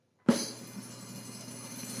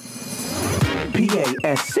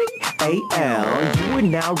Pascal. You are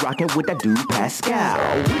now rocking with that dude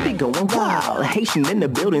Pascal. We be going wild. Haitian in the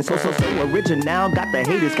building, so original. Got the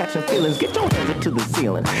haters catching feelings. Get your hands up to the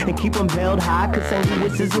ceiling and keep them held high. Cause St.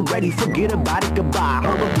 Louis isn't ready. Forget about it, goodbye.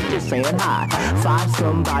 Hold up, we just saying hi. Five,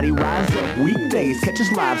 somebody rise up. Weekdays, catch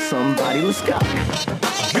us live, somebody. Let's go.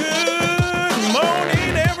 Good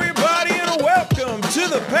morning, everybody, and welcome to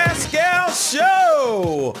the Pascal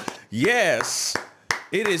Show. Yes,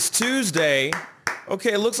 it is Tuesday.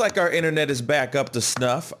 Okay, it looks like our internet is back up to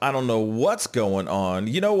snuff. I don't know what's going on.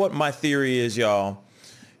 You know what my theory is, y'all?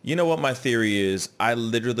 You know what my theory is? I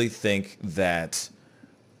literally think that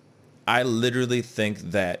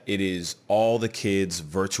it is all the kids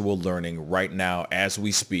virtual learning right now as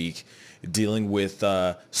we speak, dealing with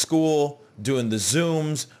school, doing the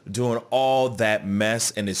Zooms, doing all that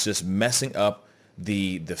mess, and it's just messing up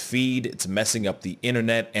the feed. It's messing up the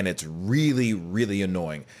internet, and it's really, really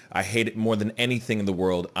annoying. I hate it more than anything in the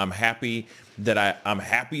world. I'm happy that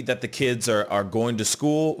the kids are going to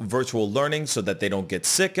school, virtual learning, so that they don't get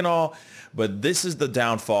sick and all. But this is the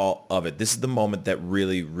downfall of it. This is the moment that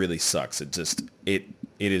really, really sucks. It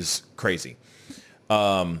is crazy.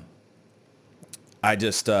 Man.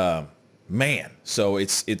 So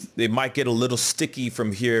it might get a little sticky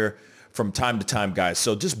from here from time to time, guys.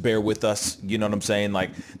 So just bear with us. You know what I'm saying?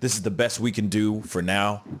 Like, this is the best we can do for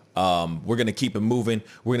now. We're going to keep it moving.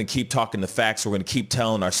 We're going to keep talking the facts. We're going to keep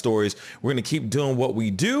telling our stories. We're going to keep doing what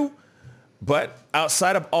we do. But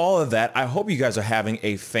outside of all of that, I hope you guys are having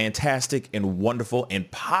a fantastic and wonderful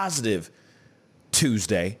and positive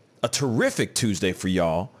Tuesday, a terrific Tuesday for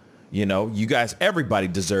y'all. You know, you guys, everybody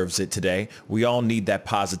deserves it today. We all need that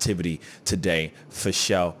positivity today, for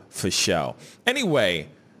sure, for sure. Anyway,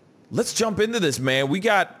 let's jump into this, man. We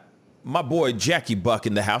got my boy Jackie Buck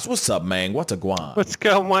in the house. What's up, man? What's a guan? What's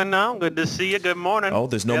going on? Good to see you. Good morning. Oh,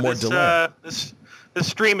 there's no more delay. This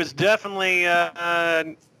stream is definitely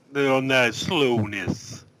on that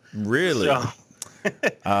slowness. Really? So, you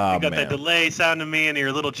got that delay sounding to me, and you're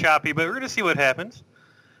a little choppy, but we're going to see what happens.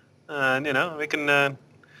 We can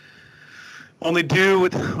only do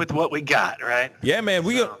with what we got, right? Yeah, man.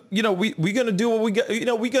 We gonna do what we got.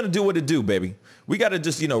 We gonna do what it do, baby. We got to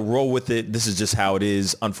just, roll with it. This is just how it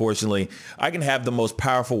is. Unfortunately, I can have the most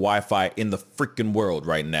powerful Wi-Fi in the freaking world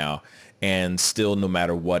right now, and still, no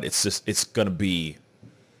matter what, it's going to be,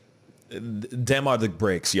 them are the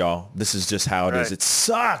breaks, y'all. This is just how it is. It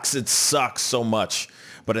sucks. It sucks so much.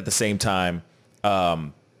 But at the same time,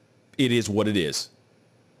 it is what it is.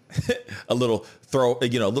 A little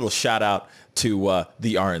shout out to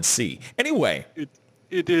the RNC. Anyway.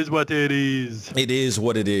 It is what it is. It is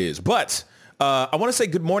what it is. But I want to say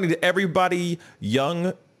good morning to everybody.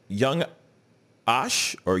 Young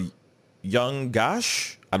Ash or Young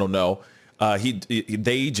Gosh. I don't know.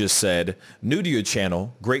 They just said, new to your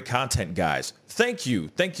channel. Great content, guys. Thank you.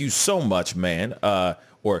 Thank you so much, man.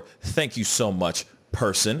 Or thank you so much,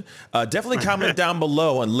 person. Definitely comment down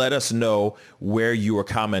below and let us know where you are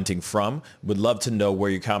commenting from. Would love to know where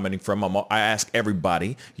you're commenting from. I ask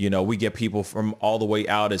everybody. We get people from all the way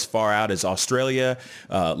out, as far out as Australia,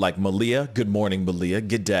 like Malia. Good morning, Malia.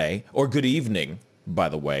 Good day. Or good evening, by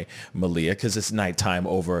the way, Malia, because it's nighttime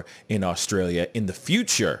over in Australia in the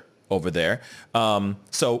future over there.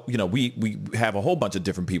 So, we have a whole bunch of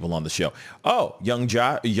different people on the show. Oh, Young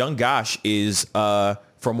Gosh is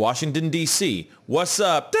from Washington, D.C. What's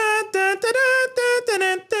up?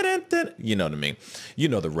 You know what I mean. You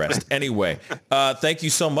know the rest. Anyway, thank you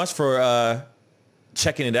so much for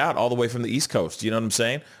checking it out all the way from the East Coast. You know what I'm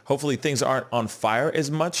saying? Hopefully things aren't on fire as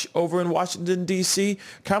much over in Washington, D.C.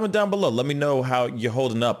 Comment down below. Let me know how you're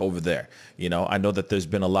holding up over there. I know that there's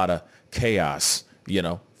been a lot of chaos,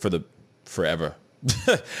 forever.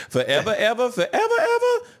 Forever, ever,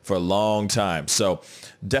 for a long time. So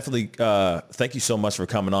definitely thank you so much for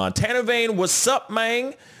coming on. Tanner Vane, what's up,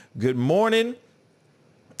 man? Good morning.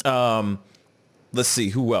 Let's see,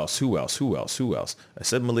 who else? I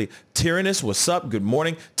said Malik. Tyrannus, what's up? Good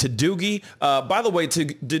morning. Tadoogie. By the way,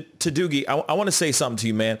 Tadoogie, I want to say something to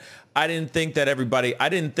you, man. I didn't think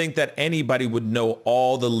that anybody would know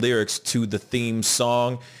all the lyrics to the theme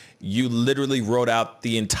song. You literally wrote out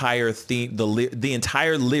the entire theme, the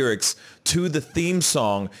entire lyrics to the theme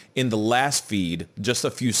song in the last feed just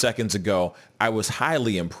a few seconds ago. I was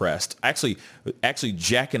highly impressed. Actually,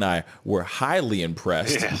 Jack and I were highly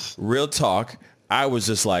impressed. Yes. Real talk. I was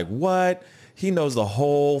just like, what? He knows the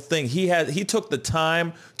whole thing. He took the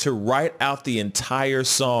time to write out the entire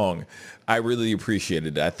song. I really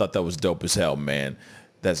appreciated it. I thought that was dope as hell, man.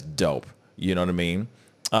 That's dope. You know what I mean?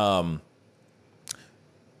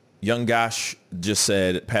 Young Gosh just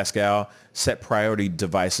said, Pascal, set priority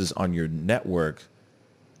devices on your network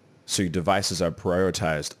so your devices are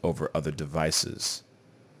prioritized over other devices.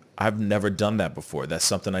 I've never done that before. That's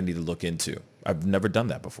something I need to look into. I've never done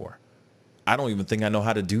that before. I don't even think I know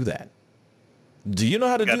how to do that. Do you know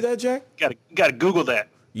how to do that, Jack? Got to Google that.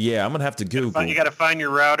 Yeah, I'm going to have to Google. You got to find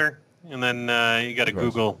your router, and then you got to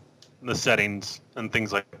Google the settings and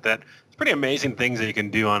things like that. It's pretty amazing things that you can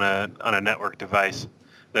do on a network device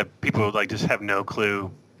that people like just have no clue,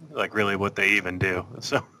 like really what they even do.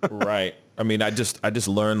 So right. I mean, I just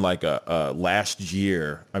learned like last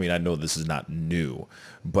year. I mean, I know this is not new,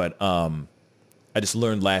 but I just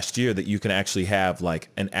learned last year that you can actually have like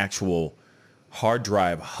an actual hard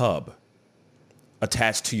drive hub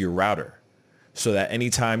attached to your router, so that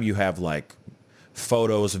anytime you have like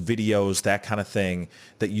photos, videos, that kind of thing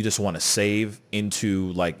that you just want to save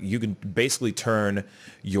into, like, you can basically turn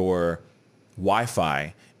your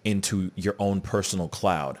Wi-Fi into your own personal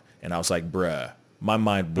cloud. And I was like, bruh, my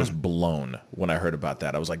mind was blown when I heard about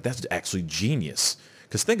that. I was like, that's actually genius.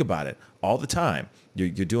 Because think about it, all the time, you're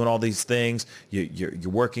doing all these things, you're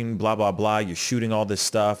working, blah, blah, blah, you're shooting all this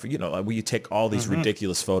stuff, you know, where you take all these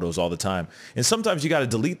ridiculous photos all the time. And sometimes you got to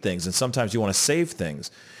delete things, and sometimes you want to save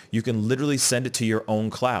things. You can literally send it to your own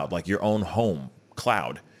cloud, like your own home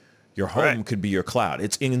cloud. Your home could be your cloud.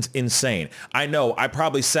 It's insane. I know I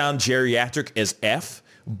probably sound geriatric as F,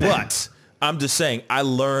 but I'm just saying I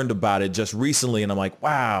learned about it just recently, and I'm like,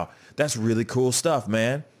 wow, that's really cool stuff,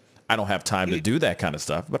 man. I don't have time to do that kind of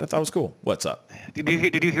stuff, but I thought it was cool. What's up? Did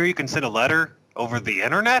you hear you can send a letter over the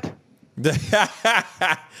internet?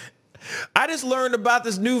 I just learned about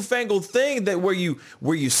this newfangled thing that where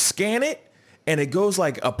you scan it and it goes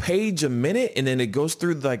like a page a minute, and then it goes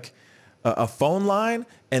through like a phone line,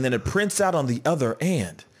 and then it prints out on the other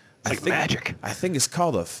end. It's like magic. I think it's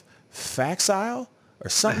called a facsile or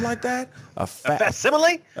something like that. A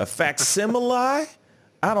facsimile? A facsimile?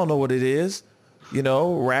 I don't know what it is. You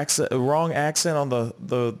know, wrong accent on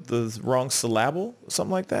the wrong syllable,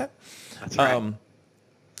 something like that. That's right.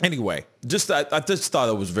 Anyway, I just thought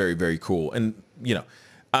it was very, very cool. And, you know,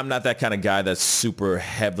 I'm not that kind of guy that's super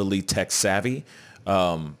heavily tech savvy.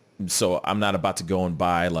 So I'm not about to go and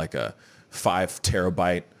buy like a 5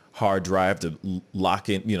 terabyte hard drive to lock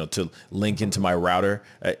in, you know, to link into my router.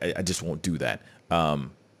 I just won't do that.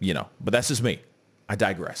 You know, but that's just me. I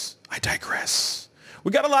digress. We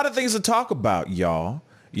got a lot of things to talk about, y'all,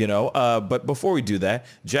 you know, but before we do that,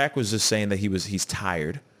 Jack was just saying that he's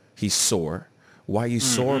tired. He's sore. Why you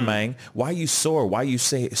sore, man? Why you sore? Why you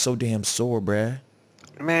say so damn sore, bruh?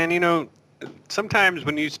 Man, you know, sometimes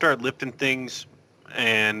when you start lifting things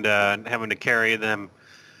and having to carry them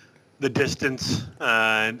the distance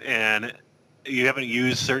and you haven't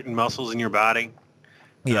used certain muscles in your body,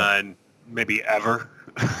 maybe ever,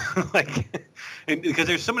 like, because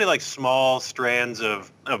there's so many like small strands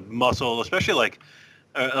of muscle, especially like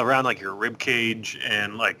around like your rib cage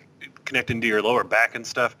and like connecting to your lower back and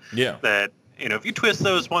stuff. Yeah. That, you know, if you twist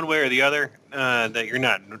those one way or the other that you're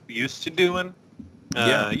not used to doing,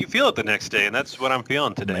 you feel it the next day, and that's what I'm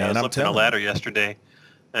feeling today. Man, I was lifting a ladder yesterday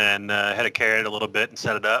and had to carry it a little bit and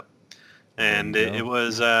set it up, and it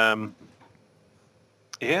was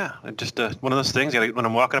just one of those things. When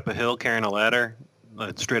I'm walking up a hill carrying a ladder,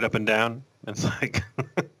 straight up and down, it's like,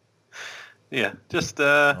 just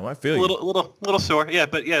I feel you. little sore. Yeah,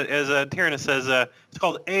 but yeah, as Tyrannus says, it's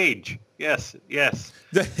called age. Yes.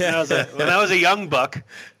 When I was a young buck,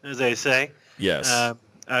 as they say. Yes.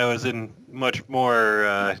 I was in much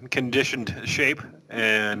more conditioned shape,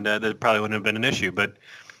 and that probably wouldn't have been an issue. But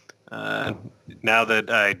now that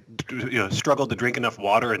I struggle to drink enough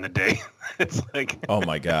water in the day, it's like, oh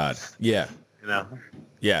my God. Yeah. You know.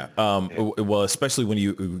 Yeah. Well, especially when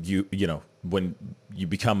you know, when you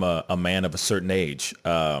become a man of a certain age,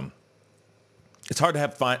 it's hard to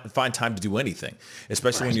find time to do anything,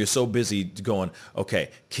 especially when you're so busy going,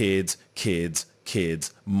 okay, kids,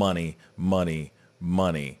 money.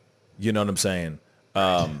 You know what I'm saying?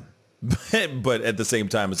 But at the same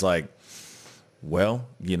time, it's like, well,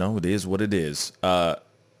 you know, it is what it is.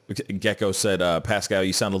 Gecko said, Pascal,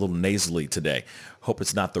 you sound a little nasally today. Hope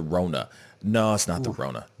it's not the Rona. No, it's not the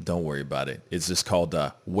Rona. Don't worry about it. It's just called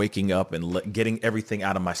waking up and getting everything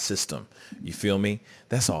out of my system. You feel me?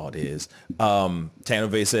 That's all it is.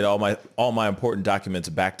 Tanove said all my important documents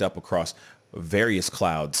backed up across various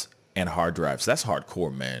clouds and hard drives. That's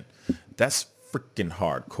hardcore, man. That's freaking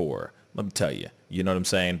hardcore. Let me tell you. You know what I'm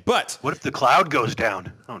saying? But what if the cloud goes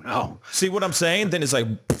down? Oh, no. See what I'm saying? Then it's like,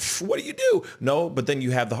 what do you do? No, but then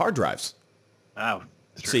you have the hard drives. Oh,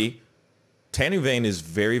 see? Tanny Vane is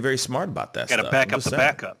very, very smart about that stuff. Got to back up the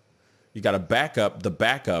backup. You got to back up the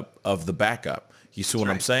backup of the backup. You see what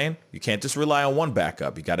I'm saying? You can't just rely on one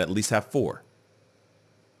backup. You got to at least have 4.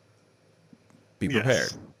 Be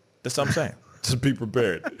prepared. That's what I'm saying. Just be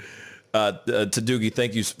prepared. To Doogie,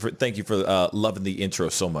 thank you for loving the intro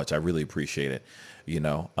so much. I really appreciate it.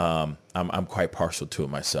 I'm quite partial to it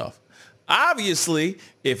myself. Obviously,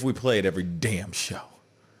 if we play it every damn show,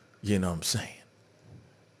 you know what I'm saying.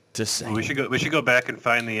 Just saying. We should go back and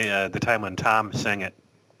find the time when Tom sang it.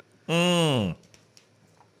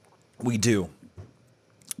 We do.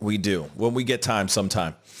 When we get time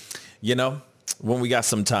sometime. When we got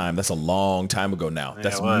some time. That's a long time ago now.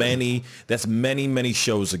 Yeah, that's many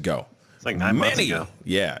shows ago. It's like 9 months ago.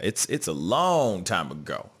 Yeah, it's a long time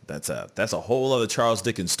ago. That's a whole other Charles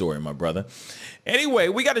Dickens story, my brother. Anyway,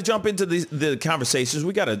 we got to jump into the conversations.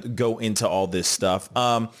 We got to go into all this stuff. We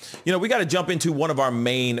got to jump into one of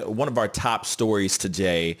our top stories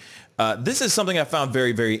today. This is something I found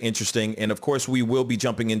very, very interesting. And of course, we will be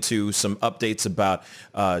jumping into some updates about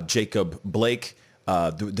Jacob Blake.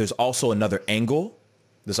 There's also another angle.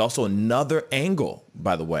 By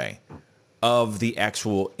the way, of the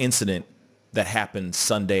actual incident that happened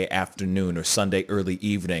Sunday afternoon or Sunday early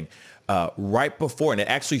evening, right before, and it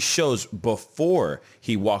actually shows before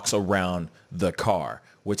he walks around the car,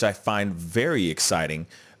 which I find very exciting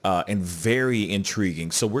and very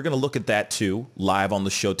intriguing. So we're going to look at that too, live on the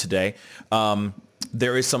show today.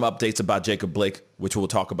 There is some updates about Jacob Blake, which we'll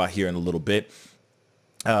talk about here in a little bit.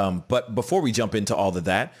 But before we jump into all of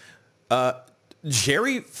that,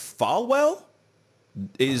 Jerry Falwell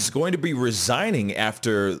is going to be resigning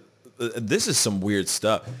after this is some weird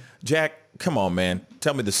stuff. Jack, come on, man.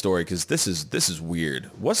 Tell me the story, because this is weird.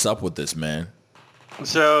 What's up with this, man?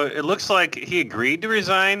 So it looks like he agreed to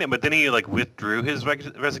resign, but then he withdrew his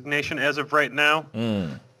resignation as of right now.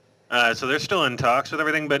 So they're still in talks with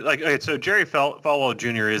everything. But so Jerry Falwell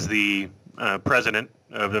Jr. is the president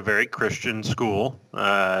of a very Christian school,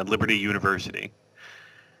 Liberty University.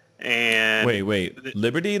 And wait.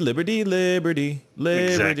 Liberty. Exactly.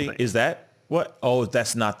 Is that what? Oh,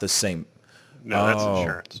 that's not the same. No, that's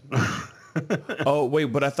insurance. Oh, wait,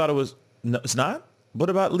 but I thought it was. No, it's not? What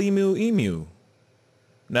about Emu?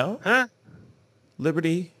 No? Huh?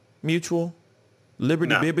 Liberty Mutual?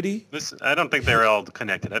 Liberty Bibbity? I don't think they're all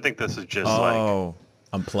connected. I think this is just I'm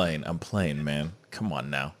playing, man. Come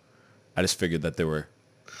on now. I just figured that they were.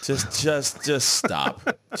 Just stop.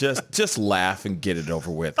 just laugh and get it over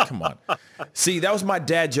with. Come on. See, that was my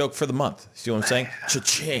dad joke for the month. See what I'm saying?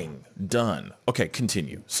 Cha-ching. Done. Okay,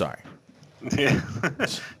 continue. Sorry. Yeah.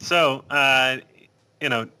 So, I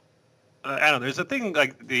don't know. There's a thing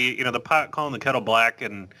like the pot calling the kettle black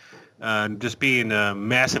and just being a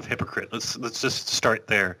massive hypocrite. Let's just start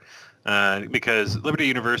there. Because Liberty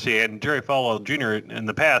University and Jerry Falwell Jr. in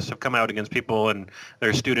the past have come out against people and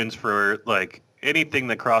their students for anything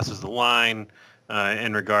that crosses the line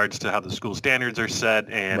in regards to how the school standards are set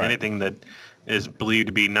and anything that is believed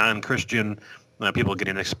to be non-Christian, people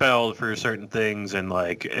getting expelled for certain things and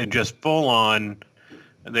just full on,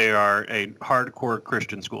 they are a hardcore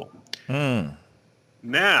Christian school. Now,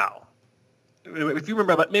 if you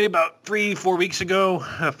remember, maybe about 3-4 weeks ago,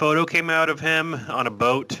 a photo came out of him on a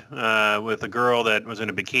boat with a girl that was in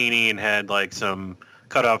a bikini and had some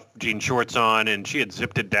cut-off jean shorts on, and she had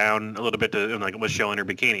zipped it down a little bit to was showing her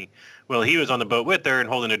bikini. Well, he was on the boat with her and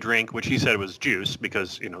holding a drink, which he said was juice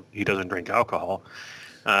because he doesn't drink alcohol,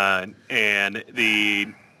 but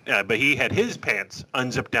he had his pants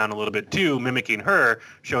unzipped down a little bit too, mimicking her,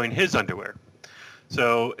 showing his underwear.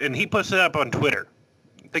 So, and he posted it up on Twitter,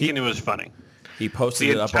 thinking it was funny. He posted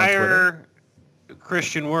it up on Twitter. The entire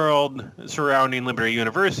Christian world surrounding Liberty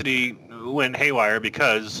University went haywire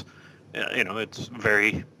because. It's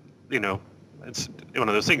very, it's one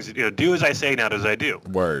of those things, do as I say, not as I do.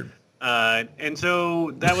 Word. And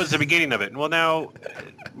so that was the beginning of it. Well, now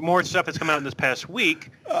more stuff has come out in this past week,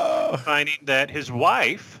 finding that his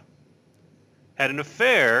wife had an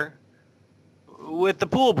affair with the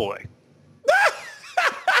pool boy.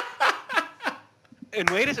 And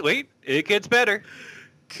wait, it gets better.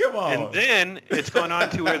 Come on. And then it's gone on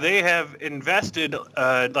to where they have invested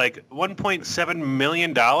 $1.7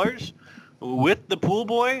 million with the pool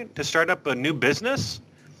boy to start up a new business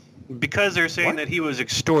because they're saying that he was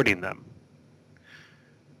extorting them.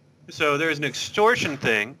 So there's an extortion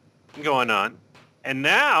thing going on. And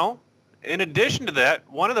now, in addition to that,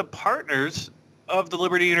 one of the partners of the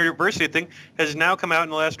Liberty University thing has now come out in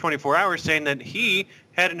the last 24 hours saying that he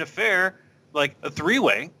had an affair, a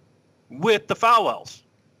three-way, with the Falwells.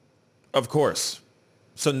 Of course.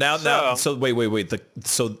 So wait.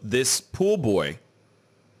 So this pool boy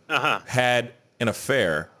had an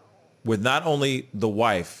affair with not only the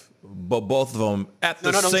wife but both of them at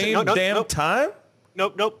the same damn time?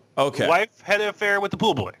 Nope. Okay. Wife had an affair with the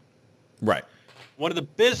pool boy. Right. One of the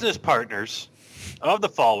business partners of the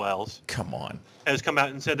Falwells Come on. has come out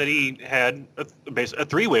and said that he had a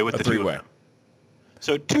three-way with the two of them.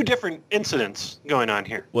 So two different incidents going on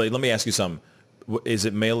here. Wait, let me ask you something. Is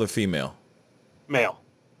it male or female? Male.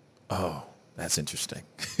 Oh, that's interesting.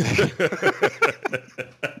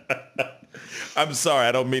 I'm sorry.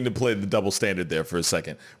 I don't mean to play the double standard there for a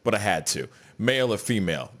second, but I had to. Male or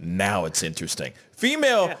female. Now it's interesting.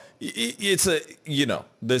 Female, it's a,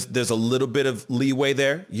 there's a little bit of leeway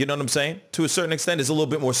there. You know what I'm saying? To a certain extent, it's a little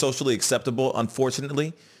bit more socially acceptable,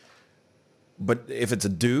 unfortunately. But if it's a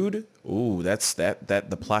dude, ooh, that's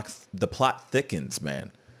the plot thickens,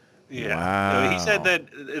 man. Yeah. Wow. He said that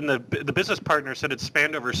the business partner said it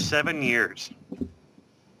spanned over 7 years.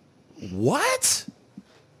 What?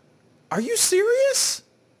 Are you serious?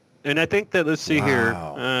 And I think that, let's see here.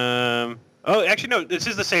 Actually, no, this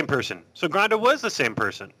is the same person. So Granda was the same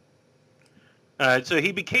person. So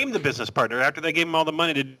he became the business partner after they gave him all the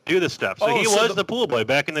money to do this stuff. So he was the pool boy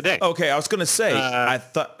back in the day. Okay, I was going to say,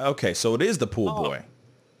 so it is the pool boy.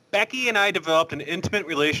 Becky and I developed an intimate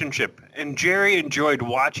relationship, and Jerry enjoyed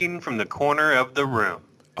watching from the corner of the room.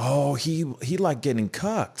 Oh, he liked getting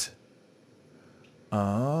cucked.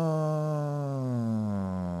 Oh,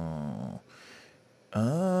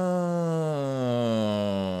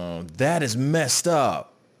 that is messed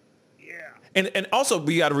up. Yeah. And also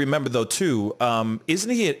we got to remember though too, isn't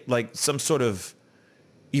he like some sort of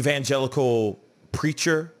evangelical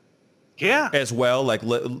preacher? Yeah. As well, like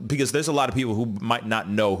because there's a lot of people who might not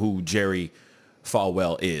know who Jerry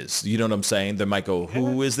Falwell is. You know what I'm saying? They might go,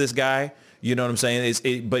 "Who is this guy?" You know what I'm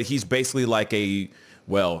saying? But he's basically like he's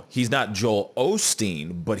not Joel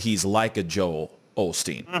Osteen, but he's like a Joel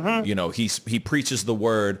Osteen. Mm-hmm. He preaches the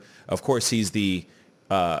word. Of course, he's the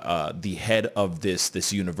head of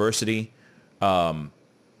this university,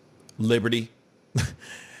 Liberty,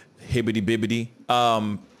 hibbity bibbity,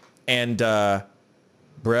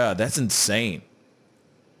 bruh, that's insane.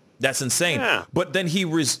 That's insane. Yeah. But then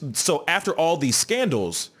so after all these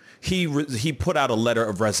scandals, he put out a letter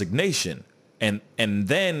of resignation, and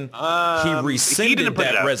then he rescinded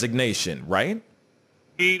that resignation, right?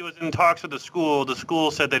 He was in talks with the school. The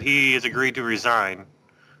school said that he has agreed to resign,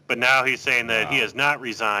 but now he's saying that he has not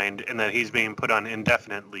resigned and that he's being put on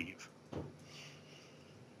indefinite leave.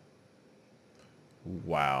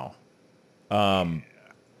 Wow.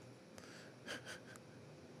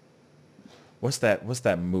 What's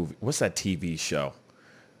that movie? What's that TV show?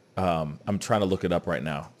 I'm trying to look it up right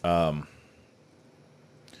now.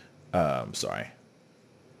 Sorry.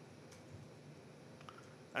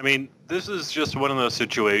 I mean, this is just one of those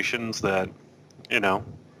situations that,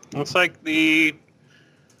 it's like the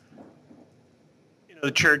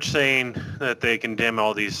church saying that they condemn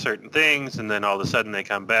all these certain things, and then all of a sudden they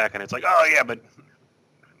come back and it's like, oh yeah, but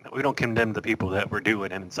we don't condemn the people that we're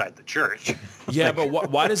doing inside the church. Yeah, but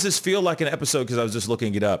why does this feel like an episode? Because I was just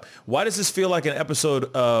looking it up. Why does this feel like an episode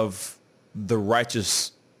of the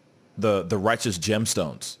righteous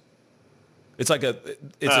gemstones? It's like a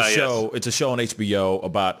show. Yes. It's a show on HBO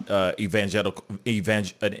about an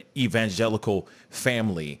evangelical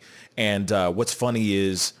family, and what's funny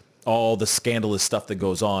is all the scandalous stuff that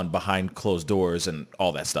goes on behind closed doors and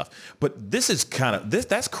all that stuff. But this is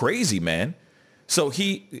that's crazy, man. So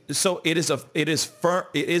it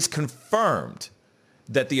is confirmed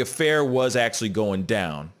that the affair was actually going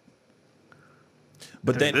down.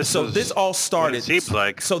 But then this all started. It seems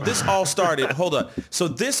like. So this all started. Hold up. So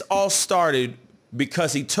this all started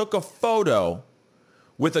because he took a photo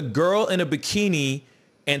with a girl in a bikini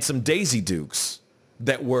and some Daisy Dukes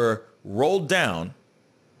that were rolled down.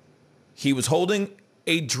 He was holding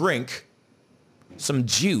a drink, some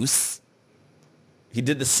juice. He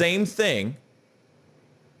did the same thing,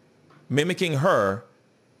 mimicking her,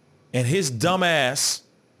 and his dumb ass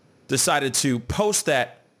decided to post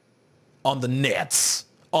that on the nets,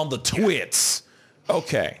 on the twits.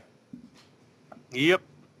 Okay. Yep.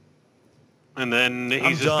 And then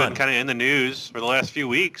he's just been kind of in the news for the last few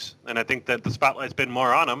weeks, and I think that the spotlight's been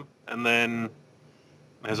more on him. And then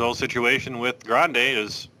his whole situation with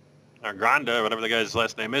Granda, whatever the guy's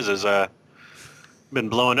last name is been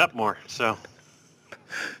blowing up more. So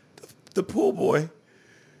the pool boy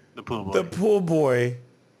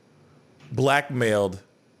blackmailed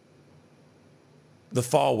the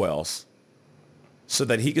Falwells so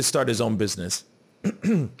that he could start his own business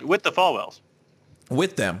with the Falwells.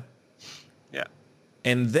 With them. Yeah.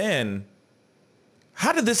 And then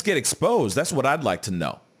how did this get exposed? That's what I'd like to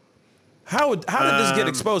know. How did this get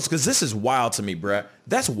exposed? Because this is wild to me, bruh.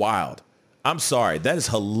 That's wild. I'm sorry. That is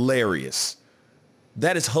hilarious.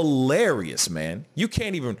 That is hilarious, man. You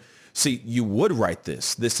can't even see. You would write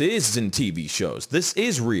this. This is in TV shows. This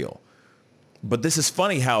is real. But this is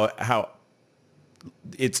funny how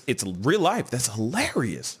it's real life. That's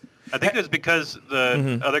hilarious. I think it's because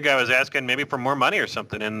the other guy was asking maybe for more money or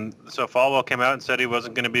something, and so Falwell came out and said he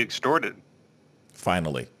wasn't going to be extorted.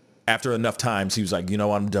 Finally, after enough times, he was like, you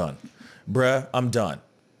know, I'm done. Bruh, I'm done.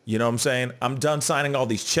 You know what I'm saying? I'm done signing all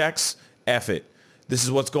these checks. F it. This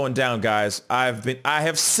is what's going down, guys. I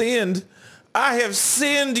have sinned. I have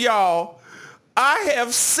sinned, y'all. I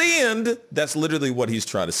have sinned. That's literally what he's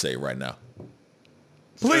trying to say right now.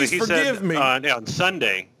 Please forgive me. On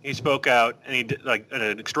Sunday, he spoke out and he did like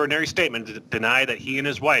an extraordinary statement to deny that he and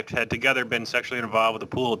his wife had together been sexually involved with a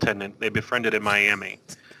pool attendant they befriended in Miami.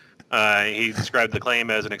 He described the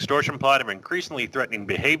claim as an extortion plot of increasingly threatening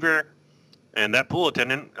behavior. And that pool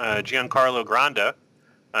attendant, Giancarlo Granda,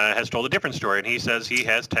 has told a different story. And he says he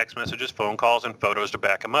has text messages, phone calls, and photos to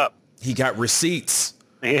back him up. He got receipts.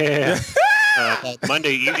 Yeah.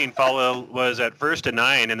 Monday evening, Falwell was at first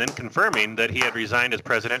denying and then confirming that he had resigned as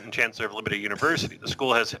president and chancellor of Liberty University. The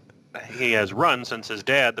school he has run since his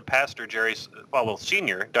dad, the pastor Jerry Falwell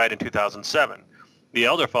Sr., died in 2007. The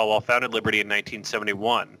elder Falwell founded Liberty in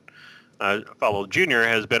 1971. Falwell Jr.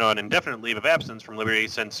 has been on indefinite leave of absence from Liberty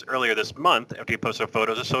since earlier this month after he posted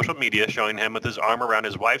photos of social media showing him with his arm around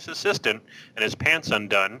his wife's assistant and his pants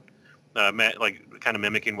undone, kind of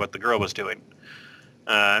mimicking what the girl was doing.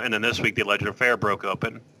 And then this week, the alleged affair broke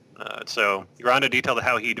open. So Granda detailed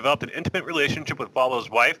how he developed an intimate relationship with Falwell's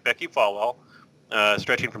wife, Becky Falwell,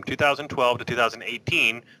 stretching from 2012 to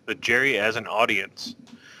 2018 with Jerry as an audience.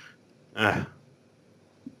 Yeah.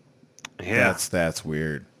 That's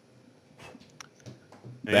weird.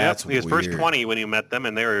 That's He was weird. first 20 when he met them,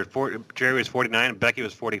 and Jerry was 49 and Becky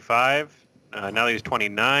was 45. Now he's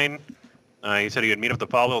 29. He said he would meet up with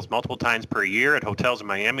the Falwells multiple times per year at hotels in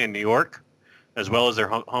Miami and New York, as well as their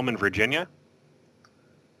home in Virginia.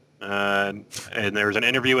 And there was an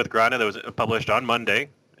interview with Granda that was published on Monday,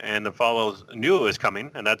 and the Falwells knew it was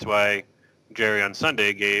coming, and that's why Jerry on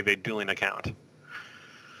Sunday gave a dueling account.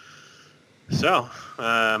 So,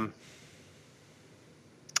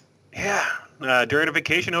 during a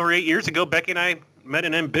vacation over 8 years ago, Becky and I met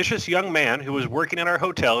an ambitious young man who was working at our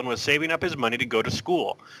hotel and was saving up his money to go to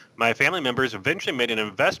school. My family members eventually made an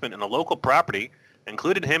investment in a local property,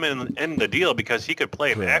 included him in the deal because he could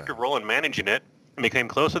play an active role in managing it, and became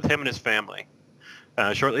close with him and his family.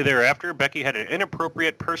 Shortly thereafter, Becky had an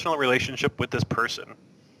inappropriate personal relationship with this person.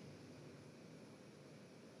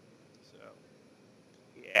 So,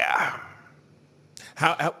 yeah.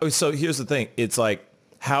 So here's the thing. It's like,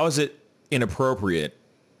 how is it inappropriate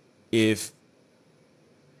if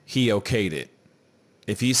he okayed it?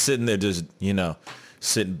 If he's sitting there just,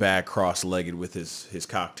 sitting back cross-legged with his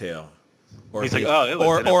cocktail. Or he's his, like, it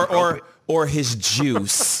was or his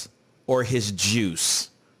juice. Or his juice.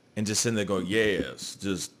 And just sitting there going, yes.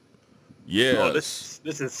 Oh, this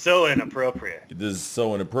is so inappropriate. This is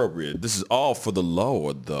so inappropriate. This is all for the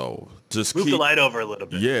Lord, though. Just move the light over a little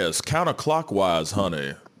bit. Yes, counterclockwise,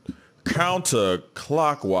 honey.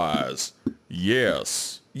 Counterclockwise.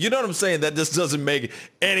 Yes. You know what I'm saying? That just doesn't make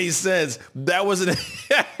any sense. That wasn't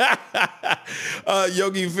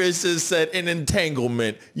Yogi Fish just said an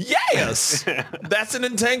entanglement. Yes, that's an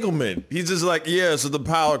entanglement. He's just like, yes, the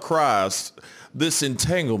power of Christ. This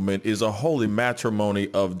entanglement is a holy matrimony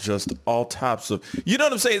of just all types of, you know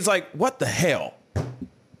what I'm saying? It's like, what the hell?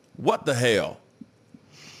 What the hell?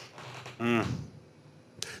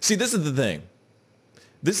 See, this is the thing.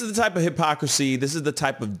 This is the type of hypocrisy. This is the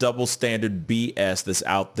type of double standard BS that's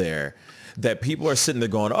out there that people are sitting there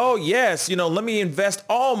going, oh, yes, let me invest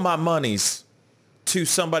all my monies to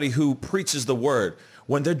somebody who preaches the word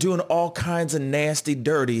when they're doing all kinds of nasty,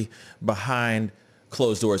 dirty behind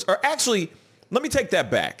closed doors. Or actually, let me take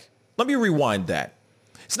that back. Let me rewind that.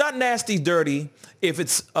 It's not nasty, dirty if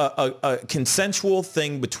it's a consensual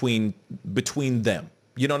thing between them.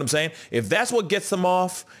 You know what I'm saying? If that's what gets them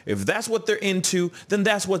off, if that's what they're into, then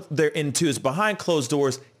that's what they're into. It's behind closed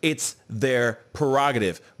doors. It's their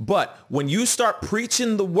prerogative. But when you start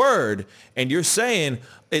preaching the word and you're saying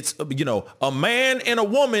it's, a man and a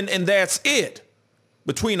woman and that's it.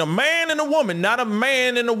 Between a man and a woman, not a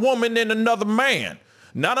man and a woman and another man.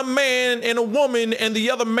 Not a man and a woman and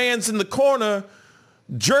the other man's in the corner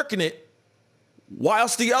jerking it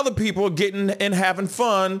whilst the other people are getting and having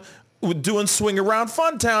fun doing swing around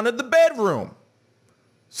Funtown at the bedroom.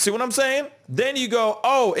 See what I'm saying? Then you go,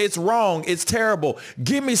 oh, it's wrong. It's terrible.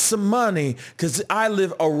 Give me some money because I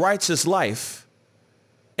live a righteous life.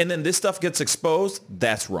 And then this stuff gets exposed.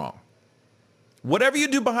 That's wrong. Whatever you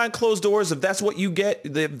do behind closed doors, if that's what you get,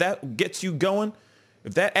 if that gets you going,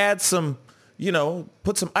 if that adds some,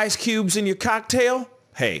 put some ice cubes in your cocktail,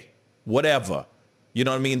 hey, whatever. You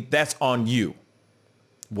know what I mean? That's on you.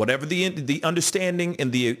 Whatever the understanding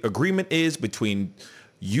and the agreement is between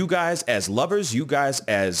you guys as lovers, you guys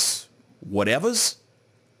as whatevers,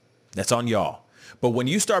 that's on y'all. But when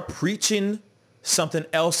you start preaching something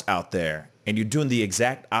else out there and you're doing the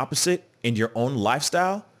exact opposite in your own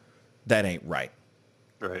lifestyle, that ain't right.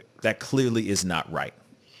 Right. That clearly is not right.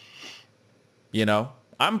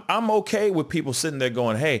 I'm okay with people sitting there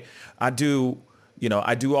going, hey, I do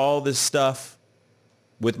all this stuff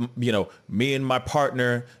with, me and my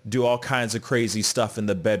partner do all kinds of crazy stuff in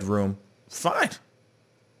the bedroom. Fine.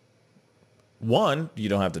 One, you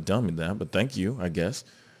don't have to tell me that, but thank you, I guess.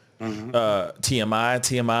 Mm-hmm.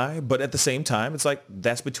 TMI. But at the same time, it's like,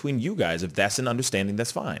 that's between you guys. If that's an understanding,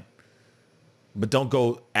 that's fine. But don't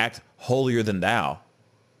go act holier than thou,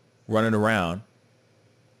 running around,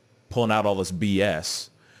 pulling out all this BS,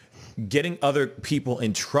 getting other people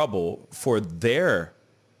in trouble for their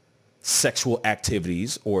sexual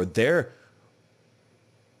activities or their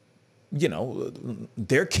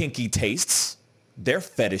kinky tastes, their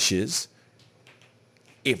fetishes.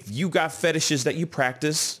 If you got fetishes that you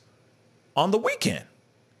practice on the weekend,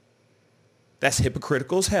 that's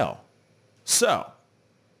hypocritical as hell. So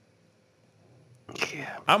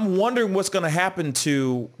yeah. I'm wondering what's going to happen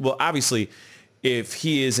to, well, obviously, if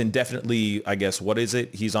he is indefinitely, I guess, what is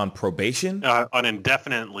it? He's on probation? On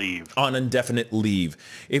indefinite leave. On indefinite leave.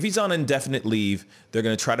 If he's on indefinite leave, they're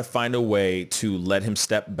going to try to find a way to let him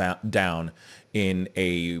step down in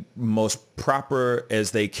a most proper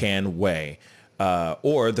as they can way.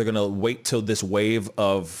 Or they're going to wait till this wave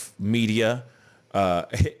of media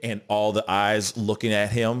and all the eyes looking at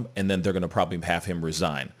him, and then they're going to probably have him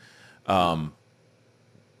resign.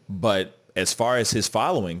 But as far as his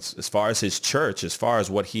followings, as far as his church, as far as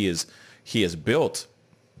what he has built,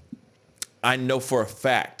 I know for a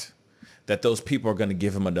fact that those people are going to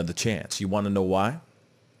give him another chance. You want to know why?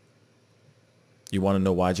 You want to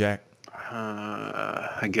know why, Jack?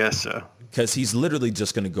 I guess so. Because he's literally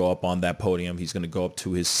just going to go up on that podium. He's going to go up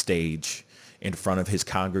to his stage in front of his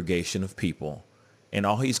congregation of people. And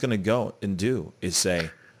all he's going to go and do is say,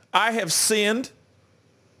 I have sinned.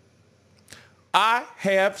 I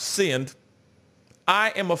have sinned.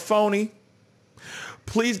 I am a phony.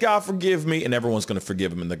 Please, God, forgive me. And everyone's going to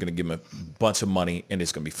forgive him, and they're going to give him a bunch of money, and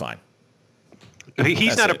it's going to be fine.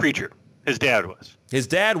 He's not a preacher. His dad was. His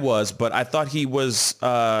dad was, but I thought he was...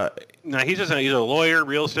 No, he's a lawyer,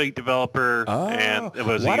 real estate developer, and it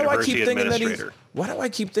was a university administrator. Why do I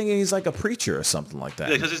keep thinking he's like a preacher or something like that?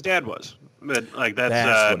 Because his dad was. But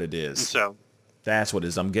that's what it is. So that's what it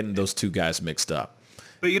is. I'm getting those two guys mixed up.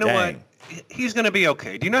 But you know what? He's going to be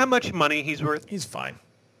okay. Do you know how much money he's worth? He's fine.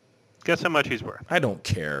 Guess how much he's worth. I don't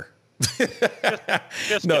care.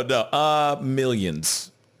 Just no.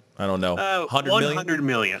 Millions. I don't know. 100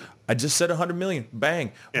 million. I just said 100 million.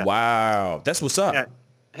 Bang. Yeah. Wow. That's what's up. Yeah.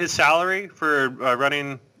 His salary for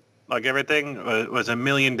running like everything was $1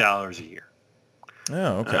 million a year.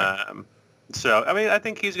 Oh, okay. So, I mean, I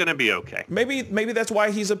think he's going to be okay. Maybe that's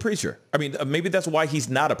why he's a preacher. I mean, maybe that's why he's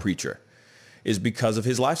not a preacher, is because of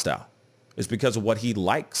his lifestyle. It's because of what he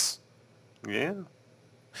likes. Yeah.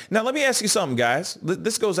 Now, let me ask you something, guys.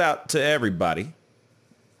 This goes out to everybody.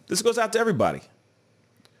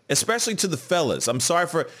 Especially to the fellas. I'm sorry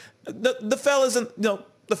for the fellas and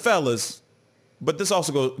the fellas, but this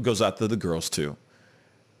also goes out to the girls too,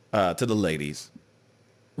 to the ladies.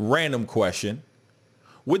 Random question.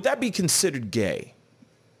 Would that be considered gay?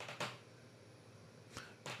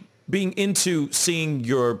 Being into seeing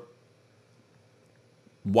your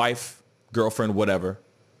wife, girlfriend, whatever,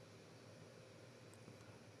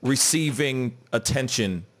 receiving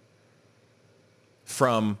attention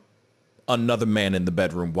from another man in the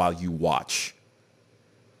bedroom while you watch?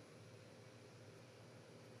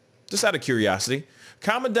 Just out of curiosity.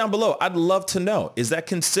 Comment down below. I'd love to know. Is that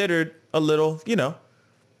considered a little,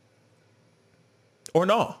 or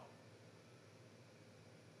no?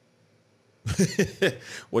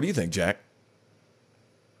 What do you think, Jack?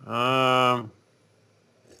 It's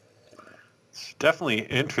definitely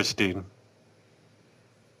interesting.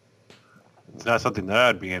 It's not something that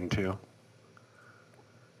I'd be into.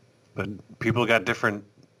 But people got different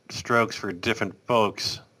strokes for different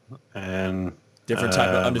folks, and different type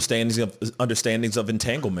of understandings of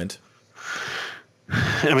entanglement.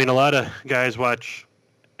 I mean, a lot of guys watch,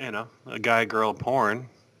 a guy-girl porn.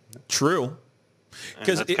 True.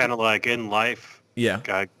 Because it's kind of like in life, yeah,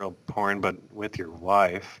 guy-girl porn, but with your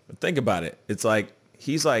wife. Think about it. It's like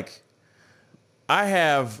he's like, I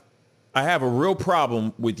have I have a real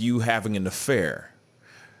problem with you having an affair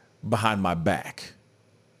behind my back.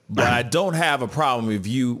 But I don't have a problem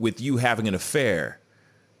with you having an affair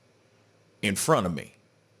in front of me.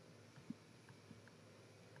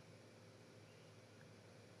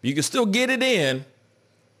 You can still get it in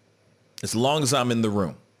as long as I'm in the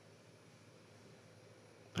room.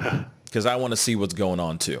 Because I want to see what's going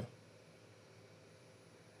on too.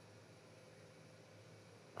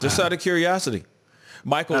 Just out of curiosity.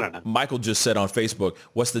 Michael just said on Facebook,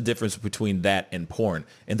 what's the difference between that and porn?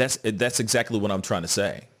 And that's exactly what I'm trying to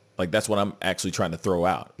say. Like, that's what I'm actually trying to throw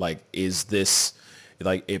out. Like, is this,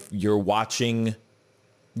 like, if you're watching,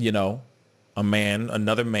 you know,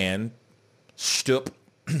 another man stoop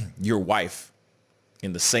your wife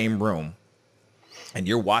in the same room and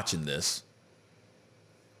you're watching this,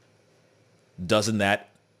 doesn't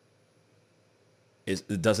that if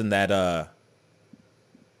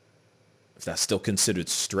that's still considered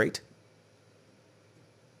straight?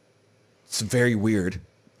 It's very weird.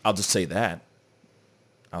 I'll just say that.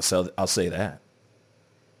 I'll say that.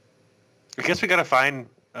 I guess we got to find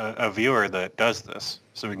a viewer that does this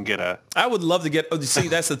so we can get a... I would love to get... Oh, see,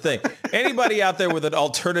 that's the thing. Anybody out there with an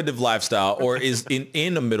alternative lifestyle or is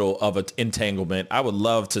in the middle of an entanglement, I would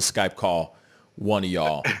love to Skype call one of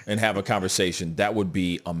y'all and have a conversation. That would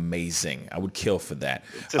be amazing. I would kill for that.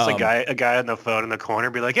 Just a guy on the phone in the corner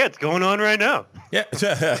be like, yeah, it's going on right now. Yeah.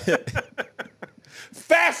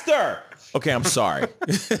 Faster! Okay, I'm sorry.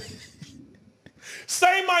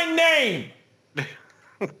 Say my name!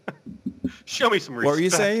 Show me some respect. What were you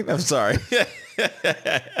saying? I'm sorry.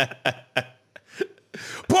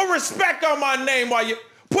 Put respect on my name while you...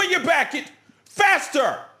 Put your back in...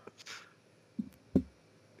 Faster!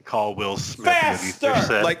 Call Will Smith.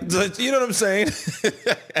 Faster! Like, you know what I'm saying?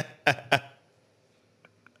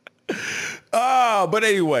 But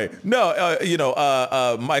anyway.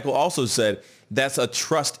 No, Michael also said that's a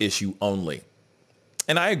trust issue only.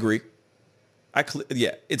 And I agree.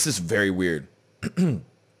 It's just very weird.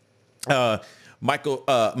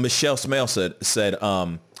 Michelle Smale said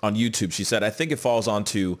on YouTube, she said, I think it falls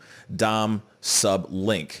onto Dom sub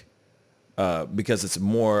link because it's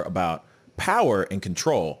more about power and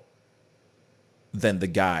control than the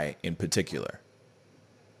guy in particular.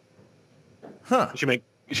 Huh.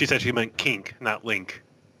 She said she meant kink, not link.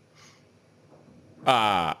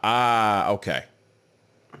 Okay.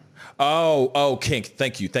 Oh, kink.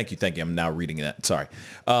 Thank you. I'm now reading that. Sorry.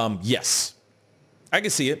 Yes. I can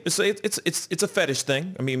see it. It's a fetish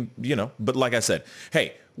thing. I mean, you know, but like I said,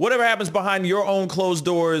 hey, whatever happens behind your own closed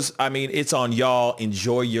doors, I mean, it's on y'all.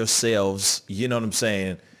 Enjoy yourselves. You know what I'm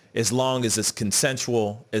saying? As long as it's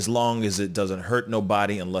consensual, as long as it doesn't hurt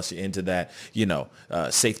nobody, unless you're into that, you know,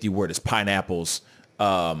 safety word is pineapples.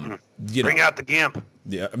 Bring out the gimp.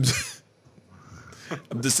 Yeah.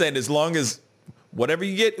 I'm just saying, as long as whatever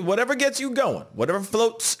gets you going, whatever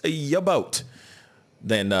floats your boat,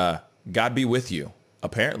 then God be with you.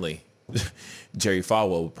 Apparently, Jerry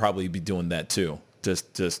Falwell would probably be doing that too.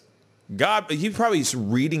 Just God, he's probably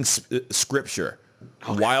reading scripture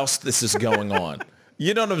whilst this is going on.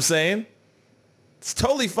 You know what I'm saying? It's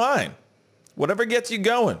totally fine. Whatever gets you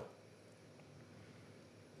going.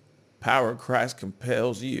 Power of Christ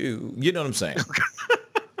compels you. You know what I'm saying?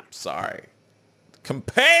 Sorry.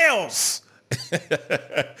 Compels.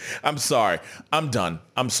 I'm sorry. I'm done.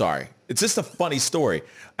 I'm sorry. It's just a funny story.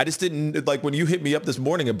 I just didn't like when you hit me up this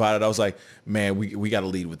morning about it. I was like, man, we got to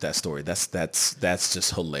lead with that story. That's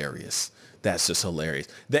just hilarious. That's just hilarious.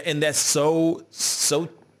 And that's so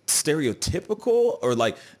stereotypical or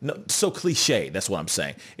like no, so cliche. That's what I'm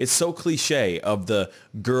saying. It's so cliche of the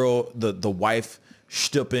girl, the wife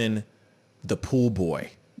stooping the pool boy,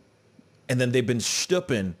 and then they've been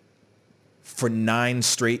stooping for 9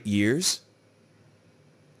 straight years.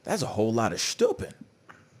 That's a whole lot of stooping.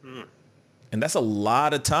 And that's a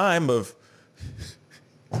lot of time of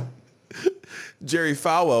Jerry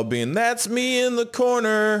Falwell being, that's me in the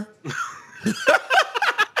corner.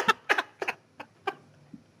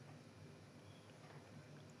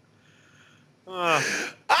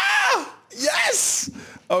 Yes.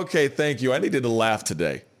 Okay, thank you. I needed to laugh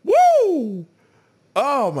today. Woo!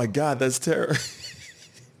 Oh my God, that's terrible.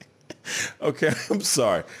 Okay, I'm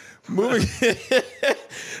sorry. Moving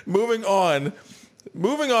on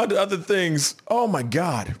to other things. Oh my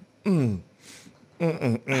God.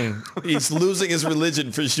 He's losing his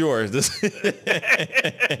religion for sure.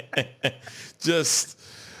 Just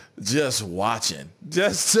watching.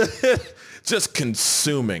 Just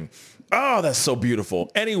consuming. Oh, that's so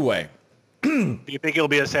beautiful. Anyway. Do you think it'll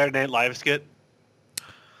be a Saturday Night Live skit?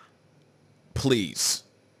 Please.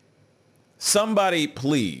 Somebody,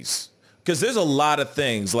 please Because there's a lot of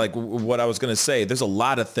things, like what I was going to say, there's a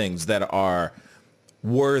lot of things that are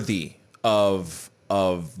worthy of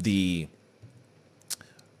the,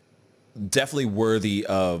 definitely worthy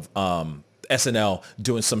of SNL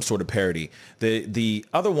doing some sort of parody. The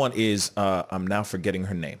other one is, I'm now forgetting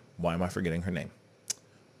her name. Why am I forgetting her name?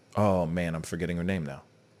 Oh, man, I'm forgetting her name now.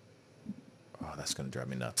 Oh, that's going to drive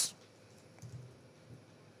me nuts.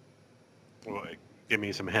 Well, give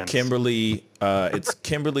me some hints. Kimberly, it's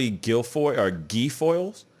Kimberly Guilfoyle or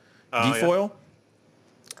Guilfoyle. Guilfoyle.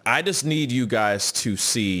 Yeah. I just need you guys to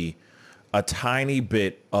see a tiny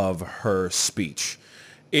bit of her speech.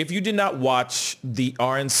 If you did not watch the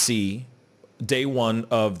RNC day one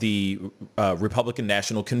of the Republican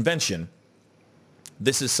National Convention,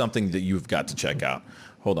 this is something that you've got to check out.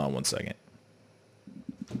 Hold on one second.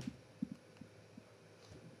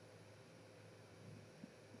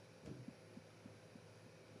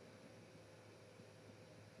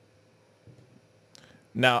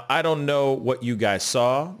 Now, I don't know what you guys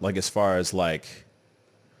saw, like as far as like,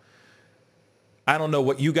 I don't know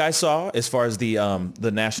what you guys saw as far as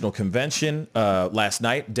the national convention last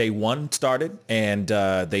night. Day one started, and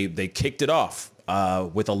they kicked it off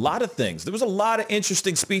with a lot of things. There was a lot of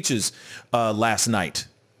interesting speeches last night.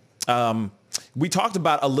 We talked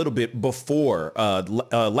about a little bit before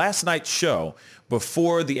last night's show,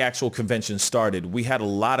 before the actual convention started. We had a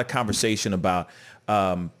lot of conversation about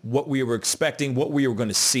what we were expecting, what we were going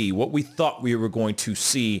to see, what we thought we were going to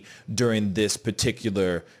see during this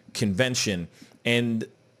particular convention, and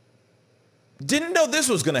didn't know this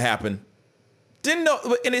was going to happen. Didn't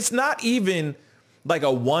know, and it's not even like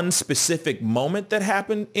a one specific moment that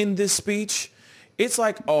happened in this speech. It's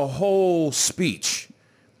like a whole speech.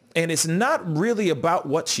 And it's not really about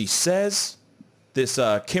what she says. This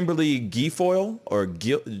Kimberly Guilfoyle or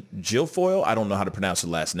Guilfoyle, I don't know how to pronounce her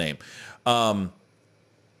last name.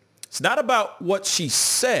 It's not about what she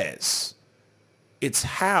says. It's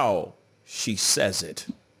how she says it.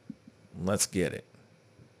 Let's get it.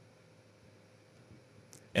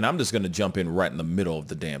 And I'm just going to jump in right in the middle of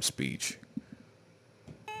the damn speech.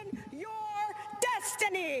 Your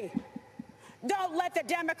destiny. Don't let the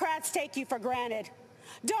Democrats take you for granted.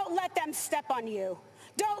 Don't let them step on you.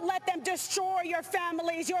 Don't let them destroy your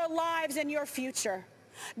families, your lives, and your future.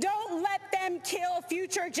 Don't let them kill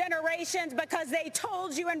future generations because they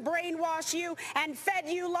told you and brainwashed you and fed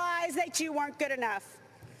you lies that you weren't good enough.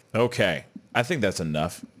 Okay. I think that's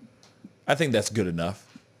enough. I think that's good enough.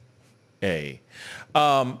 Hey.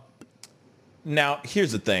 Now,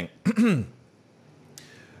 here's the thing.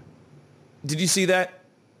 Did you see that?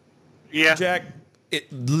 Yeah. Jack?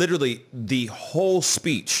 It literally, the whole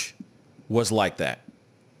speech was like that.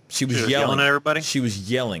 She was yelling at everybody? She was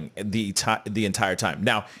yelling the entire time.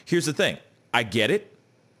 Now, here's the thing. I get it.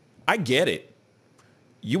 I get it.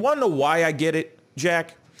 You want to know why I get it,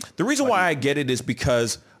 Jack? The reason why I get it is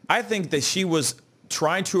because I think that she was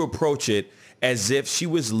trying to approach it as if she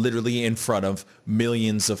was literally in front of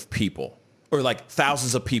millions of people or like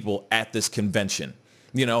thousands of people at this convention.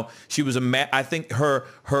 You know, she was I think her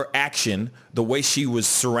action, the way she was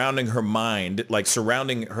surrounding her mind, like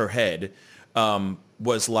surrounding her head,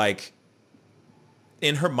 was like,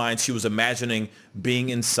 in her mind, she was imagining being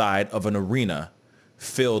inside of an arena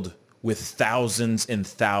filled with thousands and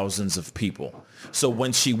thousands of people. So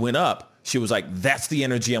when she went up, she was like, that's the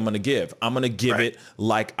energy I'm going to give. I'm going to give it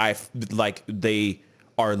like they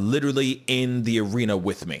are literally in the arena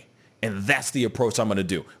with me. And that's the approach I'm going to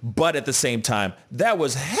do. But at the same time, that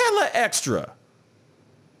was hella extra.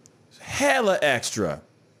 Hella extra.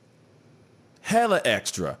 Hella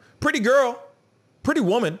extra. Pretty girl. Pretty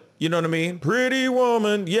woman. You know what I mean? Pretty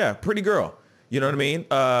woman. Yeah, pretty girl. You know what I mean?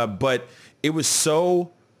 But it was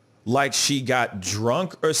so like she got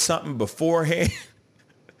drunk or something beforehand.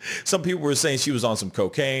 Some people were saying she was on some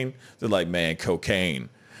cocaine. They're like, man, cocaine.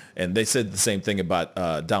 And they said the same thing about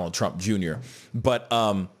Donald Trump Jr. But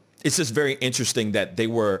it's just very interesting that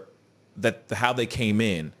how they came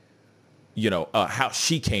in, you know, how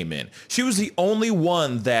she came in. She was the only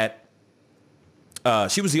one that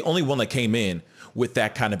came in with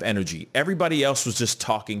that kind of energy. Everybody else was just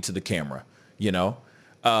talking to the camera, you know?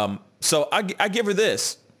 So I give her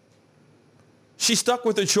this. She stuck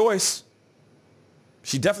with her choice.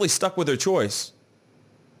 She definitely stuck with her choice.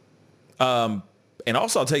 And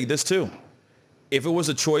also, I'll tell you this too. If it was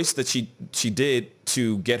a choice that she did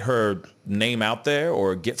to get her name out there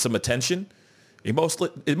or get some attention, it most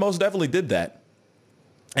definitely did that.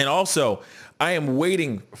 And also, I am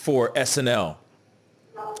waiting for SNL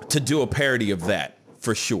to do a parody of that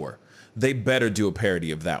for sure. They better do a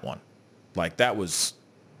parody of that one. Like, that was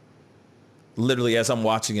literally, as I'm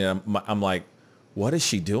watching it, I'm like, what is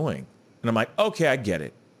she doing? And I'm like, okay, I get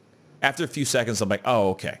it. After a few seconds, I'm like, oh,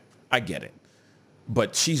 okay, I get it.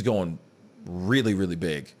 But she's going really, really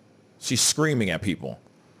big. She's screaming at people.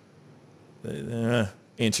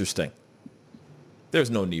 Interesting. There's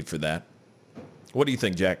no need for that. What do you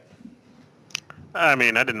think, Jack? I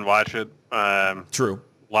mean, I didn't watch it True.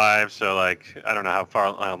 live, so like I don't know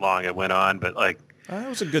how long it went on, but like It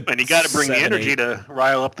was a good. and you got to bring the 7, energy 8. to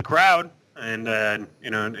rile up the crowd, and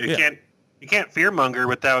you can't fearmonger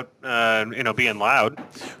without being loud.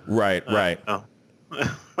 Right.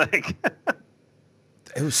 Like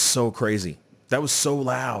It was so crazy. That was so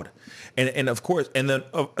loud. And of course, and then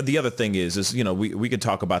the other thing is we could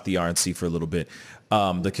talk about the RNC for a little bit,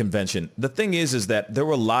 the convention. The thing is that there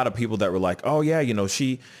were a lot of people that were like, oh yeah,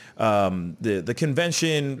 the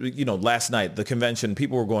convention, last night, the convention,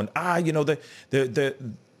 people were going,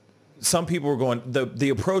 some people were going, the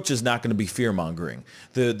approach is not going to be fear-mongering.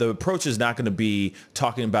 The approach is not going to be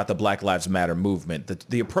talking about the Black Lives Matter movement.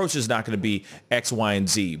 The approach is not going to be X, Y, and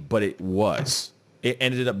Z, but it was. It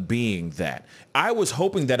ended up being that. I was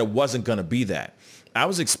hoping that it wasn't going to be that. I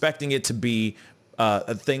was expecting it to be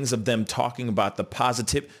things of them talking about the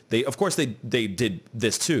positive. Of course, they did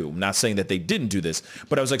this too. I'm not saying that they didn't do this,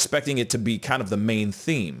 but I was expecting it to be kind of the main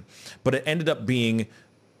theme. But it ended up being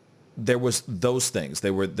there was those things.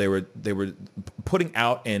 They were putting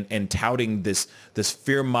out and touting this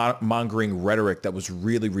fear mongering rhetoric that was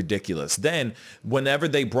really ridiculous. Then whenever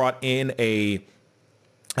they brought in a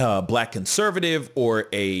black conservative or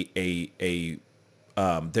there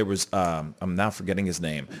was I'm now forgetting his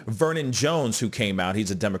name, Vernon Jones, who came out.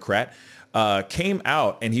 He's a Democrat. Came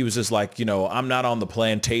out and he was just like, I'm not on the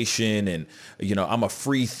plantation, and I'm a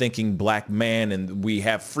free thinking black man, and we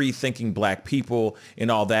have free thinking black people and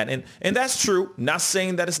all that, and that's true. Not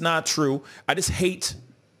saying that it's not true. I just hate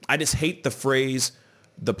the phrase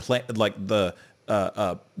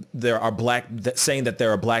there are black, saying that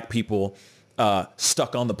there are black people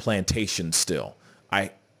stuck on the plantation still.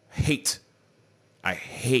 I hate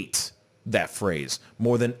that phrase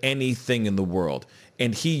more than anything in the world.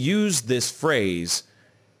 And he used this phrase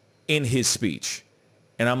in his speech.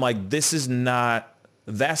 And I'm like, that's not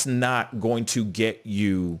going to get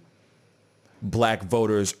you black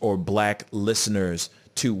voters or black listeners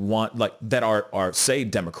to want, like, that are say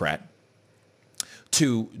Democrat,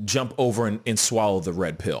 to jump over and swallow the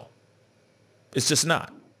red pill. It's just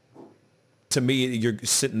not. To me, you're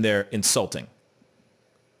sitting there insulting.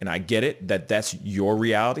 And I get it that that's your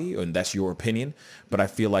reality and that's your opinion, but I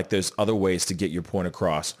feel like there's other ways to get your point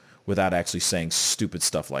across without actually saying stupid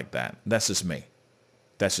stuff like that. That's just me.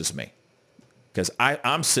 Because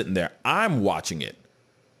I'm sitting there. I'm watching it.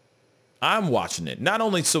 Not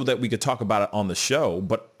only so that we could talk about it on the show,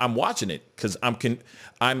 but I'm watching it because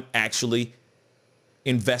I'm actually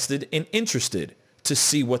invested and interested to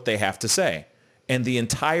see what they have to say. And the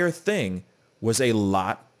entire thing was a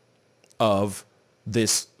lot of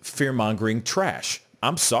this fear-mongering trash.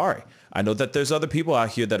 I'm sorry. I know that there's other people out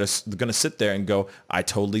here that are going to sit there and go, I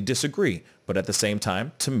totally disagree. But at the same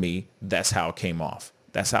time, to me, that's how it came off.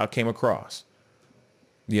 That's how it came across.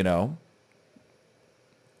 What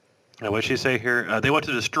does she say here? They want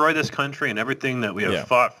to destroy this country and everything that we have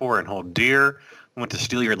fought for and hold dear. They want to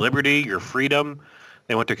steal your liberty, your freedom.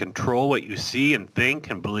 They want to control what you see and think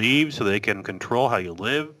and believe so they can control how you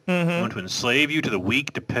live. Mm-hmm. They want to enslave you to the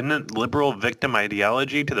weak, dependent, liberal victim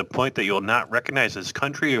ideology to the point that you'll not recognize this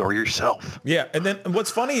country or yourself. Yeah, and then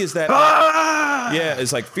what's funny is that,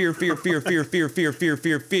 it's like fear.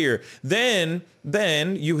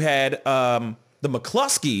 Then you had the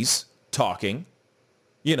McCluskeys talking,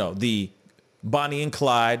 the Bonnie and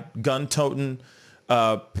Clyde gun-toting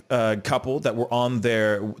couple that were on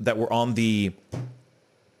the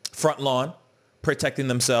front lawn protecting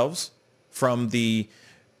themselves from the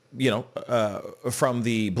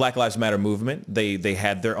Black Lives Matter movement. They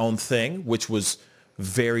had their own thing, which was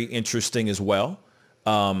very interesting as well.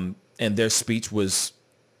 And their speech was,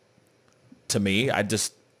 to me,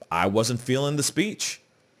 I wasn't feeling the speech.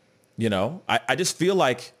 I just feel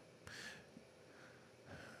like,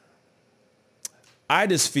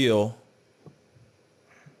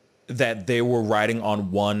 that they were riding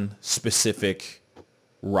on one specific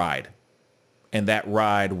ride. And that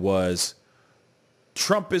ride was,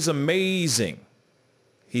 Trump is amazing.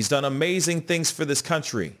 He's done amazing things for this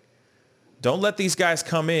country. Don't let these guys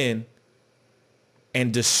come in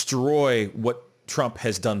and destroy what Trump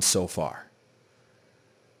has done so far.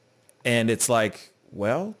 And it's like,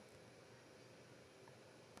 well,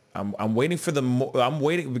 I'm waiting for I'm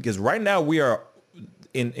waiting because right now we are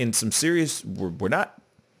in some serious, we're not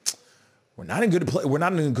in a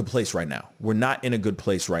good place right now. We're not in a good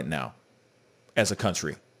place right now as a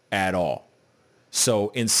country. at all. So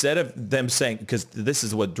instead of them saying, because this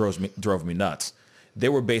is what drove me nuts, they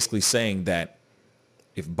were basically saying that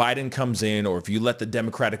if Biden comes in, or if you let the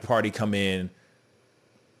Democratic Party come in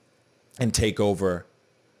and take over,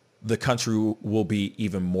 the country will be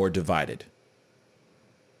even more divided.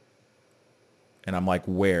 And I'm like,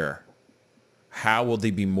 where? How will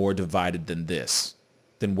they be more divided than this,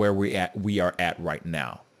 than where we are at right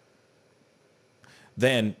now?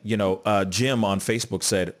 Then, Jim on Facebook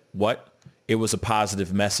said, what? It was a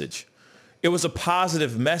positive message. It was a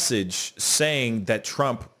positive message saying that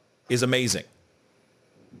Trump is amazing.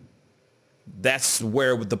 That's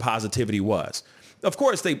where the positivity was. Of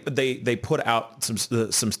course, they put out some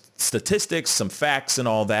statistics, some facts and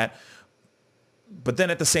all that. But then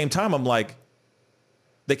at the same time, I'm like,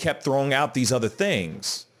 they kept throwing out these other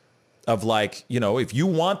things of like, if you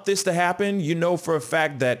want this to happen, for a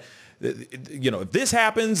fact that, if this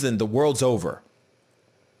happens, then the world's over.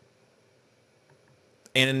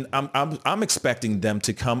 And I'm expecting them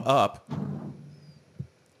to come up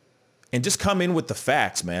and just come in with the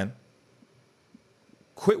facts, man.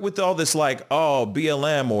 Quit with all this like,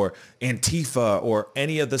 BLM or Antifa or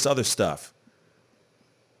any of this other stuff.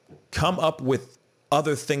 Come up with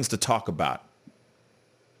other things to talk about.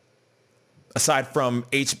 Aside from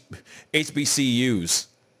HBCUs,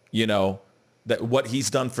 that what he's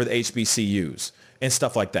done for the HBCUs and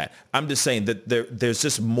stuff like that. I'm just saying that there's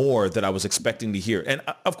just more that I was expecting to hear. And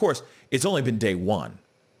of course, it's only been day one.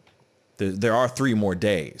 There are 3 more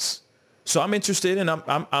days. So I'm interested, and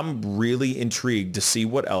I'm really intrigued to see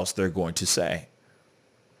what else they're going to say.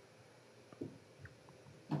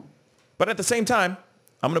 But at the same time,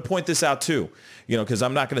 I'm going to point this out too, because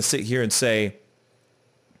I'm not going to sit here and say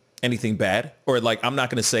anything bad, or like I'm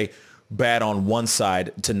not going to say bad on one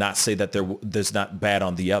side to not say that there's not bad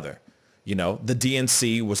on the other. The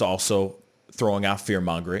DNC was also throwing out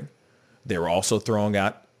fear-mongering. They were also throwing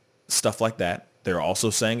out stuff like that. They're also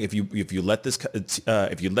saying if you let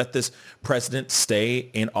this president stay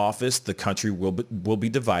in office, the country will be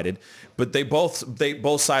divided. But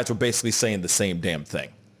both sides were basically saying the same damn thing,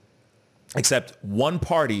 except one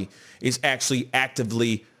party is actually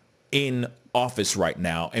actively in office right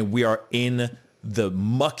now, and we are in the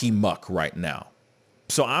mucky muck right now.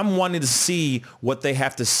 So I'm wanting to see what they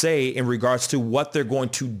have to say in regards to what they're going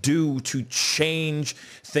to do to change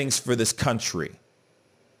things for this country,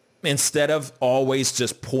 instead of always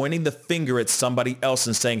just pointing the finger at somebody else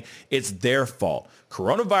and saying it's their fault.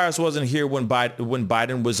 Coronavirus wasn't here when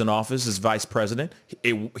Biden was in office as vice president.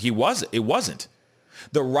 It wasn't.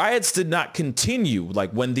 The riots did not continue.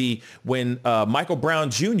 Like when Michael Brown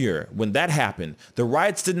Jr., when that happened, the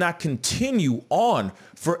riots did not continue on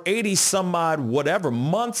for 80 some odd whatever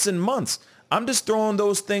months and months. I'm just throwing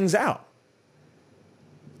those things out.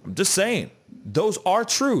 I'm just saying, those are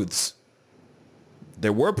truths.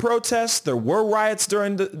 There were protests, there were riots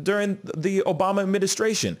during the Obama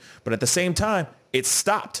administration, but at the same time, it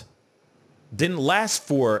stopped. Didn't last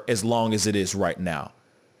for as long as it is right now.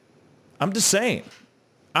 I'm just saying.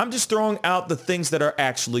 I'm just throwing out the things that are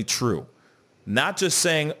actually true. Not just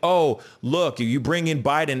saying, oh, look, if you bring in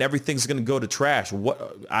Biden, everything's going to go to trash.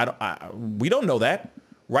 We don't know that.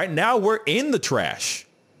 Right now, we're in the trash.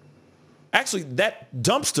 Actually, that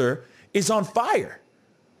dumpster is on fire.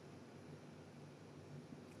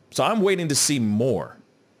 So I'm waiting to see more.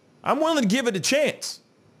 I'm willing to give it a chance.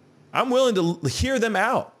 I'm willing to hear them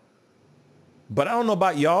out. But I don't know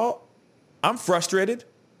about y'all. I'm frustrated.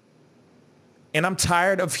 And I'm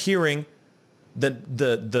tired of hearing the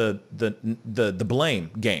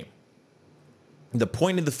blame game. The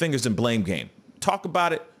pointing the fingers and blame game. Talk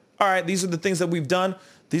about it. All right, these are the things that we've done.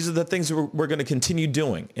 These are the things that we're going to continue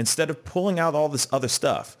doing. Instead of pulling out all this other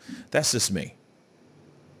stuff. That's just me.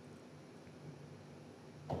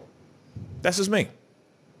 That's just me.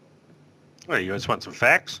 Well, you guys want some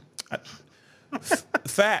facts?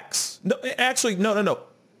 Facts. No, actually, no.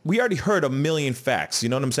 We already heard a million facts. You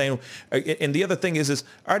know what I'm saying? And the other thing is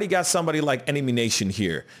I already got somebody like Enemy Nation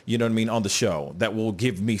here, you know what I mean, on the show that will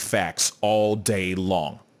give me facts all day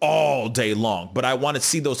long. But I want to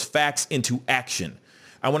see those facts into action.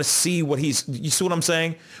 I want to see you see what I'm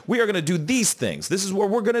saying? We are going to do these things. This is what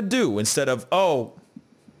we're going to do, instead of,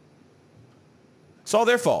 it's all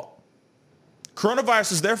their fault.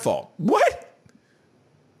 Coronavirus is their fault. What?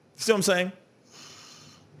 See what I'm saying?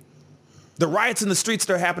 The riots in the streets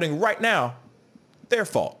that are happening right now, their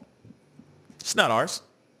fault. It's not ours.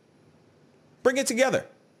 Bring it together.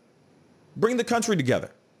 Bring the country together.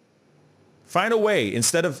 Find a way,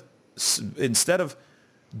 instead of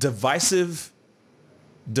divisive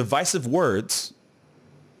words,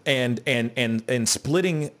 and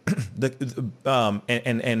splitting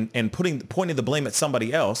and pointing the blame at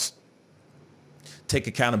somebody else. Take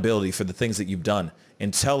accountability for the things that you've done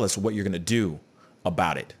and tell us what you're going to do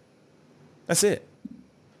about it. That's it.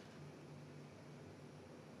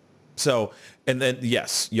 So, and then,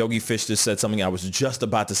 yes, Yogi Fish just said something. I was just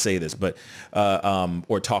about to say this, but,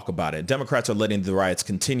 or talk about it. Democrats are letting the riots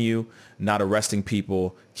continue. Not arresting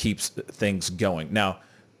people keeps things going. Now,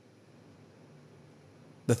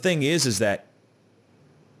 the thing is that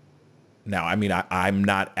now, I mean, I'm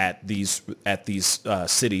not at these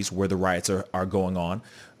cities where the riots are going on.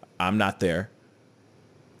 I'm not there.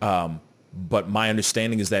 But my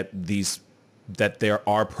understanding is that there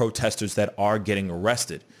are protesters that are getting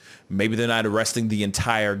arrested. Maybe they're not arresting the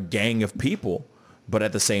entire gang of people, but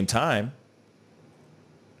at the same time,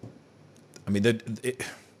 I mean,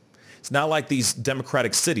 it's not like these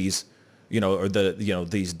Democratic cities, or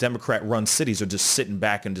these Democrat-run cities are just sitting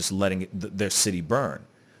back and just letting their city burn.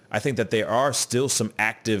 I think that there are still some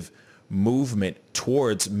active movement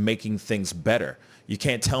towards making things better. You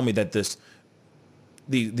can't tell me that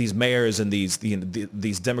these mayors and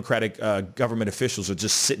these Democratic government officials are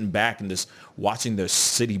just sitting back and just watching their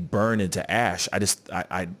city burn into ash.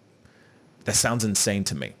 That sounds insane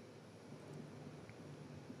to me.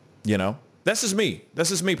 That's just me. That's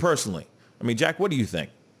just me personally. I mean, Jack, what do you think?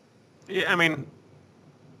 Yeah, I mean,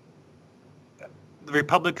 the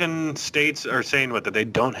Republican states are saying that they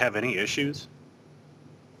don't have any issues.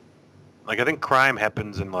 Like, I think crime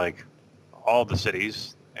happens in like all the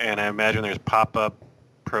cities, and I imagine there's pop-up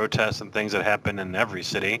protests and things that happen in every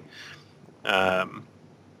city. But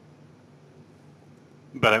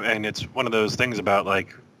I mean, it's one of those things about,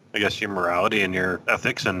 like, I guess your morality and your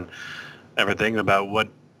ethics and everything about what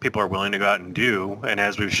people are willing to go out and do. And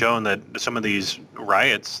as we've shown, that some of these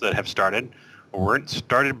riots that have started weren't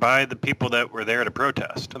started by the people that were there to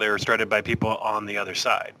protest. They were started by people on the other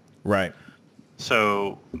side. Right.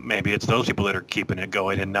 So maybe it's those people that are keeping it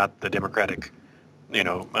going and not the Democratic,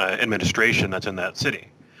 administration that's in that city.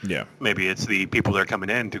 Yeah. Maybe it's the people that are coming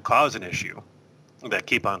in to cause an issue that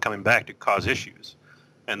keep on coming back to cause issues.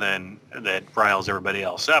 And then that riles everybody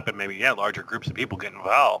else up, and maybe, larger groups of people get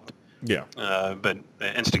involved. Yeah. But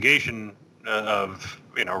the instigation of,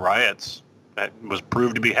 riots that was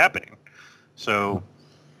proved to be happening. So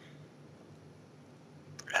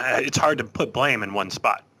it's hard to put blame in one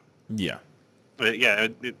spot. Yeah. But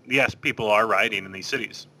yes, people are rioting in these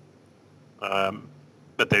cities.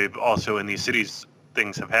 But they've also, in these cities,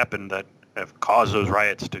 things have happened that have caused those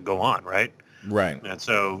riots to go on, right? Right. And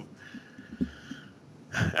so,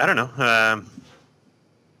 I don't know.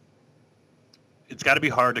 It's got to be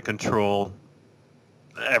hard to control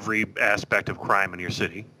every aspect of crime in your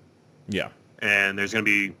city. Yeah. And there's going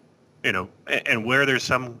to be, and where there's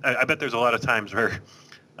some, I bet there's a lot of times where,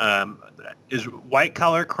 is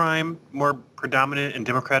white-collar crime more predominant in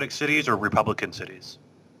Democratic cities or Republican cities?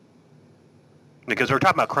 Because we're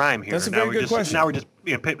talking about crime here. That's a very good question. Now we're just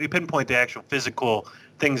we pinpoint the actual physical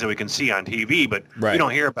things that we can see on TV, but Right. we don't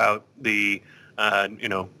hear about the,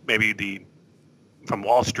 maybe from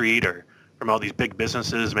Wall Street or from all these big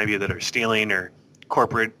businesses maybe that are stealing, or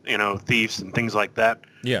corporate, thieves and things like that.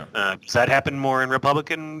 Yeah. Does that happen more in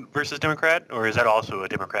Republican versus Democrat, or is that also a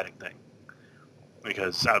Democratic thing?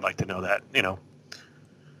 Because I would like to know that, I don't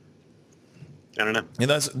know. And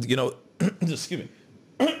that's, excuse me.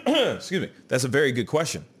 Excuse me. That's a very good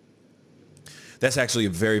question. That's actually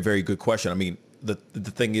a very, very good question. I mean, the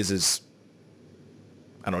thing is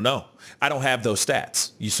I don't know. I don't have those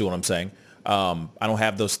stats. You see what I'm saying? I don't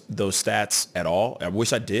have those stats at all. I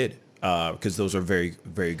wish I did, because those are very,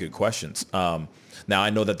 very good questions. Now,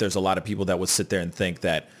 I know that there's a lot of people that would sit there and think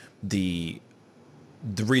that the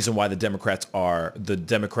reason why the Democrats are the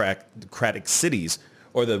Democratic cities,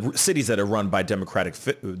 or the cities that are run by Democrat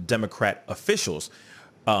officials,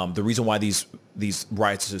 the reason why these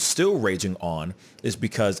riots are still raging on is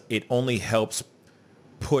because it only helps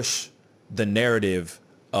push the narrative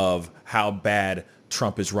of how bad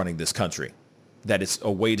Trump is running this country, that it's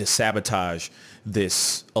a way to sabotage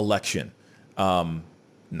this election. Now,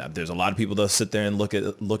 there's a lot of people that sit there and look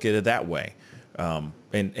at it that way,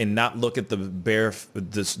 and not look at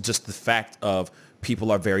just the fact of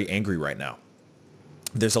people are very angry right now.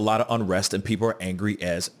 There's a lot of unrest, and people are angry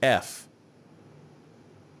as F.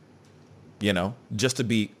 Just to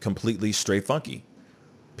be completely straight funky,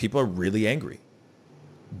 people are really angry.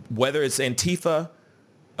 Whether it's Antifa,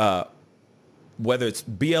 whether it's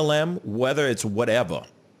BLM, whether it's whatever,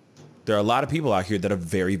 there are a lot of people out here that are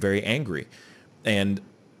very, very angry. And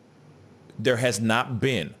there has not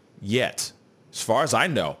been yet, as far as I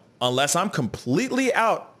know, unless I'm completely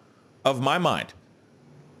out of my mind,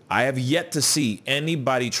 I have yet to see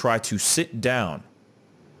anybody try to sit down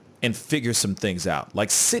and figure some things out.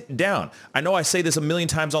 Like, sit down. I know I say this a million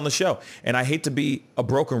times on the show, and I hate to be a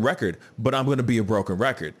broken record, but I'm going to be a broken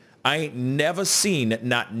record. I ain't never seen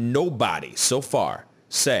not nobody so far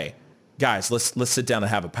say, guys, let's sit down and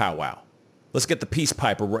have a powwow. Let's get the peace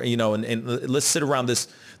pipe, and let's sit around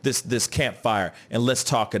this campfire and let's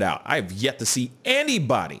talk it out. I have yet to see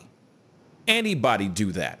anybody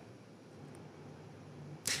do that.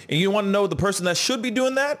 And you want to know the person that should be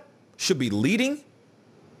doing that, should be leading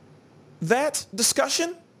that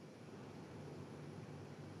discussion?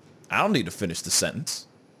 I don't need to finish the sentence.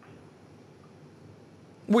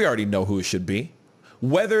 We already know who it should be.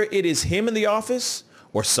 Whether it is him in the office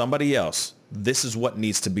or somebody else, this is what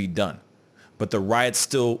needs to be done. But the riots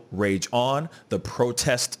still rage on. The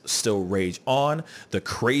protests still rage on. The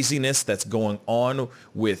craziness that's going on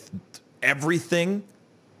with everything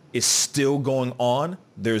is still going on.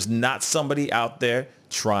 There's not somebody out there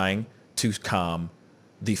trying to calm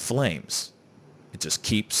the flames. It just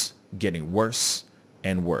keeps getting worse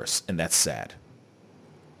and worse, and that's sad.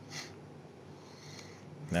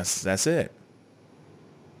 That's it.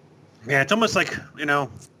 Yeah, it's almost like,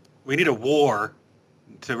 we need a war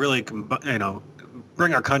to really,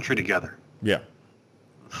 bring our country together. Yeah.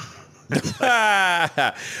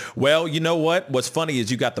 Well, you know what? What's funny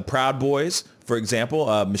is you got the Proud Boys, for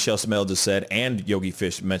example. Michelle Smell just said, and Yogi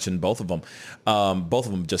Fish mentioned both of them. Both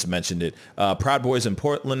of them just mentioned it. Proud Boys in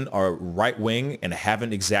Portland are right wing and haven't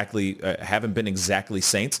been exactly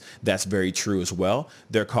saints. That's very true as well.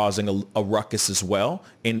 They're causing a ruckus as well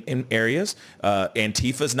in areas.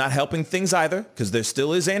 Antifa is not helping things either, because there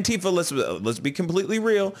still is Antifa. Let's be completely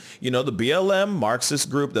real. The BLM Marxist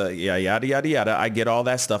group, the yada yada yada. I get all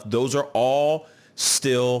that stuff. Those are all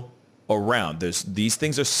still around. These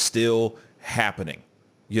things are still happening.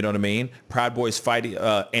 You know what I mean? Proud Boys fight,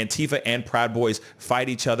 Antifa and Proud Boys fight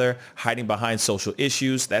each other, hiding behind social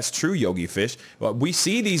issues. That's true, Yogi Fish. We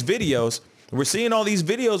see these videos. We're seeing all these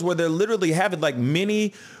videos where they're literally having like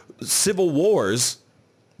mini civil wars,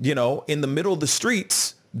 in the middle of the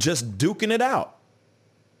streets, just duking it out.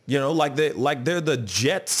 Like they're the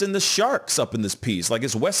Jets and the Sharks up in this piece. Like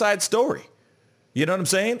it's West Side Story. You know what I'm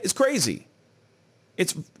saying? It's crazy.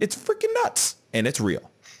 It's freaking nuts, and it's real.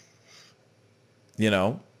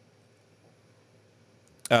 Michelle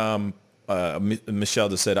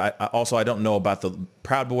just said, I don't know about the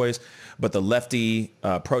Proud Boys, but the lefty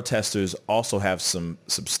protesters also have some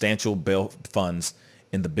substantial bail funds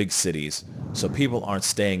in the big cities, so people aren't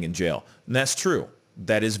staying in jail. And that's true.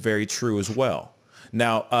 That is very true as well.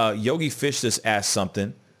 Now, Yogi Fish just asked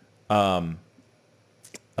something. Let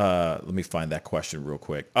me find that question real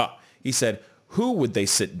quick. He said, who would they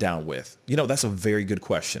sit down with? That's a very good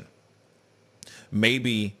question.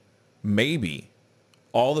 Maybe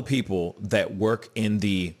all the people that work in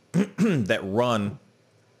the that run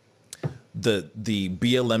the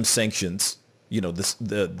BLM sanctions,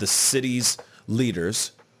 the city's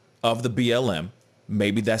leaders of the BLM,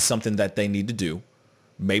 maybe that's something that they need to do.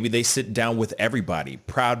 Maybe they sit down with everybody,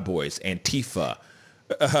 Proud Boys, Antifa,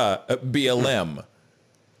 BLM,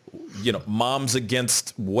 moms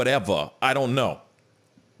against whatever. I don't know.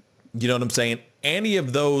 You know what I'm saying? Any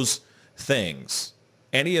of those things,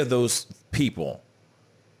 any of those people,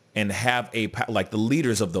 and have like the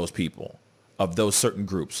leaders of those people, of those certain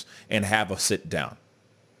groups, and have a sit down.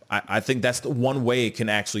 I think that's the one way it can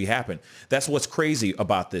actually happen. That's what's crazy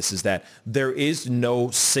about this, is that there is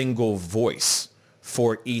no single voice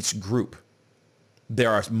for each group.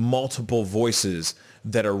 There are multiple voices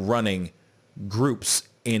that are running groups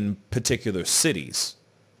in particular cities.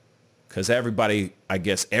 Because everybody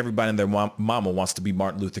and their mama wants to be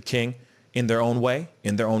Martin Luther King in their own way,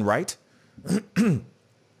 in their own right. And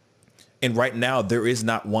right now, there is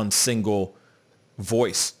not one single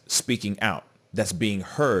voice speaking out that's being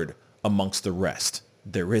heard amongst the rest.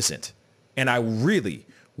 There isn't. And I really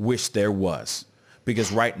wish there was.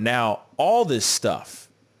 Because right now, all this stuff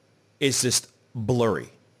is just blurry.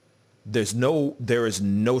 There is no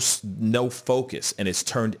focus, and it's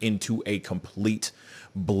turned into a complete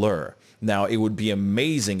blur. Now, it would be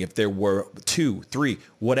amazing if there were 2, 3,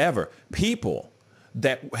 whatever, people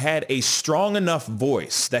that had a strong enough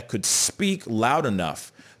voice that could speak loud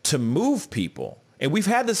enough to move people. And we've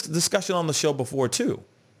had this discussion on the show before too,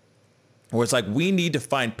 where it's like, we need to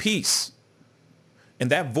find peace.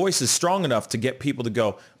 And that voice is strong enough to get people to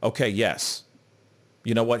go, okay, yes,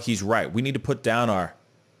 you know what? He's right. We need to put down our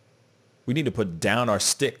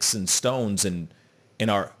sticks and stones and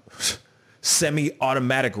our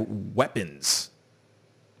semi-automatic weapons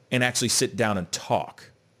and actually sit down and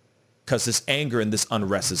talk, because this anger and this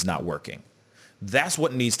unrest is not working. That's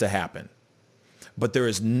what needs to happen. But there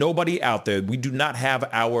is nobody out there. We do not have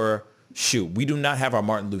we do not have our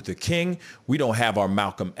Martin Luther King. We don't have our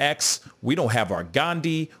Malcolm X. We don't have our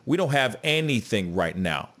Gandhi. We don't have anything right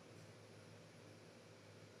now.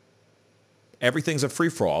 Everything's a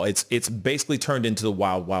free-for-all. It's basically turned into the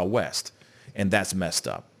wild, wild west. And that's messed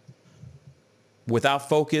up. Without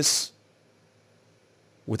focus,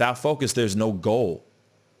 there's no goal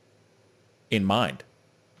in mind.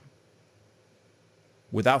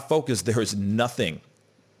 Without focus, there is nothing.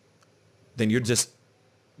 Then you're just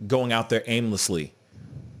going out there aimlessly,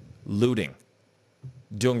 looting,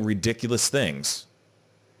 doing ridiculous things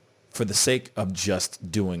for the sake of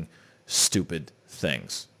just doing stupid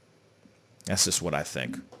things. That's just what I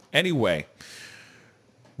think. Anyway,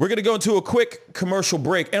 we're going to go into a quick commercial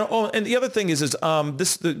break. And the other thing is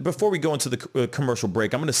before we go into the commercial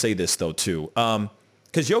break, I'm going to say this, though, too.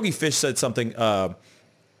 Because Yogi Fish said something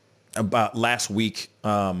about last week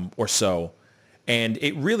or so, and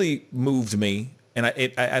it really moved me. And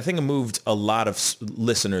I think it moved a lot of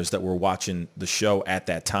listeners that were watching the show at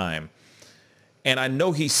that time. And I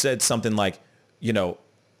know he said something like,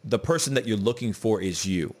 the person that you're looking for is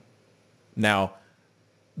you. Now,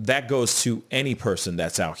 that goes to any person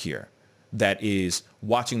that's out here that is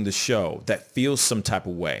watching the show, that feels some type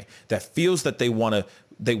of way, that feels that they want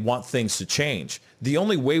things to change. The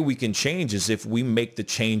only way we can change is if we make the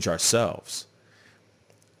change ourselves.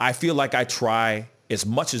 I feel like I try as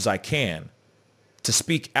much as I can to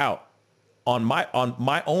speak out on my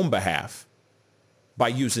own behalf by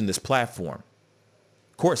using this platform.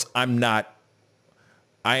 Of course, I am not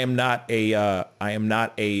a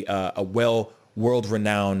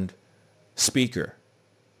world-renowned speaker,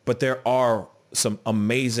 but there are some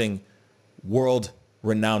amazing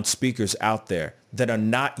world-renowned speakers out there that are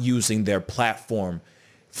not using their platform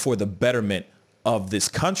for the betterment of this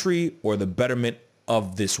country or the betterment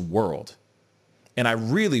of this world. And I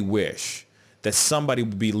really wish that somebody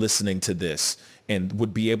would be listening to this and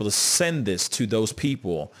would be able to send this to those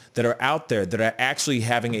people that are out there that are actually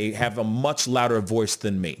have a much louder voice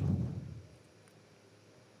than me.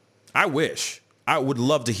 I would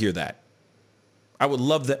love to hear that. I would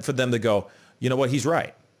love that for them to go, you know what, he's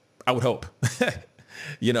right. I would hope,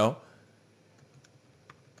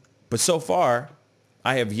 But so far,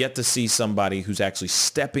 I have yet to see somebody who's actually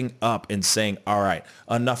stepping up and saying, all right,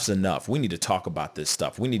 enough's enough. We need to talk about this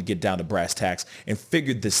stuff. We need to get down to brass tacks and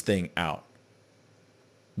figure this thing out.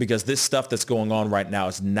 Because this stuff that's going on right now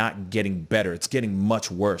is not getting better. It's getting much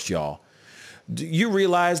worse, y'all. Do you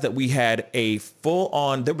realize that we had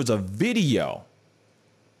there was a video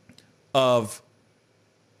of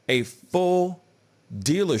a full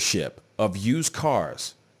dealership of used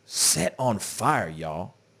cars set on fire,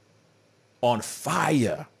 y'all. On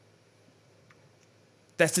fire.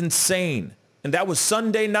 That's insane. And that was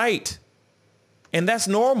Sunday night. And that's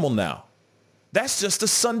normal now. That's just a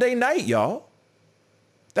Sunday night, y'all.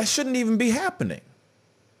 That shouldn't even be happening.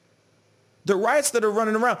 The riots that are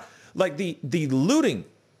running around, like the looting,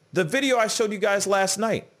 the video I showed you guys last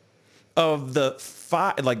night of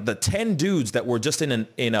the 10 dudes that were just in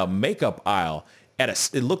a makeup aisle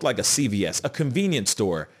it looked like a CVS, a convenience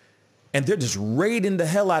store. And they're just raiding the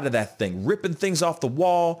hell out of that thing, ripping things off the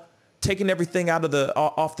wall, taking everything out of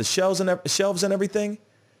off the shelves and everything.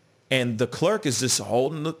 And the clerk is just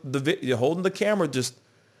holding the camera, just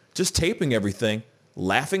taping everything,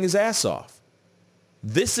 laughing his ass off.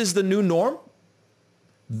 This is the new norm.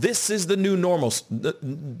 This is the new normal.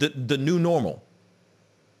 The new normal.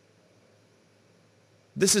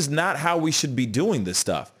 This is not how we should be doing this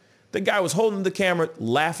stuff. The guy was holding the camera,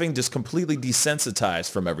 laughing, just completely desensitized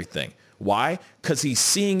from everything. Why? Because he's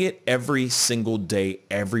seeing it every single day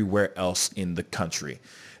everywhere else in the country.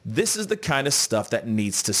 This is the kind of stuff that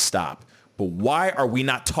needs to stop. But why are we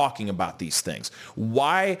not talking about these things?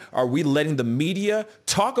 Why are we letting the media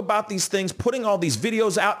talk about these things, putting all these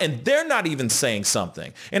videos out, and they're not even saying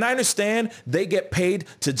something? And I understand they get paid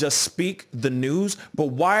to just speak the news, but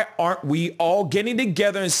why aren't we all getting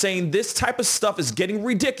together and saying this type of stuff is getting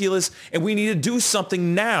ridiculous and we need to do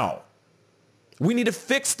something now? We need to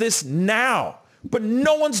fix this now. But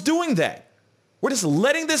no one's doing that. We're just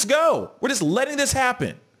letting this go. We're just letting this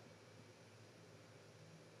happen.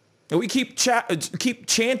 And we keep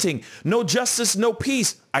chanting, no justice, no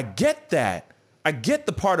peace. I get that. I get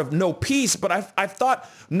the part of no peace, but I thought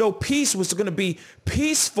no peace was going to be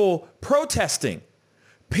peaceful protesting,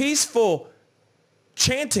 peaceful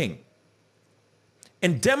chanting,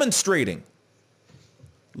 and demonstrating.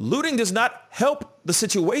 Looting does not help the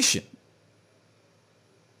situation.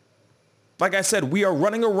 Like I said, we are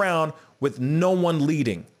running around with no one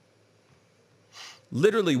leading.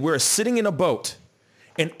 Literally, we're sitting in a boat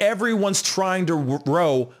and everyone's trying to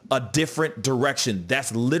row a different direction.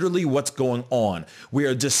 That's literally what's going on. We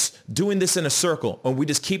are just doing this in a circle, and we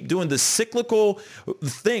just keep doing this cyclical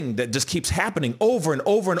thing that just keeps happening over and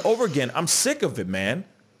over and over again. I'm sick of it, man.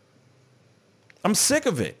 I'm sick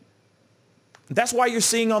of it. That's why you're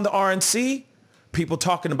seeing on the RNC people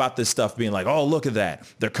talking about this stuff, being like, oh, look at that.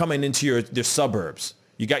 They're coming into your suburbs.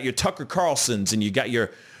 You got your Tucker Carlsons, and you got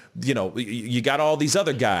your, you got all these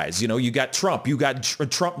other guys. You got Trump. You got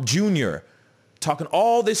Trump Jr. talking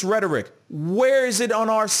all this rhetoric. Where is it on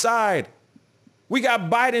our side? We got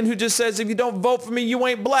Biden who just says, if you don't vote for me, you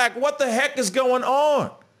ain't black. What the heck is going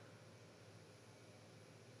on?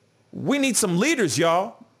 We need some leaders,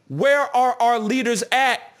 y'all. Where are our leaders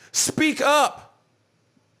at? Speak up.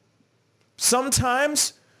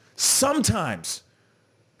 Sometimes,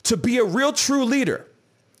 to be a real true leader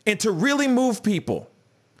and to really move people,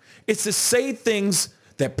 it's to say things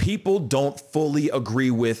that people don't fully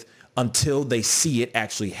agree with until they see it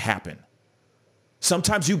actually happen.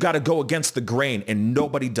 Sometimes you got to go against the grain, and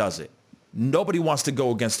nobody does it. Nobody wants to go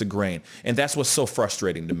against the grain. And that's what's so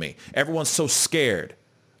frustrating to me. Everyone's so scared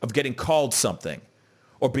of getting called something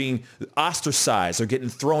or being ostracized or getting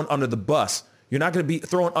thrown under the bus. You're not going to be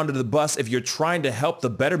thrown under the bus if you're trying to help the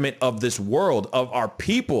betterment of this world, of our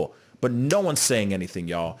people. But no one's saying anything,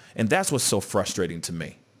 y'all. And that's what's so frustrating to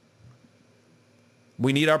me.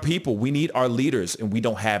 We need our people. We need our leaders, and we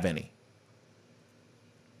don't have any.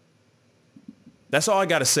 That's all I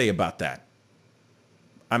got to say about that.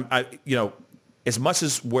 As much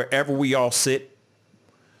as wherever we all sit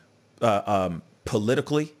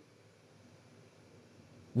politically,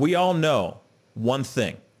 we all know one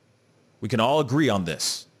thing. We can all agree on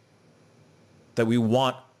this, that we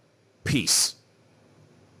want peace,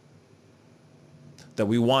 that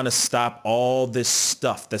we want to stop all this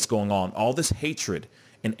stuff that's going on, all this hatred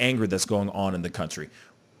and anger that's going on in the country.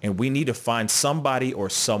 And we need to find somebody or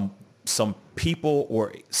some people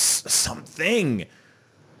or something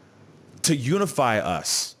to unify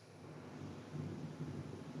us.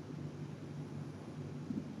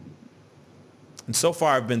 And so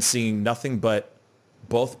far, I've been seeing nothing but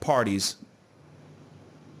both parties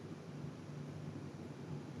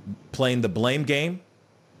playing the blame game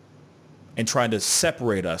and trying to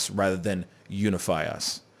separate us rather than unify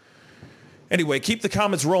us. Anyway, keep the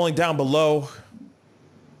comments rolling down below.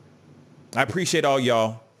 I appreciate all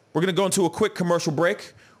y'all. We're going to go into a quick commercial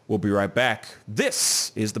break. We'll be right back.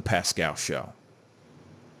 This is the Pascal Show.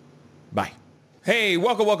 Bye. Hey,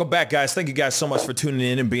 welcome back, guys. Thank you guys so much for tuning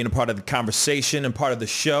in and being a part of the conversation and part of the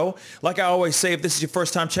show. Like I always say, if this is your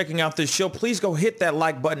first time checking out this show, please go hit that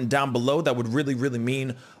like button down below. That would really, really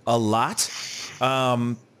mean a lot.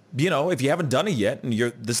 If you haven't done it yet and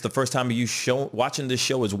this is the first time watching this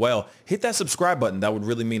show as well, hit that subscribe button. That would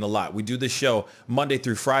really mean a lot. We do this show Monday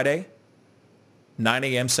through Friday, 9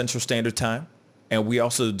 a.m. Central Standard Time. And I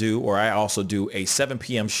also do a 7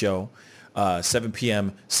 p.m. show, 7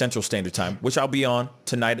 p.m. Central Standard Time, which I'll be on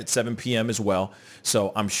tonight at 7 p.m. as well.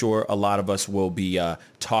 So I'm sure a lot of us will be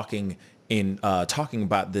talking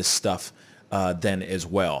about this stuff then as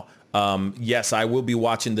well. Yes, I will be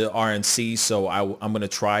watching the RNC, so I'm going to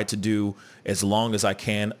try to do as long as I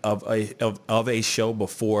can of a show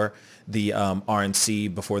before the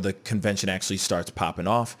RNC, before the convention actually starts popping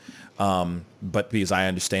off. But because I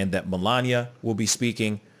understand that Melania will be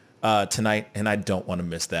speaking tonight, and I don't want to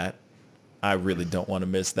miss that. I really don't want to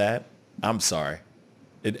miss that. I'm sorry.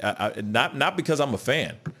 Not because I'm a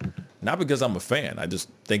fan. Not because I'm a fan. I just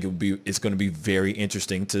think it's going to be very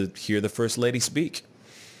interesting to hear the First Lady speak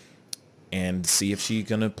and see if she's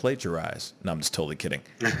going to plagiarize. No, I'm just totally kidding.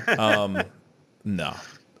 No.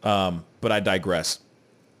 But I digress.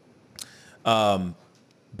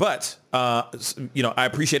 But I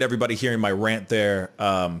appreciate everybody hearing my rant there.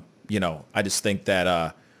 I just think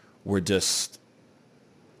that we're just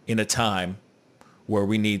in a time where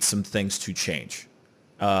we need some things to change.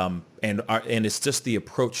 And it's just the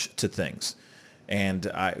approach to things. And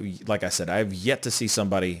like I said, I have yet to see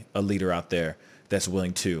a leader out there that's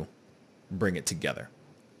willing to bring it together,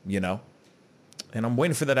 and I'm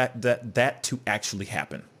waiting for that to actually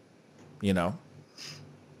happen, and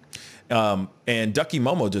Ducky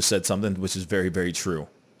Momo just said something which is very, very true.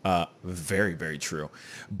 Very, very true.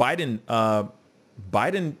 Biden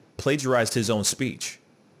plagiarized his own speech.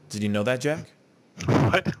 Did you know that, Jack?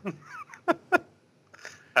 What?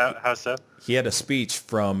 How so? He had a speech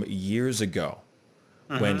from years ago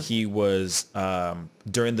when he was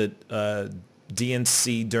during the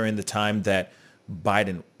DNC during the time that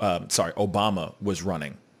Obama was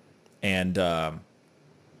running. And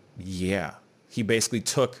he basically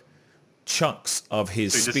took chunks of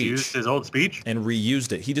his So he speech just used his old speech? and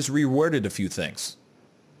reused it. He just reworded a few things.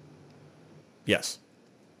 Yes.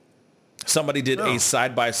 Somebody did a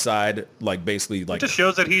side-by-side, like basically like It just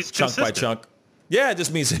shows that he's chunk consistent. by chunk. Yeah, it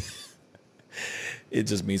just means it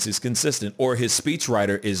just means he's consistent. Or his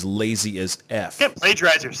speechwriter is lazy as F. You can't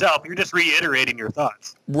plagiarize yourself. You're just reiterating your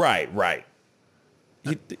thoughts. Right.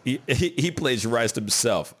 He plagiarized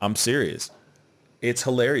himself. I'm serious. It's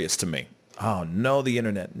hilarious to me. Oh, no, the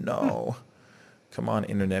internet. No. Come on,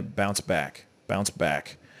 internet. Bounce back.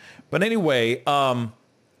 But anyway, the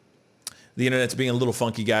internet's being a little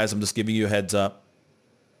funky, guys. I'm just giving you a heads up.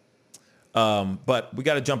 But we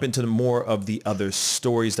got to jump into more of the other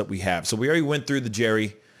stories that we have. So we already went through the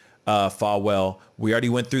Jerry Falwell. We already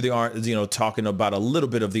went through talking about a little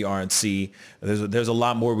bit of the RNC. There's a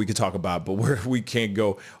lot more we could talk about, but we can't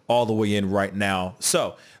go all the way in right now.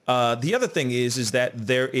 So the other thing is that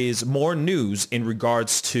there is more news in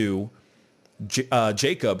regards to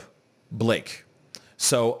Jacob Blake.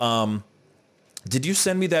 So did you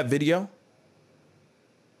send me that video?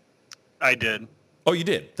 I did. Oh, you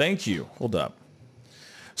did. Thank you. Hold up.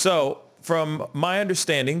 So from my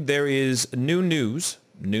understanding, there is new news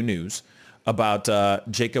about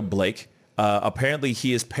Jacob Blake. Apparently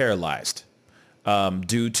he is paralyzed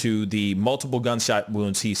due to the multiple gunshot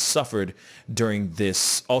wounds he suffered during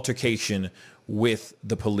this altercation with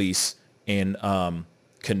the police in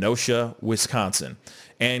Kenosha, Wisconsin.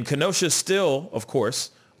 And Kenosha still, of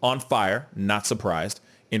course, on fire, not surprised,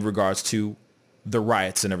 in regards to the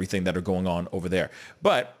riots and everything that are going on over there.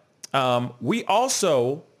 But we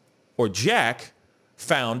also, or Jack,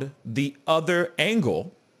 found the other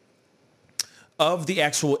angle of the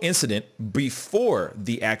actual incident before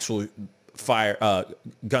the actual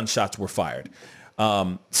gunshots were fired.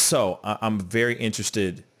 So I'm very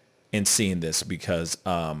interested in seeing this because,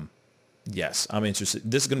 yes, I'm interested.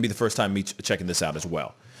 This is going to be the first time me checking this out as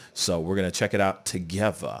well. So we're going to check it out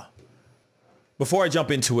together. Before I jump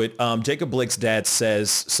into it, Jacob Blake's dad says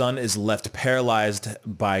son is left paralyzed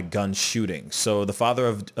by gun shooting. So the father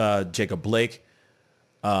of Jacob Blake,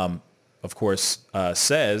 of course,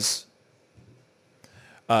 says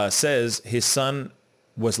his son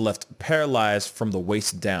was left paralyzed from the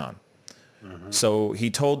waist down. Mm-hmm. So he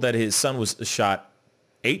told that his son was shot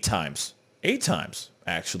 8 times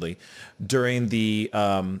actually, during the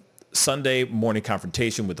Sunday morning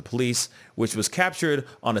confrontation with the police, which was captured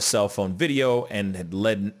on a cell phone video and had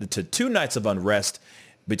led to 2 nights of unrest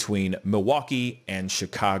between Milwaukee and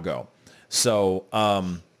Chicago. So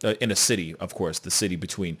in a city, of course, the city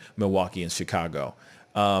between Milwaukee and Chicago.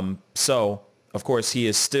 So, of course,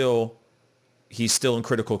 he's still in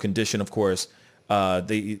critical condition, of course.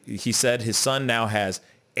 He said his son now has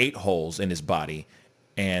 8 holes in his body.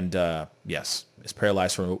 And yes, is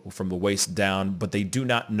paralyzed from the waist down, but they do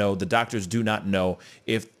not know, the doctors do not know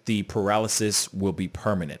if the paralysis will be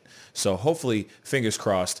permanent. So hopefully, fingers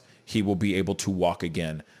crossed, he will be able to walk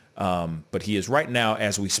again. But he is right now,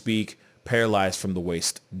 as we speak, paralyzed from the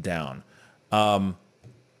waist down.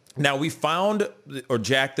 Now we found, or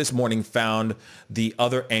Jack this morning found the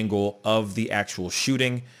other angle of the actual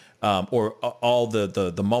shooting, or all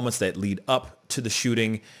the moments that lead up to the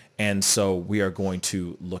shooting. And so we are going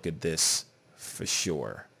to look at this for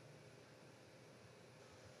sure.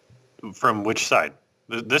 From which side?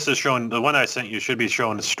 This is showing, the one I sent you should be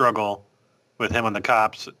showing the struggle with him and the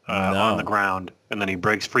cops on the ground. And then he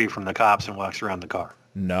breaks free from the cops and walks around the car.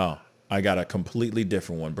 No, I got a completely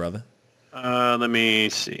different one, brother. Let me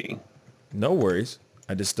see. No worries.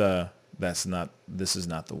 I just, this is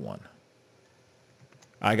not the one.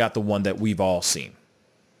 I got the one that we've all seen.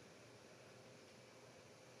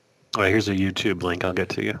 All right, here's a YouTube link. I'll get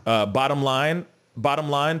to you. Bottom line,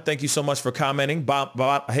 thank you so much for commenting.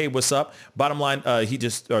 Hey, what's up? Bottom line,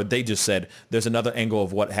 they just said there's another angle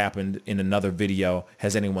of what happened in another video.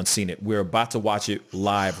 Has anyone seen it? We're about to watch it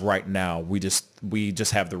live right now. We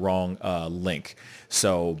just have the wrong link.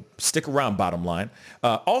 So stick around, bottom line.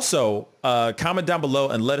 Also, comment down below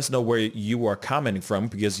and let us know where you are commenting from,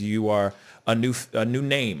 because you are a new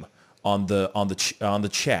name on the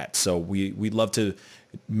chat. So we'd love to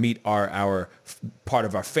meet our part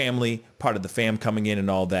of our family, part of the fam coming in and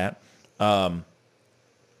all that. I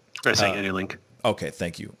sent you any link. Okay,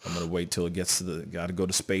 thank you. I'm going to wait till it gets to got to go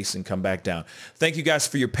to space and come back down. Thank you guys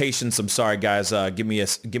for your patience. I'm sorry, guys. Give me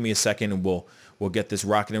a second and we'll get this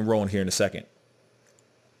rocking and rolling here in a second.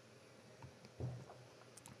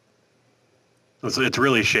 It's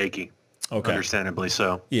really shaky. Okay. Understandably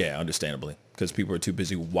so. Yeah, understandably, because people are too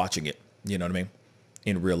busy watching it. You know what I mean?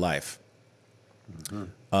 In real life.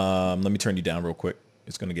 Mm-hmm. Let me turn you down real quick.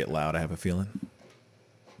 It's going to get loud, I have a feeling.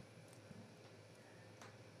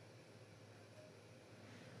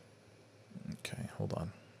 Hold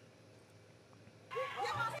on.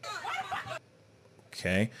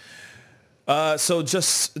 Okay. So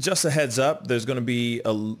just a heads up, there's going to be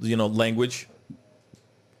language,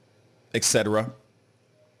 etc.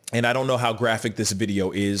 And I don't know how graphic this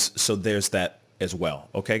video is, so there's that as well.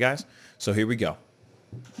 Okay, guys? So here we go.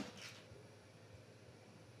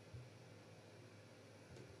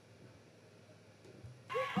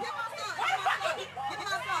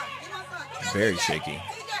 Very shaky.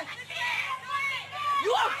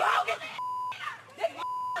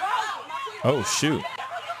 Oh, shoot.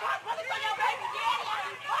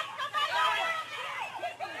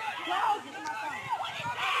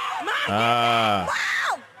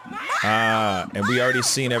 And we already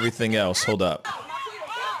seen everything else. Hold up.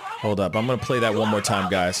 I'm going to play that one more time,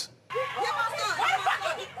 guys.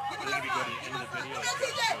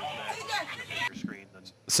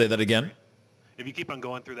 Say that again. If you keep on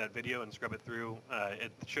going through that video and scrub it through,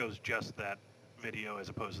 it shows just that video as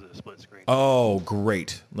opposed to the split screen. Oh,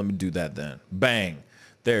 great. Let me do that then. Bang.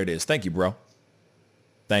 There it is. Thank you, bro.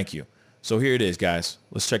 Thank you. So here it is, guys.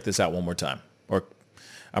 Let's check this out one more time. Or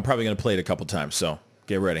I'm probably going to play it a couple times, so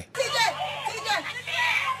get ready.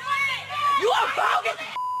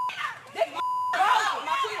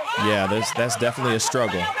 Yeah, that's definitely a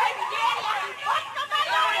struggle.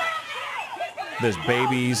 There's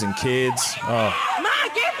babies and kids. Oh. Mom,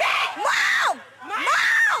 get back!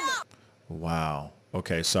 Mom! Wow.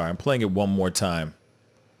 Okay, sorry. I'm playing it one more time.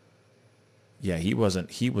 Yeah, he was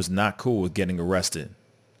not cool with getting arrested.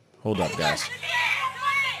 Hold up, guys.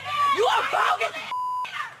 You are bogus!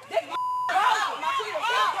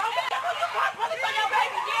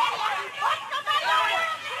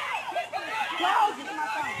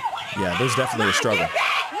 Yeah, there's definitely a struggle.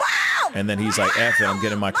 And then he's like, F it, I'm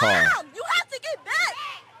getting in my car. You have to get back!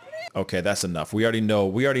 Okay, that's enough. We already know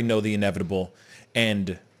the inevitable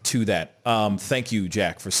end to that. Thank you,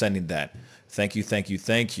 Jack, for sending that. Thank you.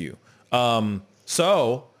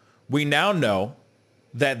 So we now know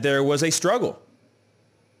that there was a struggle.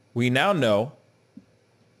 We now know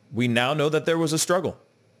that there was a struggle.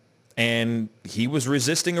 And he was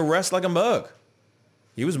resisting arrest like a mug.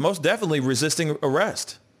 He was most definitely resisting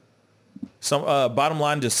arrest. Some bottom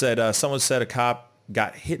line just said, someone said a cop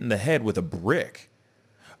got hit in the head with a brick.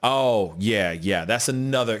 Oh, yeah. That's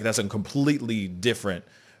a completely different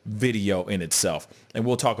video in itself. And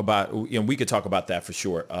we'll talk about, we could talk about that for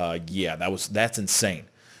sure. Yeah, that's insane.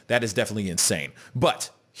 That is definitely insane. But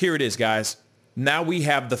here it is, guys. Now we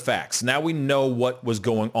have the facts. Now we know what was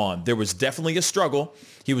going on. There was definitely a struggle.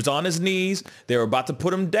 He was on his knees. They were about to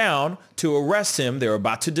put him down to arrest him. They were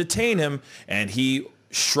about to detain him, and he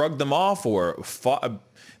shrugged them off or fought.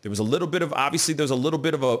 There was a little bit of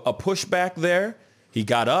a pushback there. He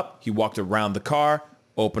got up. He walked around the car,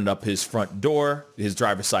 opened up his front door, his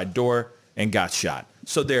driver's side door, and got shot.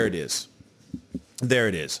 So there it is.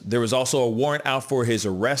 There was also a warrant out for his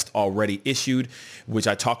arrest already issued, which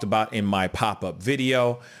I talked about in my pop-up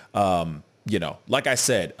video. Like I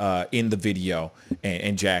said in the video,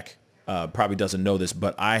 and Jack probably doesn't know this,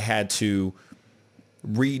 but I had to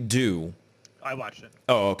redo. I watched it.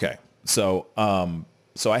 Oh, okay. So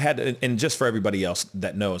I had to, and just for everybody else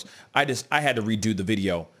that knows, I had to redo the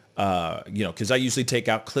video. Because I usually take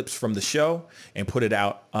out clips from the show and put it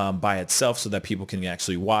out by itself so that people can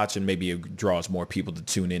actually watch, and maybe it draws more people to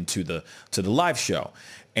tune into the live show.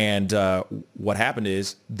 And what happened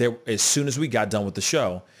is, as soon as we got done with the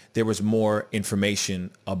show, there was more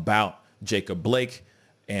information about Jacob Blake,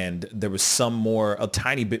 and there was a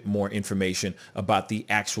tiny bit more information about the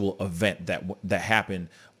actual event that happened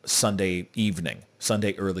Sunday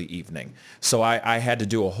early evening. So I had to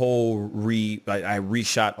do I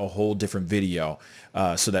reshot a whole different video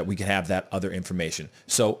so that we can have that other information.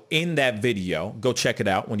 So in that video, go check it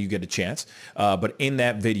out when you get a chance. But in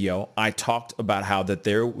that video, I talked about how that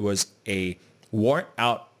there was a warrant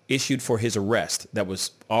out issued for his arrest that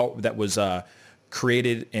was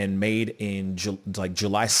created and made in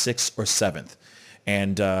July 6th or 7th.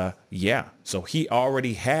 And so he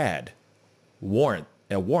already had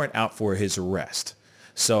a warrant out for his arrest.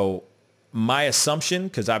 So my assumption,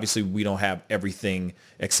 because obviously we don't have everything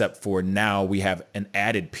except for now we have an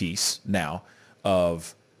added piece now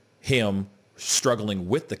of him struggling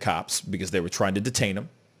with the cops because they were trying to detain him.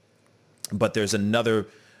 But there's another,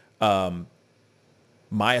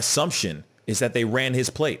 my assumption is that they ran his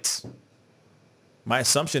plates. My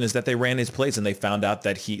assumption is that they ran his plates and they found out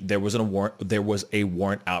that there was a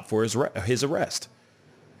warrant out for his arrest.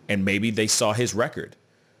 And maybe they saw his record,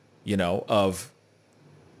 he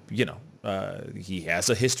has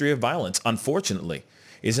a history of violence. Unfortunately,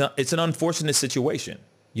 it's an unfortunate situation.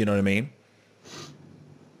 You know what I mean?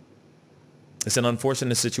 It's an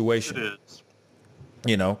unfortunate situation. It is.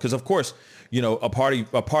 You know, because of course, you know, a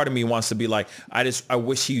part of me wants to be like, I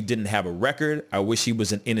wish he didn't have a record. I wish he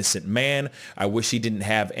was an innocent man. I wish he didn't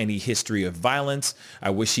have any history of violence. I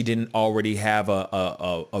wish he didn't already have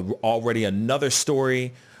already another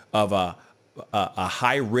story of a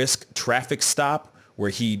high risk traffic stop where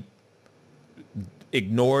he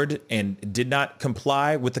ignored and did not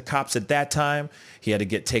comply with the cops at that time. He had to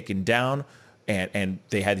get taken down. And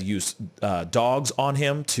they had to use dogs on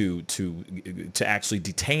him to actually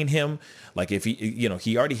detain him. Like if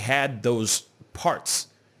he already had those parts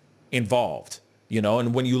involved,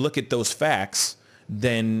 and when you look at those facts,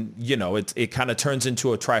 then, it kind of turns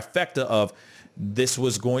into a trifecta of this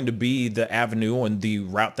was going to be the avenue and the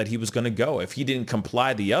route that he was going to go. If he didn't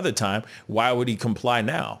comply the other time, why would he comply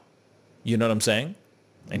now? You know what I'm saying?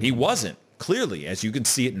 And he wasn't, clearly, as you can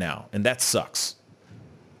see it now. And that sucks.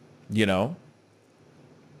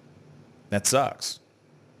 That sucks.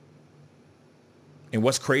 And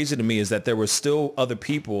what's crazy to me is that there were still other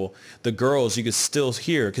people, the girls you could still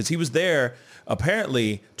hear, because he was there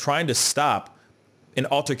apparently trying to stop an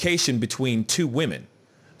altercation between two women.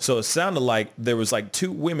 So it sounded like there was like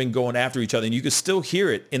two women going after each other, and you could still hear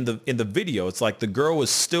it in the video. It's like the girl was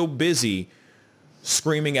still busy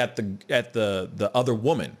screaming at the other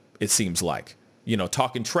woman, it seems like,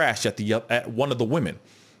 talking trash at one of the women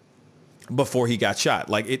before he got shot.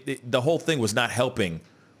 Like the whole thing was not helping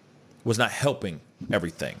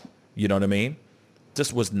everything. You know what I mean?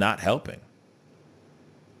 Just was not helping.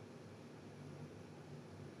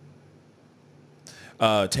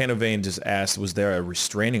 Tana Vane just asked, was there a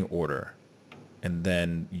restraining order? And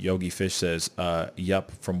then Yogi Fish says,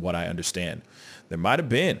 yup, from what I understand. There might have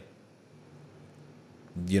been.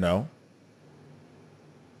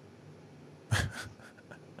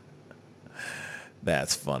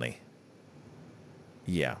 That's funny.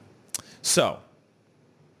 Yeah. So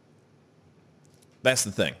that's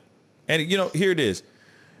the thing. And, here it is.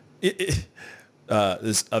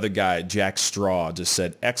 This other guy, Jack Straw, just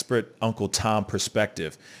said, expert Uncle Tom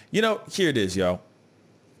perspective. Here it is, yo.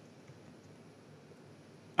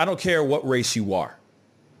 I don't care what race you are.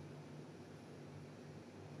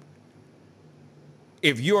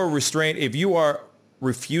 If you are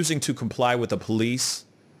refusing to comply with the police,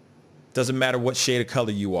 doesn't matter what shade of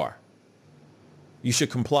color you are. You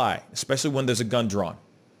should comply, especially when there's a gun drawn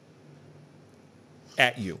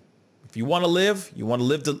at you. If you want to live,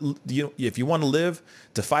 if you want to live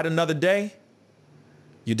to fight another day,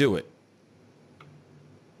 you do it.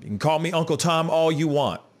 You can call me Uncle Tom all you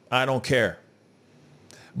want. I don't care.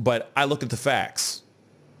 But I look at the facts.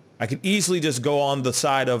 I could easily just go on the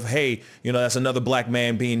side of, hey, that's another black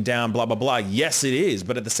man being down, blah, blah, blah. Yes, it is.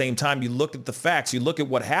 But at the same time, you look at the facts. You look at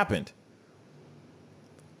what happened.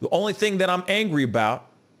 The only thing that I'm angry about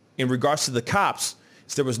in regards to the cops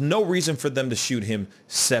is there was no reason for them to shoot him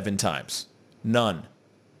 7 times. None.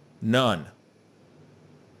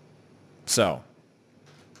 So.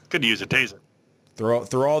 Could use a taser.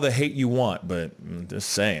 Throw all the hate you want, but I'm just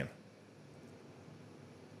saying.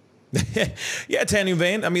 Yeah, Tanny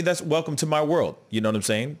Vane. I mean, that's welcome to my world. You know what I'm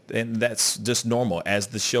saying? And that's just normal. As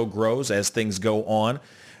the show grows, as things go on,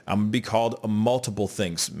 I'm going to be called multiple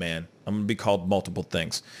things, man. I'm going to be called multiple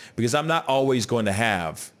things because I'm not always going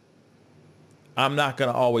to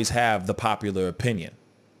always have the popular opinion.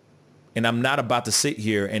 And I'm not about to sit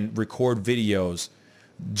here and record videos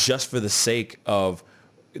just for the sake of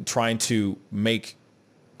trying to make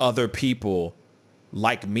other people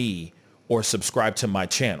like me or subscribe to my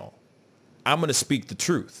channel. I'm going to speak the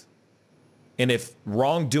truth. And if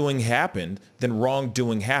wrongdoing happened, then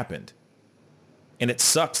wrongdoing happened. And it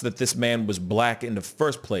sucks that this man was black in the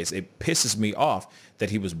first place. It pisses me off that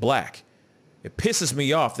he was black. It pisses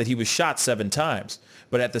me off that he was shot 7 times.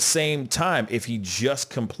 But at the same time, if he just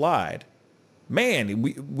complied, man,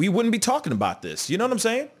 we wouldn't be talking about this. You know what I'm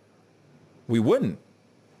saying? We wouldn't,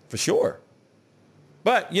 for sure.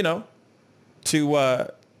 But, to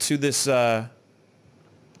this,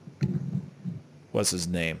 what's his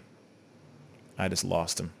name? I just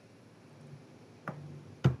lost him.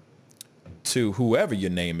 To whoever your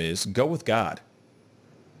name is, go with God.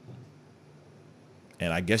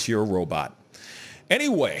 And I guess you're a robot.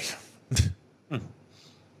 Anyway,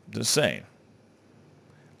 just saying.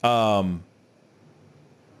 But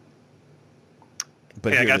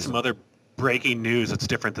hey, I got some other breaking news that's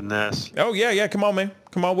different than this. Oh, yeah. Come on, man.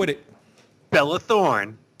 Come on with it. Bella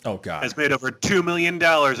Thorne God. has made over $2 million of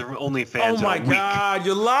OnlyFans Oh, my in a week. God.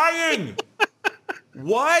 You're lying.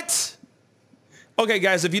 What? Okay,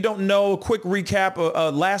 guys, if you don't know, a quick recap.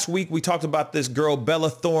 Last week, we talked about this girl,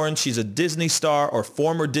 Bella Thorne. She's a Disney star or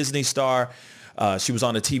former Disney star. She was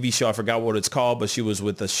on a TV show. I forgot what it's called, but she was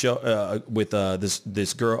with a show with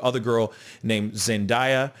this other girl named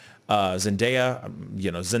Zendaya. Zendaya.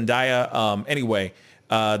 Anyway,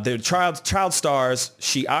 the child stars.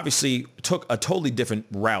 She obviously took a totally different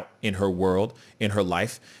route in her world, in her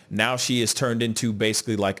life. Now she is turned into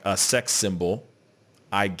basically like a sex symbol,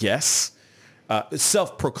 I guess.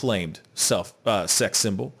 Self-proclaimed sex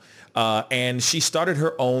symbol. And she started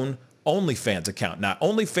her own OnlyFans account. Now,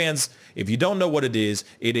 OnlyFans, if you don't know what it is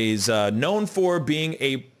known for being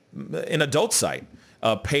an adult site,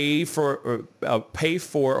 pay per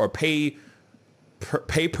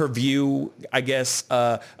view, I guess,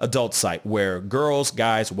 adult site where girls,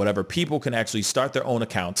 guys, whatever, people can actually start their own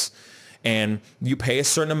accounts, and you pay a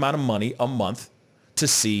certain amount of money a month to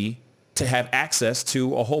have access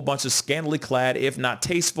to a whole bunch of scantily clad, if not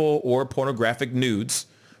tasteful or pornographic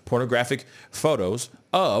photos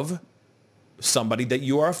of somebody that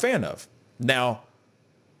you are a fan of. Now,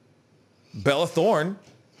 Bella Thorne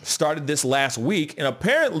started this last week, and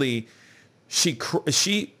apparently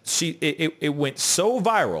it went so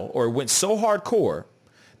viral, or it went so hardcore,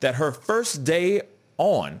 that her first day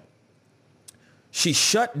on, she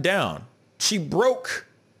shut down. She broke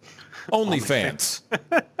OnlyFans.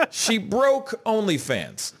 She broke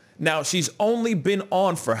OnlyFans. Now, she's only been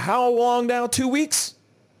on for how long now? 2 weeks?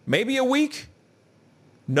 Maybe a week?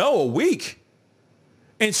 No, a week.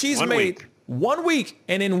 And she's made 1 week.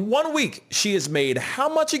 And in 1 week, she has made how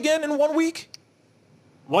much again in 1 week?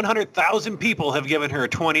 100,000 people have given her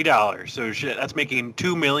 $20. So that's making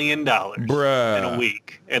 $2 million Bruh. in a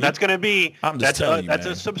week. And that's going to be, that's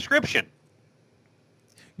a subscription.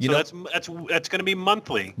 That's going to be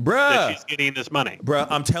monthly that she's getting this money. Bruh,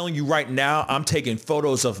 I'm telling you right now, I'm taking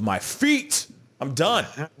photos of my feet. I'm done.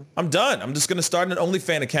 I'm just going to start an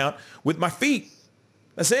OnlyFans account with my feet.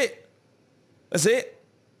 That's it.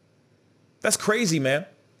 That's crazy, man.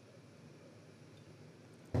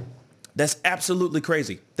 That's absolutely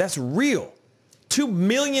crazy. That's real. $2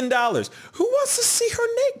 million. Who wants to see her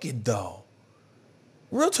naked, though?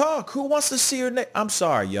 Real talk. Who wants to see her naked? I'm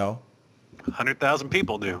sorry, yo. 100,000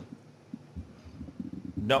 people do.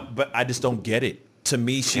 No, but I just don't get it. To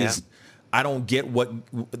me, I don't get what,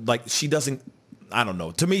 like, she doesn't, I don't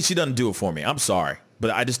know. To me, she doesn't do it for me. I'm sorry. But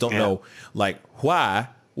I just don't know, like, why?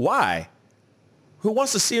 Who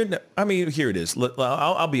wants to see her? I mean, here it is.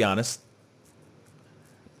 I'll be honest.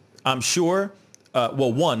 I'm sure,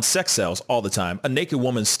 one, sex sells all the time. A naked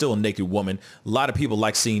woman's still a naked woman. A lot of people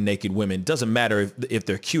like seeing naked women. Doesn't matter if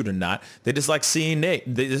they're cute or not. They just like seeing they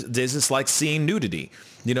just like seeing nudity.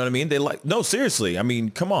 You know what I mean? No, seriously. I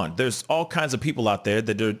mean, come on. There's all kinds of people out there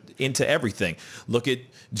that are into everything. Look at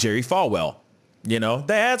Jerry Falwell. You know,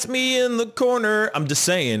 that's me in the corner. I'm just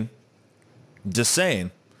saying.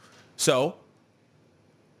 So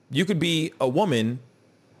you could be a woman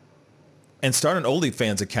and start an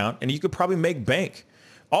OnlyFans account, and you could probably make bank.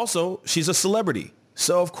 Also, she's a celebrity.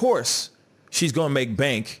 So, of course, she's going to make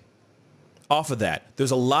bank off of that. There's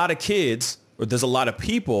a lot of kids, or there's a lot of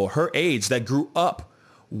people her age that grew up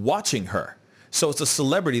watching her. So it's a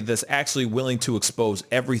celebrity that's actually willing to expose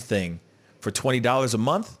everything for $20 a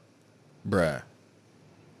month? Bruh.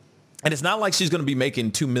 And it's not like she's going to be making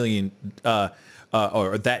 $2 million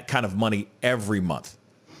or that kind of money every month.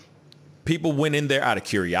 People went in there out of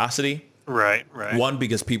curiosity. Right. One,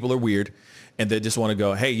 because people are weird, and they just want to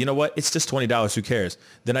go, hey, you know what? It's just $20. Who cares?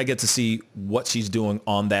 Then I get to see what she's doing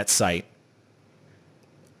on that site.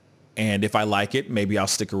 And if I like it, maybe I'll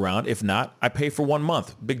stick around. If not, I pay for 1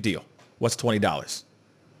 month. Big deal. What's $20?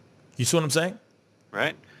 You see what I'm saying?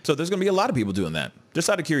 Right. So there's going to be a lot of people doing that just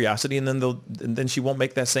out of curiosity, and then she won't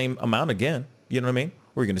make that same amount again. You know what I mean?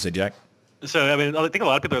 What were you going to say, Jack? So, I mean, I think a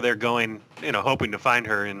lot of people are there going, hoping to find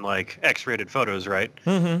her in, like, X-rated photos, right?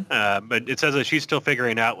 Mm-hmm. But it says that she's still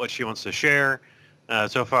figuring out what she wants to share.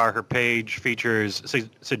 So far, her page features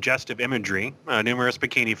suggestive imagery, numerous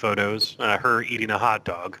bikini photos, her eating a hot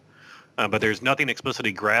dog. But there's nothing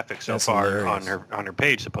explicitly graphic so far hilarious. on her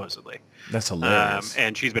page, supposedly. That's hilarious.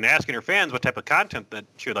 And she's been asking her fans what type of content that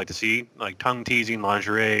she would like to see, like tongue-teasing,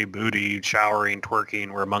 lingerie, booty, showering, twerking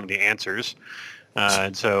were among the answers.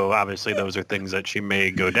 And so obviously those are things that she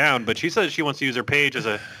may go down. But she says she wants to use her page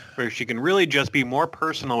where she can really just be more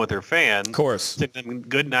personal with her fans. Of course. Send them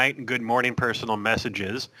good night and good morning personal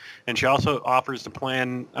messages. And she also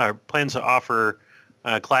plans to offer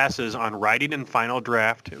classes on writing and final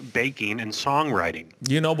draft, baking, and songwriting.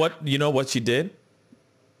 You know what she did?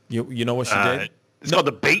 You know what she did? It's called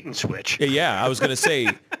the bait and switch. Yeah, I was going to say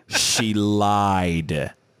she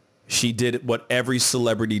lied. She did what every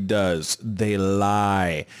celebrity does. They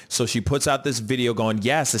lie. So she puts out this video going,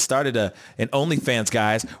 yes, I started an OnlyFans,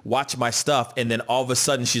 guys. Watch my stuff. And then all of a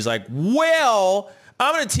sudden she's like, well,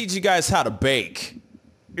 I'm going to teach you guys how to bake.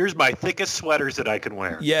 Here's my thickest sweaters that I can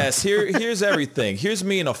wear. Yes, here's everything. Here's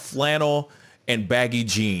me in a flannel and baggy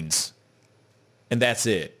jeans. And that's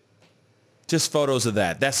it. Just photos of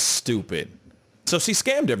that. That's stupid. So she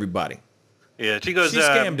scammed everybody. Yeah, she goes... She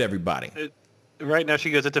scammed everybody. Right now, she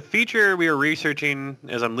goes, it's a feature we are researching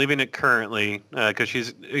as I'm leaving it currently because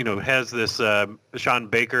she's, has this Sean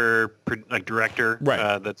Baker director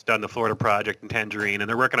that's done the Florida Project and Tangerine, and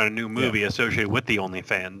they're working on a new movie associated with the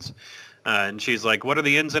OnlyFans. And she's like, what are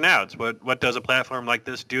the ins and outs? What does a platform like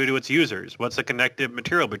this do to its users? What's the connective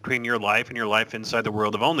material between your life and your life inside the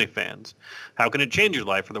world of OnlyFans? How can it change your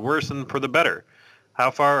life for the worse and for the better? How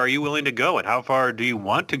far are you willing to go, and how far do you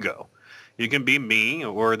want to go? You can be me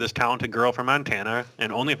or this talented girl from Montana,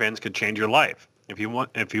 and OnlyFans could change your life if you want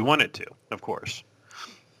it to, of course.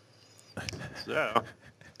 So,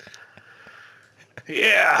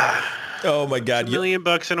 yeah. Oh my God! $1 million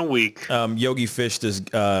in a week. Yogi Fish just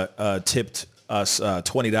tipped us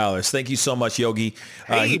 $20. Thank you so much, Yogi.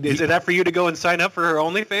 Hey, is that for you to go and sign up for her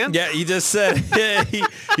OnlyFans? Yeah, he just said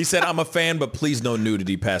he said, I'm a fan, but please no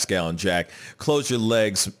nudity, Pascal and Jack. Close your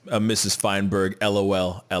legs, Mrs. Feinberg.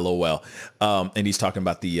 LOL, LOL. And he's talking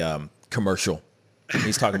about the commercial.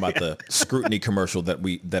 He's talking about the scrutiny commercial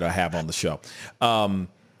that I have on the show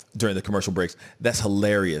during the commercial breaks. That's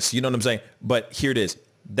hilarious. You know what I'm saying? But here it is.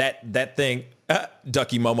 That thing.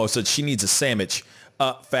 Ducky Momo said she needs a sandwich.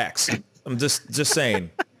 Facts. I'm just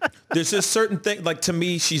saying. There's just certain things, like, to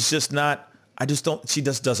me, she's just not, she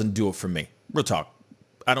just doesn't do it for me. Real talk.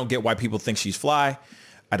 I don't get why people think she's fly.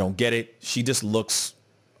 I don't get it. She just looks,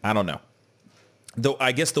 I don't know. Though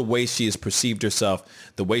I guess the way she has perceived herself,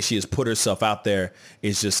 the way she has put herself out there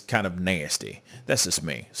is just kind of nasty. That's just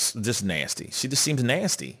me. Just nasty. She just seems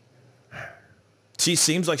nasty. She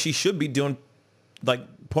seems like she should be doing, like,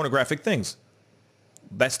 pornographic things.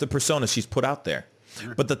 That's the persona she's put out there.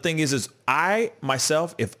 But the thing is I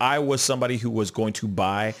myself, if I was somebody who was going to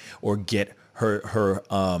buy or get her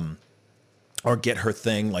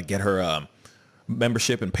thing, like get her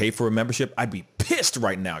membership and pay for a membership, I'd be pissed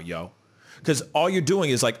right now, yo. Because all you're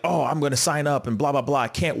doing is like, oh, I'm going to sign up and blah, blah, blah. I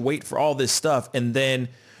can't wait for all this stuff. And then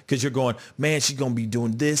because you're going, man, she's going to be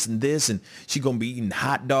doing this, and she's going to be eating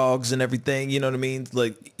hot dogs and everything. You know what I mean?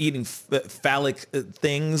 Like eating phallic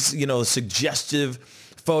things, suggestive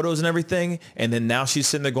photos and everything. And then now she's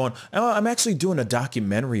sitting there going, oh, I'm actually doing a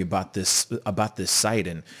documentary about this site.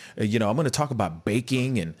 And, I'm going to talk about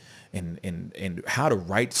baking and how to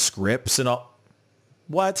write scripts and all.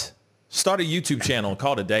 What? Start a YouTube channel and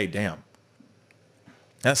call it a day. Damn.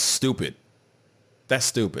 That's stupid. Just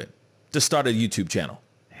start a YouTube channel.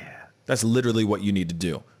 That's literally what you need to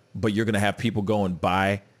do. But you're going to have people go and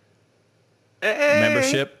buy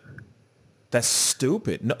membership. That's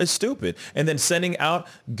stupid. No, it's stupid. And then sending out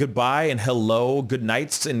goodbye and hello, good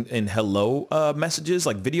nights and hello messages,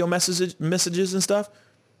 like video messages and stuff.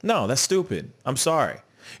 No, that's stupid. I'm sorry.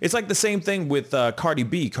 It's like the same thing with Cardi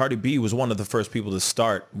B. Cardi B was one of the first people to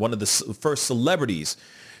start, one of the first celebrities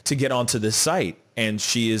to get onto this site. And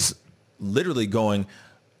she is literally going,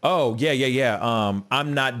 oh, yeah.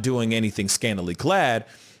 I'm not doing anything scantily clad.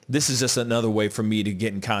 This is just another way for me to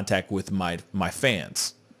get in contact with my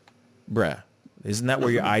fans. Bruh, isn't that what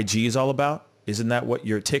your IG is all about? Isn't that what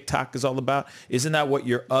your TikTok is all about? Isn't that what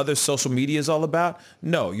your other social media is all about?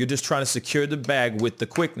 No, you're just trying to secure the bag with the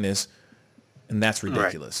quickness, and that's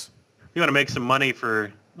ridiculous. Right. You want to make some money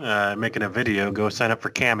for making a video, go sign up for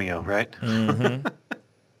Cameo, right? Mm-hmm.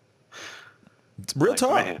 Real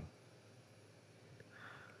talk. Man.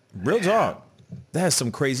 Real talk. That has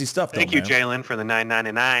some crazy stuff. Thank you, Jalen, for the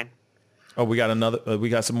 $9.99. Oh, we got we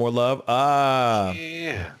got some more love.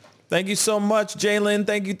 Yeah. Thank you so much, Jalen.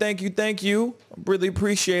 Thank you. Really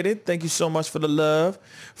appreciate it. Thank you so much for the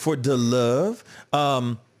love.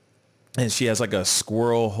 And she has like a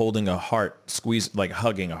squirrel holding a heart, like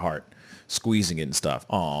hugging a heart, squeezing it and stuff.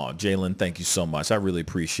 Aw, Jalen, thank you so much. I really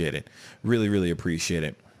appreciate it. Really, really appreciate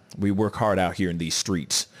it. We work hard out here in these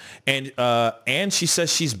streets. And she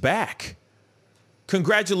says she's back.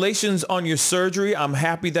 Congratulations on your surgery. I'm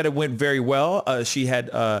happy that it went very well. She had,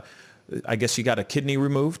 I guess she got a kidney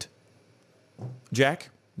removed.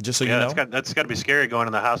 Jack, just so you know. That's got to be scary going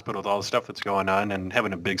to the hospital with all the stuff that's going on and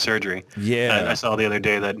having a big surgery. Yeah. I saw the other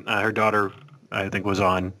day that her daughter, I think, was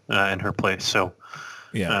on in her place. So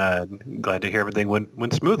yeah, glad to hear everything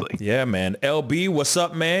went smoothly. Yeah, man. LB, what's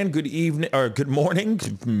up, man? Good evening or good morning,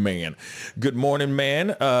 man. Good morning,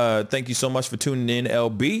 man. Thank you so much for tuning in,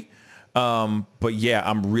 LB. But yeah,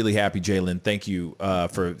 I'm really happy, Jalen. Thank you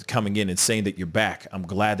for coming in and saying that you're back. I'm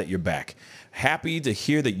glad that you're back. Happy to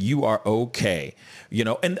hear that you are okay. You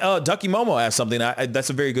know, and Ducky Momo asked something. That's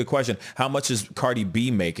a very good question. How much is Cardi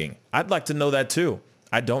B making? I'd like to know that too.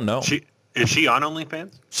 I don't know. Is she on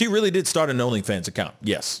OnlyFans? She really did start an OnlyFans account.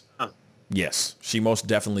 Yes. Huh. Yes, she most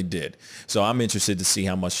definitely did. So I'm interested to see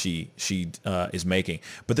how much she is making.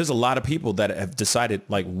 But there's a lot of people that have decided,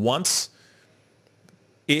 like, once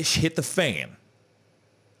ish hit the fan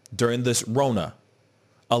during this Rona,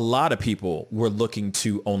 a lot of people were looking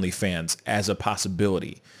to OnlyFans as a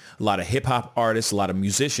possibility. A lot of hip hop artists, a lot of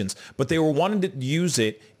musicians, but they were wanting to use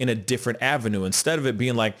it in a different avenue instead of it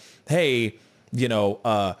being like, hey, you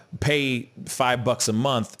know, pay $5 a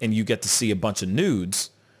month and you get to see a bunch of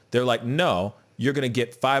nudes. They're like, no, you're going to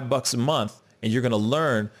get $5 a month and you're going to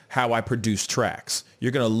learn how I produce tracks.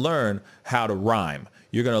 You're going to learn how to rhyme.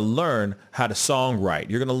 You're going to learn how to songwrite.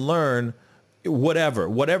 You're going to learn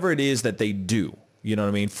whatever it is that they do, you know what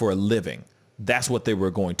I mean, for a living. That's what they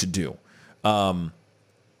were going to do. And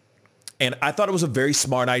I thought it was a very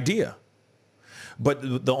smart idea.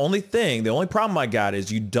 But the only problem I got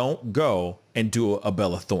is you don't go and do a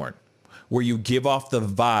Bella Thorne where you give off the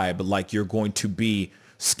vibe like you're going to be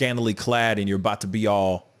scantily clad and you're about to be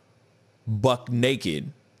all buck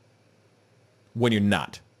naked when you're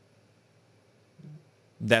not.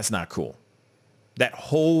 That's not cool. That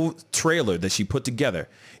whole trailer that she put together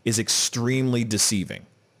is extremely deceiving.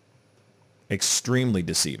 Extremely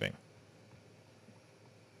deceiving.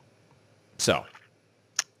 So.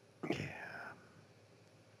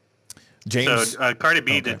 James. So Cardi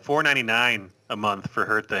B did $4.99 a month for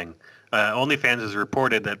her thing. OnlyFans has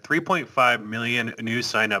reported that 3.5 million new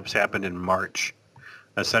signups happened in March,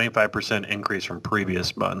 a 75% increase from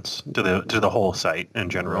previous months to the whole site in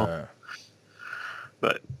general.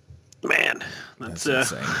 But man, that's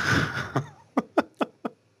insane.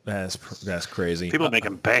 That's crazy. People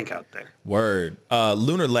making bank out there. Word.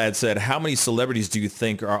 Lunar Lad said, "How many celebrities do you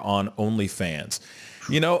think are on OnlyFans?"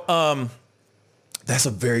 You know, that's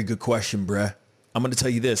a very good question, bruh. I'm going to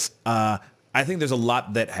tell you this. I think there's a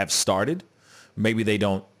lot that have started. Maybe they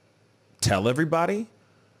don't tell everybody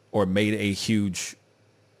or made a huge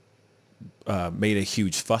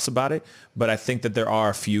fuss about it. But I think that there are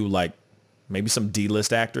a few, like maybe some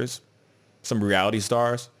D-list actors, some reality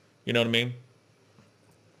stars. You know what I mean?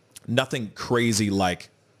 Nothing crazy like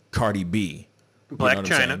Cardi B. Black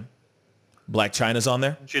China. Black China's on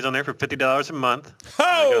there? She's on there for $50 a month.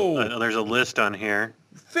 Oh! There's a list on here.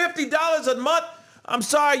 $50 a month? I'm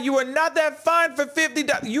sorry, you are not that fine for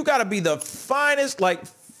 $50. You got to be the finest, like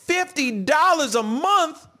 $50 a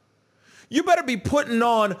month. You better be putting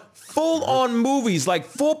on full-on movies, like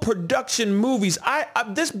full production movies.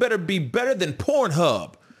 This better be better than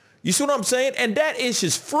Pornhub. You see what I'm saying? And that ish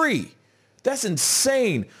is free. That's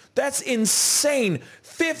insane. That's insane.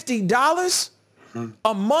 $50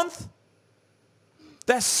 a month?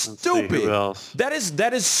 That's stupid. Who else? That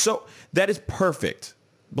is perfect.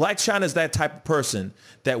 Black China is that type of person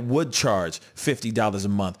that would charge $50 a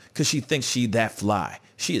month because she thinks she that fly.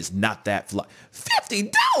 She is not that fly.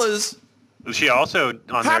 $50? She also on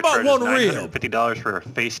How there about charges one reel? $950 for a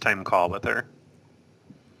FaceTime call with her.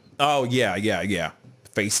 Oh, yeah.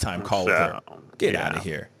 FaceTime call with her. Get out of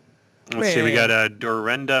here. Let's see. We got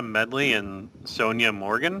Dorinda Medley and Sonia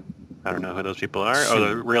Morgan. I don't know who those people are. Shoot. Oh,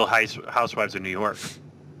 the Real Housewives of New York.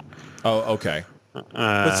 Oh, okay.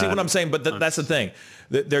 But see what I'm saying? But that's the thing.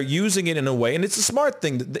 They're using it in a way, and it's a smart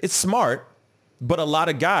thing. It's smart, but a lot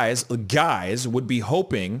of guys would be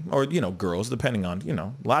hoping, or, girls, depending on,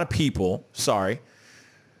 a lot of people, a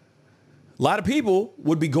lot of people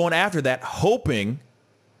would be going after that, hoping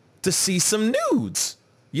to see some nudes.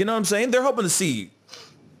 You know what I'm saying? They're hoping to see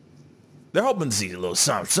a little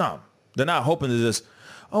something. They're not hoping to just,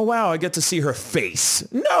 oh, wow, I get to see her face.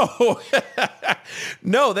 No.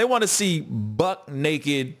 No, they want to see buck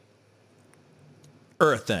naked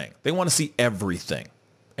earth thing. They want to see everything.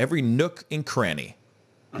 Every nook and cranny.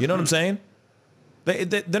 You know what I'm saying?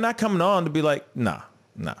 They're not coming on to be like, nah,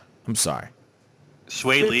 I'm sorry.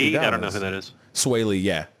 Sway Lee, I don't know who that is. Sway Lee,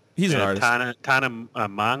 yeah. He's an artist. Tana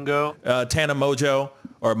Mongo. Tana Mojo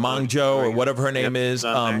or Mongjo or whatever her name is.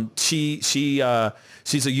 She's a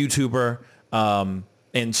YouTuber.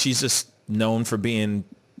 And she's just known for being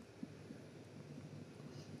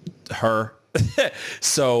her.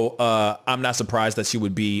 So I'm not surprised that she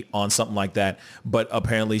would be on something like that. But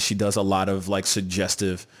apparently she does a lot of like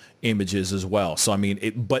suggestive images as well. So, I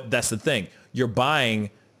mean, but that's the thing. You're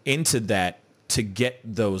buying into that to get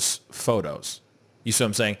those photos. You see what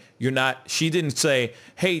I'm saying? She didn't say,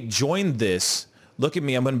 hey, join this Look at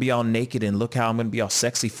me. I'm going to be all naked and look how I'm going to be all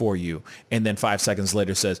sexy for you. And then 5 seconds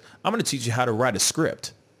later says, I'm going to teach you how to write a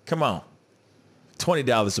script. Come on.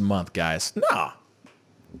 $20 a month, guys. Nah.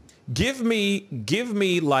 Give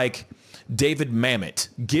me like David Mamet.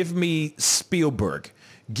 Give me Spielberg.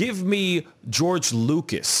 Give me George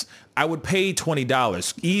Lucas. I would pay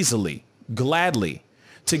 $20 easily, gladly,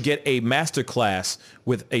 to get a masterclass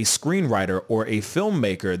with a screenwriter or a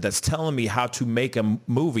filmmaker that's telling me how to make a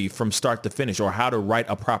movie from start to finish or how to write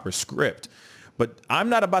a proper script. But I'm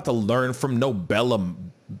not about to learn from no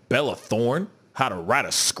Bella Thorne how to write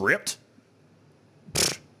a script.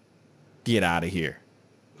 Pfft, get out of here.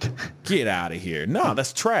 Get out of here. No,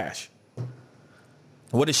 that's trash.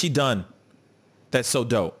 What has she done that's so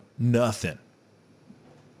dope? Nothing.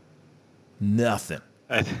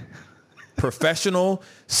 Professional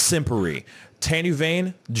simpery. Tanya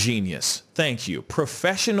Vane, genius. Thank you.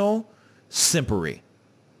 Professional simpery.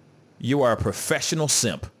 You are a professional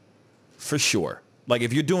simp. For sure. Like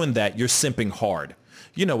if you're doing that, you're simping hard.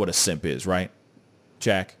 You know what a simp is, right,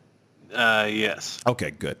 Jack? Yes. Okay,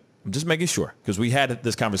 good. I'm just making sure because we had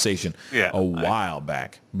this conversation a while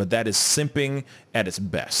back. But that is simping at its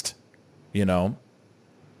best. You know?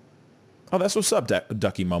 Oh, that's what's up,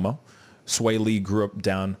 Ducky Momo. Sway Lee grew up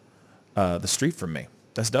down the street from me.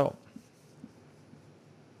 That's dope.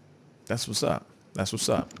 That's what's up. That's what's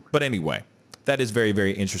up. But anyway, that is very,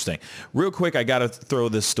 very interesting. Real quick, I got to throw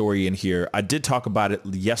this story in here. I did talk about it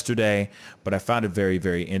yesterday, but I found it very,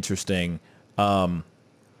 very interesting.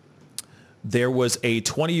 There was a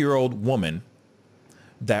 20-year-old woman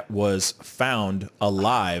that was found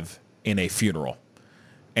alive in a funeral.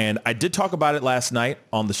 And I did talk about it last night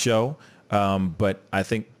on the show, but I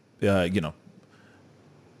think, it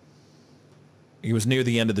was near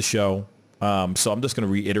the end of the show. So I'm just going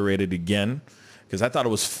to reiterate it again because I thought it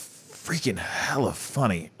was freaking hella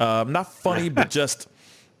funny. Not funny, but just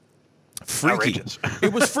freaky. Outrageous.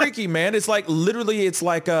 It was freaky, man. It's like literally, it's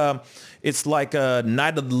like a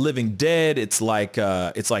Night of the Living Dead. It's like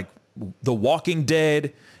The Walking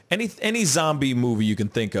Dead. Any zombie movie you can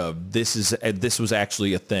think of. This was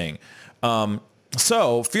actually a thing.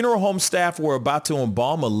 So funeral home staff were about to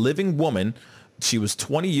embalm a living woman. She was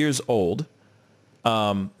 20 years old.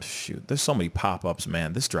 Shoot, there's so many pop-ups,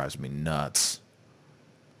 man. This drives me nuts.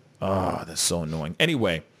 Oh, that's so annoying.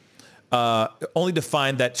 Anyway, only to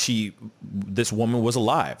find that this woman was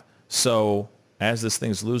alive. So as this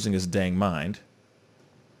thing's losing its dang mind.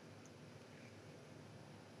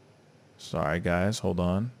 Sorry, guys. Hold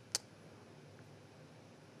on.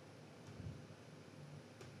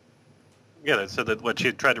 Yeah, so that what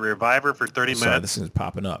she tried to revive her for 30 Sorry, minutes. this is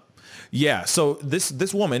popping up. Yeah, so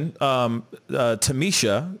this woman,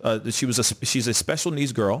 Tamisha, she's a special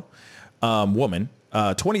needs girl, woman,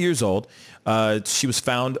 20 years old. She was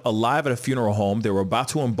found alive at a funeral home. They were about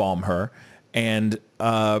to embalm her, and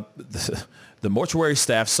the mortuary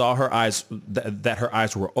staff saw her eyes that her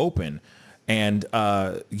eyes were open, and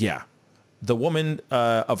the woman,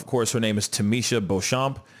 of course, her name is Tamisha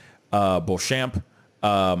Beauchamp.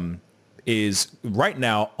 Is right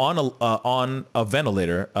now on a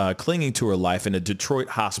ventilator, clinging to her life in a Detroit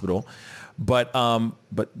hospital, but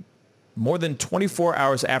more than 24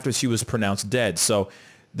 hours after she was pronounced dead. So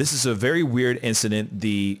this is a very weird incident.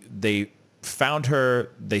 They found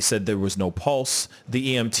her. They said there was no pulse.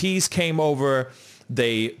 The EMTs came over.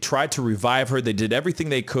 They tried to revive her. They did everything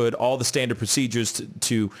they could, all the standard procedures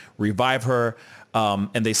to revive her,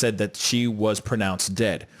 and they said that she was pronounced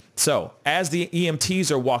dead. So as the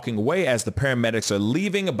EMTs are walking away, as the paramedics are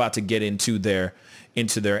leaving, about to get into their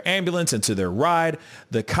ambulance, into their ride,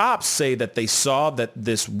 the cops say that they saw that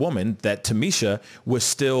this woman, that Tamisha, was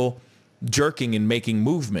still jerking and making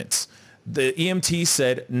movements. The EMT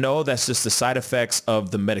said, no, that's just the side effects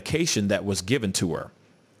of the medication that was given to her.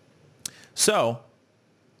 So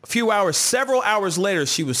several hours later,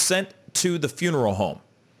 she was sent to the funeral home.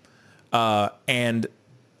 And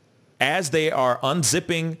as they are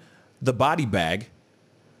unzipping the body bag,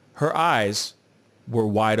 her eyes were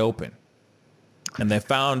wide open. And they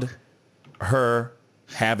found her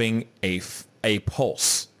having a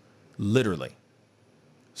pulse, literally.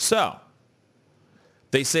 So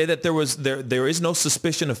they say that there is no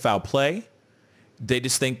suspicion of foul play. They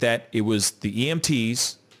just think that it was the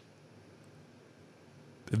EMTs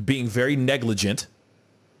being very negligent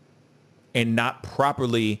and not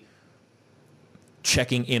properly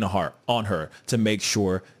checking in on her to make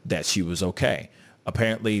sure that she was okay.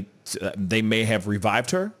 Apparently, they may have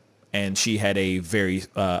revived her, and she had a very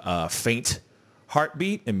faint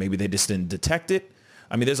heartbeat, and maybe they just didn't detect it.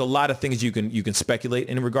 I mean, there's a lot of things you can speculate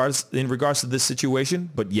in regards to this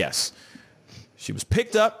situation, but yes, She was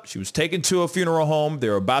picked up. She was taken to a funeral home. They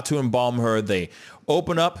were about to embalm her. They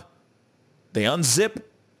open up. They unzip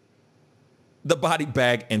the body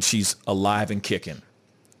bag, and she's alive and kicking.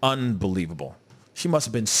 Unbelievable. She must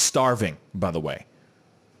have been starving, by the way.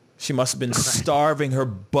 She must have been starving her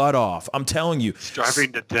butt off. I'm telling you.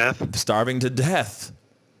 Starving to death? Starving to death.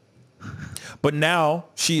 But now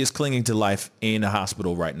she is clinging to life in a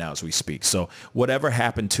hospital right now as we speak. So whatever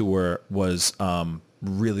happened to her was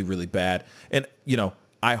really, really bad. And, you know,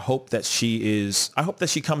 I hope that she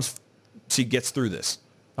gets through this.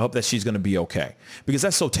 I hope that she's going to be okay, because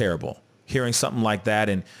that's so terrible hearing something like that.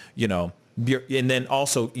 And, you know, and then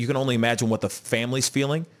also you can only imagine what the family's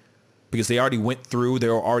feeling, because they already went through, they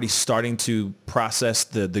were already starting to process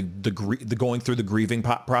the going through the grieving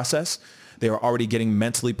process. They were already getting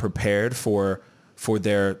mentally prepared for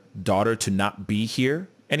their daughter to not be here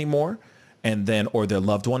anymore, and then, or their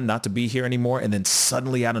loved one not to be here anymore. And then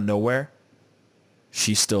suddenly out of nowhere,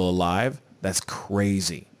 she's still alive. That's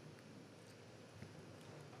crazy.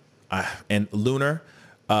 And Lunar,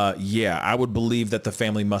 yeah, I would believe that the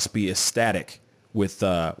family must be ecstatic with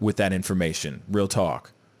that information. Real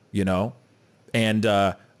talk, you know? And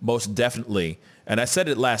most definitely, and I said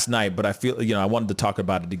it last night, but I feel, you know, I wanted to talk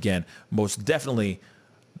about it again. Most definitely,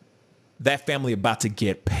 that family about to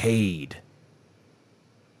get paid.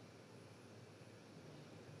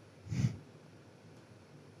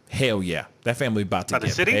 Hell yeah, that family about to By the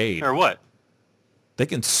get city paid. or what? They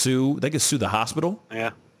can sue the hospital.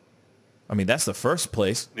 Yeah. I mean, that's the first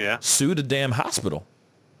place. Yeah. Sue the damn hospital.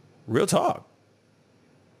 Real talk.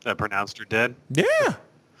 That pronounced her dead? Yeah.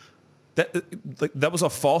 That was a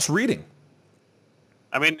false reading.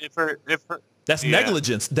 I mean, if her That's yeah.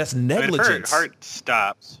 negligence. That's I mean, if negligence. her heart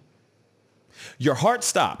stops. Your heart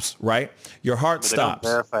stops, right? Your heart But stops. They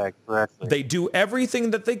don't verify it correctly. They do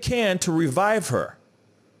everything that they can to revive her.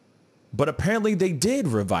 But apparently they did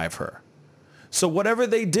revive her. So whatever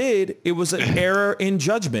they did, it was an error in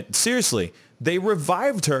judgment. Seriously, they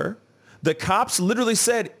revived her. The cops literally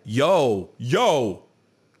said, yo, you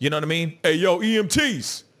know what I mean? Hey, yo,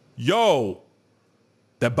 EMTs, yo,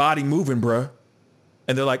 that body moving, bruh.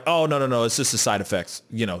 And they're like, oh, no, it's just the side effects.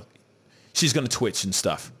 You know, she's going to twitch and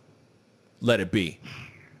stuff. Let it be.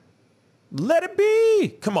 Let it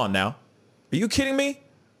be. Come on now. Are you kidding me?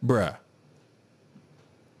 Bruh.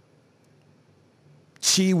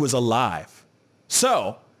 She was alive.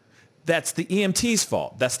 So that's the EMT's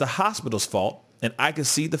fault. That's the hospital's fault. And I could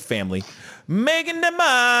see the family making the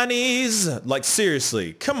monies. Like,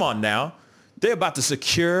 seriously, come on now. They're about to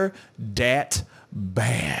secure that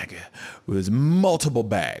bag with multiple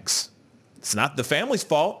bags. It's not the family's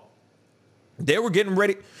fault. They were getting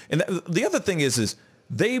ready. And the other thing is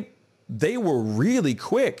they were really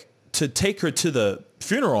quick to take her to the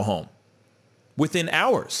funeral home. Within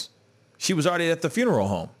hours, she was already at the funeral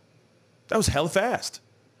home. That was hella fast.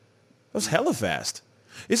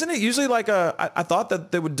 Isn't it usually like I thought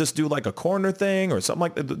that they would just do like a coroner thing or something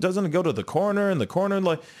like that. Doesn't it go to the coroner and the coroner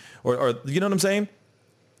like, or you know what I'm saying?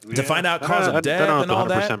 Yeah. To find out cause of death and all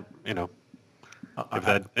that. You know,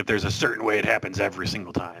 if there's a certain way it happens every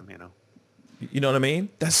single time, you know. You know what I mean?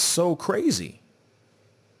 That's so crazy.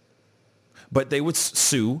 But they would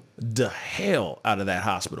sue the hell out of that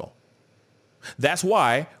hospital. That's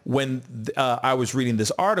why when I was reading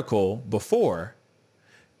this article before,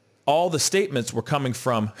 all the statements were coming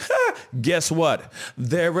from, guess what?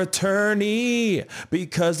 Their attorney,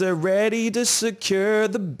 because they're ready to secure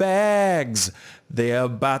the bags. They're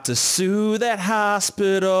about to sue that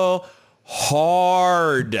hospital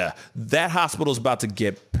hard. That hospital's about to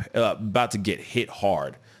get hit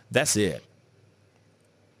hard. That's it.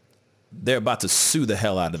 They're about to sue the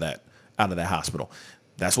hell out of that hospital.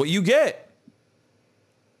 That's what you get.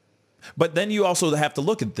 But then you also have to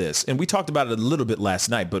look at this, and we talked about it a little bit last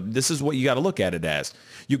night, but this is what you got to look at it as.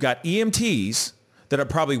 You got EMTs that are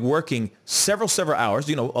probably working several hours.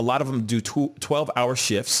 You know, a lot of them do 12-hour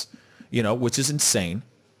shifts, you know, which is insane.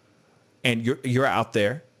 And you're out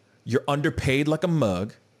there. You're underpaid like a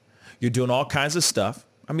mug. You're doing all kinds of stuff.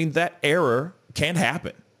 I mean, that error can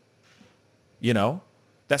happen. You know?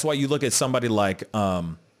 That's why you look at somebody like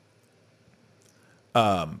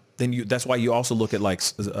that's why you also look at like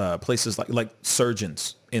places like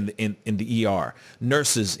surgeons in the ER,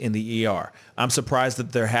 nurses in the ER. I'm surprised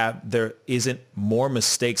that there isn't more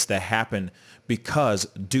mistakes that happen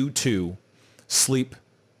due to sleep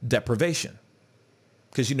deprivation.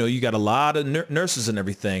 Because, you know, you got a lot of nurses and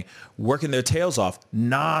everything working their tails off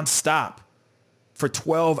nonstop for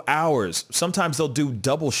 12 hours. Sometimes they'll do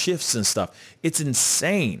double shifts and stuff. It's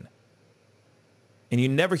insane. And you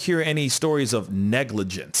never hear any stories of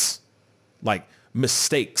negligence, like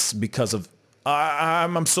mistakes because of I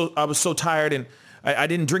was so tired and I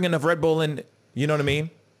didn't drink enough Red Bull, and you know what I mean?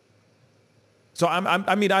 So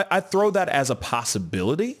I throw that as a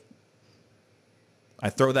possibility. I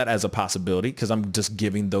throw that as a possibility because I'm just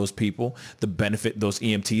giving those people the benefit, those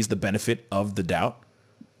EMTs, the benefit of the doubt.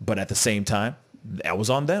 But at the same time, that was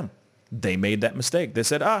on them. They made that mistake. They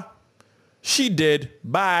said, she did.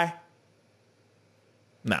 Bye.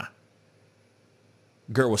 Nah.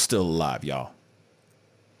 Girl was still alive, y'all.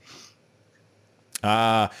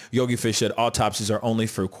 Yogi Fish said autopsies are only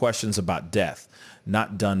for questions about death,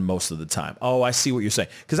 not done most of the time. Oh, I see what you're saying.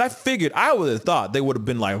 Because I would have thought they would have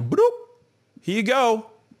been like, bloop, here you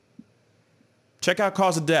go. Check out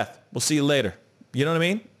cause of death. We'll see you later. You know what I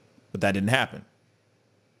mean? But that didn't happen.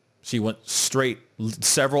 She went straight,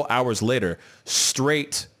 several hours later,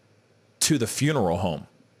 straight to the funeral home.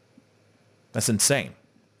 That's insane.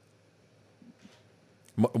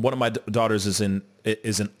 One of my daughters is an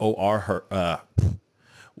OR.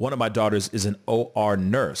 One of my daughters is an OR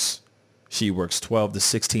nurse. She works 12 to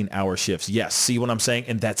 16-hour shifts. Yes, see what I'm saying?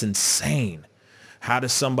 And that's insane. How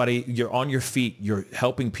does somebody, you're on your feet, you're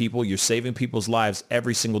helping people, you're saving people's lives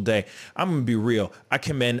every single day. I'm going to be real. I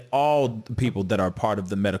commend all the people that are part of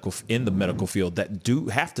the medical field that do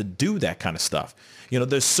have to do that kind of stuff. You know,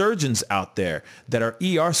 there's surgeons out there that are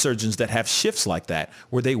ER surgeons that have shifts like that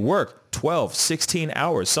where they work 12, 16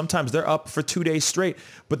 hours. Sometimes they're up for 2 days straight,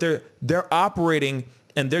 but they're operating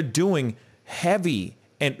and they're doing heavy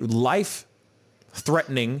and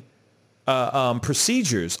life-threatening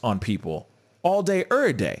procedures on people. All day,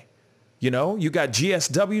 every day. You know, you got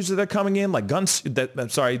GSWs that are coming in, like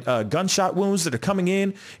gunshot wounds that are coming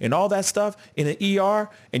in and all that stuff in an ER.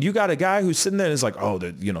 And you got a guy who's sitting there and is like, oh,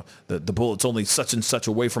 the bullet's only such and such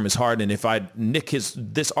away from his heart. And if I nick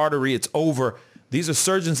this artery, it's over. These are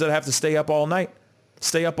surgeons that have to stay up all night,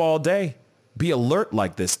 stay up all day, be alert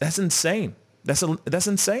like this. That's insane. That's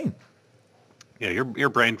insane. Yeah, your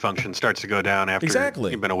brain function starts to go down after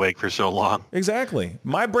you've been awake for so long. Exactly.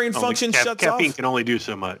 My brain function shuts off. Caffeine can only do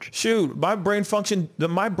so much. Shoot, my brain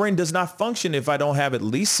does not function if I don't have at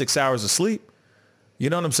least 6 hours of sleep. You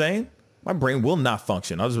know what I'm saying? My brain will not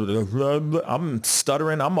function. I'm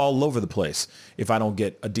stuttering. I'm all over the place if I don't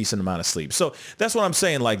get a decent amount of sleep. So that's what I'm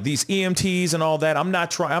saying. Like these EMTs and all that,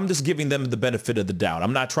 I'm just giving them the benefit of the doubt.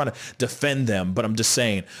 I'm not trying to defend them, but I'm just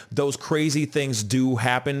saying those crazy things do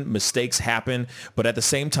happen. Mistakes happen. But at the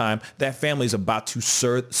same time, that family is about to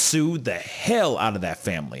sue the hell out of that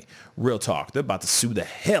family. Real talk. They're about to sue the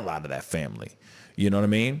hell out of that family. You know what I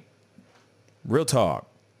mean? Real talk.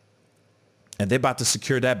 And they're about to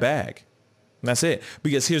secure that bag. And that's it.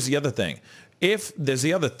 Because here's the other thing. If there's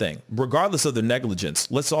the other thing, regardless of their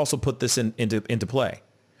negligence, let's also put this into play.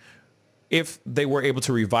 If they were able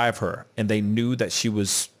to revive her and they knew that she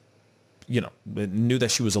was,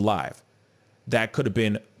 alive, that could have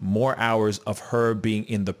been more hours of her being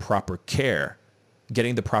in the proper care,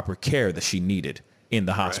 getting the proper care that she needed in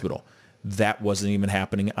the hospital. Right. That wasn't even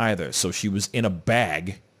happening either. So she was in a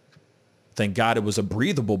bag. Thank God it was a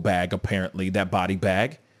breathable bag, apparently, that body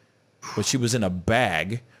bag. But she was in a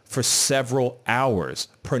bag for several hours,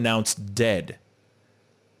 pronounced dead.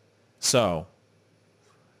 So,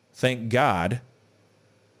 thank God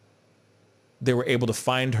they were able to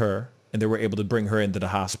find her and they were able to bring her into the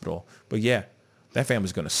hospital. But yeah, that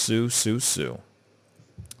family's going to sue.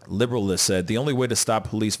 Liberalist said, the only way to stop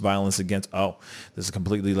police violence against, this is a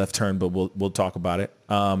completely left turn, but we'll talk about it.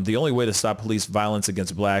 The only way to stop police violence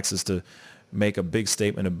against blacks is to make a big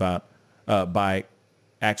statement about, by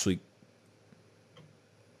actually,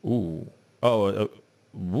 well,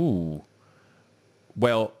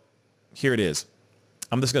 here it is.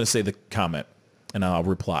 I'm just going to say the comment and I'll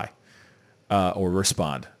reply or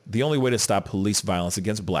respond. The only way to stop police violence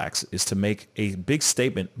against blacks is to make a big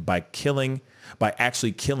statement by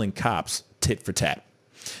actually killing cops tit for tat.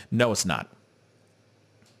 No, it's not.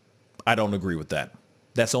 I don't agree with that.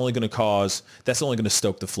 That's only going to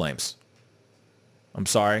stoke the flames. I'm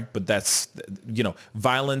sorry, but that's,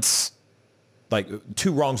 violence, like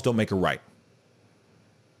two wrongs don't make a right.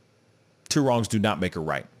 Two wrongs do not make a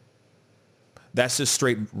right. That's just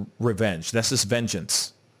straight revenge. That's just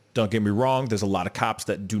vengeance. Don't get me wrong. There's a lot of cops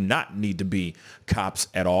that do not need to be cops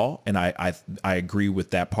at all. And I agree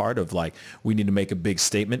with that part of like, we need to make a big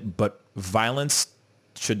statement, but violence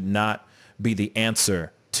should not be the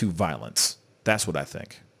answer to violence. That's what I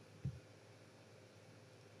think.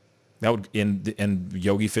 That would, and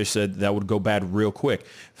Yogi Fish said that would go bad real quick.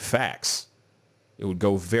 Facts. It would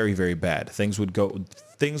go very, very bad. Things would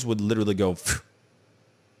literally go,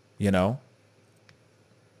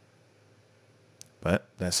 But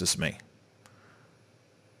that's just me.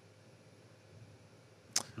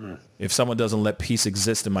 If someone doesn't let peace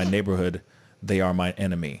exist in my neighborhood, they are my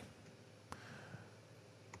enemy.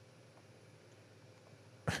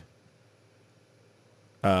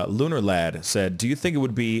 Lunar Lad said, do you think it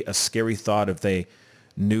would be a scary thought if they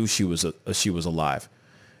knew she was alive?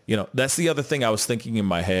 You know, that's the other thing I was thinking in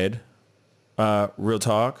my head. Real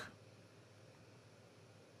talk.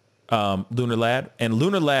 Lunar Lad. And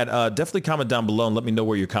Lunar Lad, definitely comment down below and let me know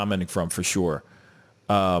where you're commenting from for sure.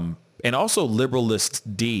 And also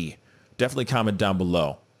Liberalist D, definitely comment down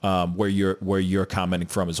below where you're commenting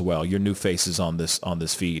from as well. Your new faces on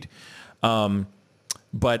this feed.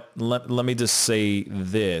 But let me just say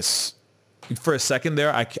this. For a second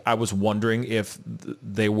there, I was wondering if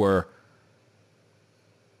they were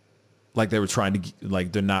trying to,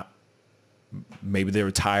 like, they're not, maybe they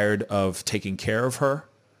were tired of taking care of her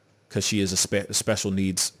because she is a special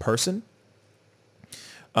needs person.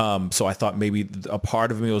 So I thought maybe a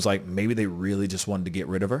part of me was like, maybe they really just wanted to get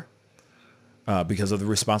rid of her because of the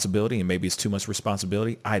responsibility, and maybe it's too much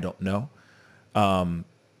responsibility. I don't know.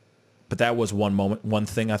 But that was one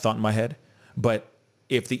thing I thought in my head. But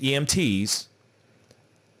if the EMTs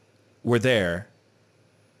were there,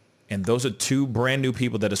 and those are two brand new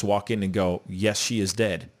people that just walk in and go, yes, she is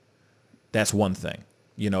dead, that's one thing.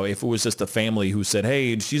 You know, if it was just a family who said,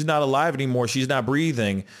 hey, she's not alive anymore, she's not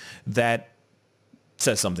breathing, that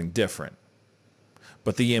says something different.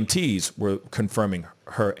 But the EMTs were confirming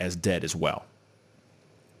her as dead as well.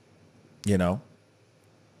 You know?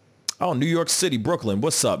 Oh, New York City, Brooklyn.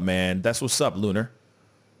 What's up, man? That's what's up, Lunar.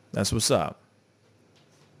 That's what's up.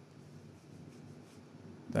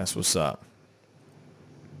 That's what's up.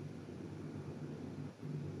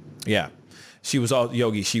 Yeah. She was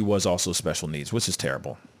also special needs, which is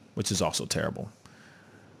terrible. Which is also terrible.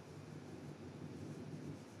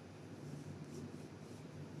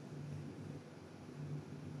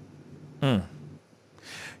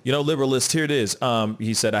 You know, Liberalist, here it is.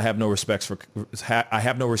 He said, I have no respect for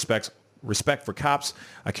cops.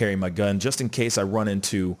 I carry my gun just in case I run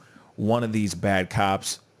into one of these bad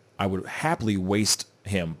cops. I would happily waste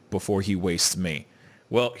him before he wastes me.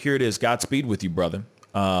 Well, here it is. Godspeed with you, brother.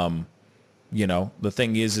 You know, the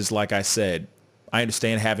thing is like I said, I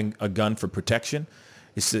understand having a gun for protection.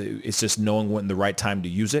 It's just knowing when the right time to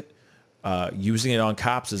use it. Using it on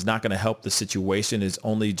cops is not going to help the situation. It's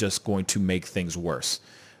only just going to make things worse.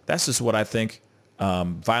 That's just what I think.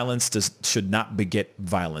 Violence should not beget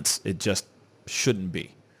violence. It just shouldn't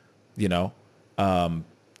be. You know,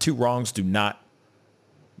 two wrongs do not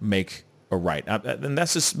make a right. And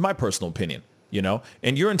that's just my personal opinion, you know,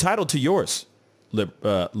 and you're entitled to yours,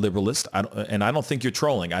 liberalist. I don't think you're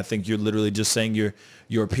trolling. I think you're literally just saying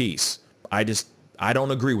your piece. I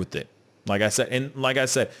don't agree with it. Like I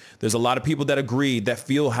said, there's a lot of people that agree, that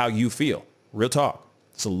feel how you feel. Real talk.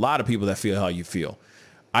 It's a lot of people that feel how you feel.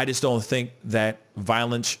 I just don't think that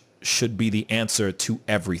violence should be the answer to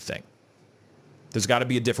everything. There's got to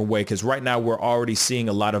be a different way, because right now we're already seeing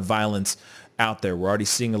a lot of violence out there. We're already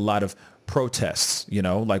seeing a lot of protests, you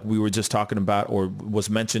know, like we were just talking about, or was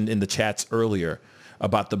mentioned in the chats earlier,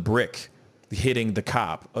 about the brick hitting the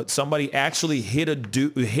cop. Somebody actually hit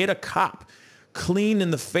a cop clean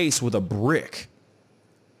in the face with a brick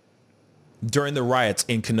during the riots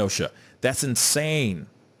in Kenosha. That's insane.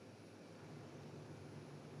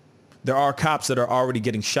 There are cops that are already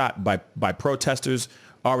getting shot by protesters,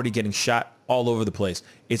 already getting shot all over the place.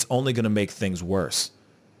 It's only going to make things worse.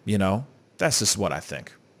 You know, that's just what I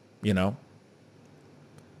think, you know,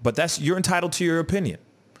 but you're entitled to your opinion.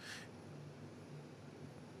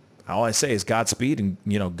 All I say is Godspeed, and,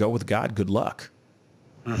 you know, go with God. Good luck.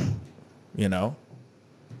 You know,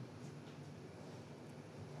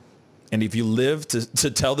 and if you live to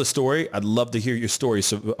tell the story, I'd love to hear your story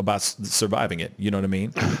about surviving it. You know what I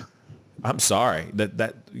mean? I'm sorry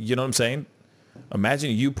that, you know what I'm saying?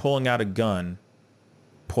 Imagine you pulling out a gun,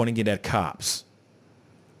 pointing it at cops.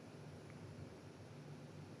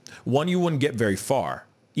 One, you wouldn't get very far.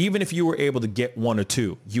 Even if you were able to get one or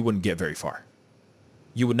two, you wouldn't get very far.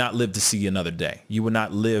 You would not live to see another day. You would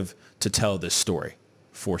not live to tell this story,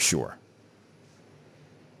 for sure.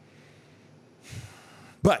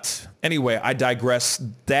 But anyway, I digress.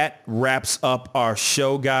 That wraps up our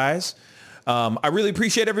show, guys. I really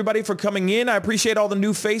appreciate everybody for coming in. I appreciate all the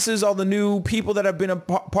new faces, all the new people that have been a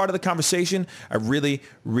part of the conversation. I really,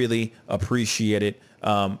 really appreciate it.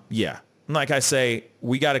 Yeah, like I say,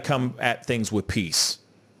 we got to come at things with peace.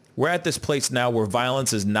 We're at this place now where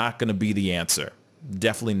violence is not going to be the answer.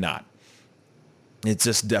 Definitely not. It's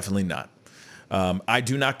just definitely not. I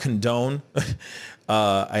do not condone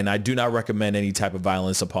and I do not recommend any type of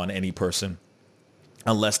violence upon any person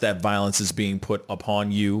unless that violence is being put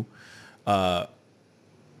upon you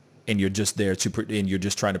and you're just there and you're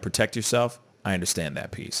just trying to protect yourself, I understand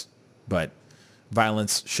that piece. But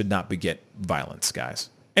violence should not beget violence, guys.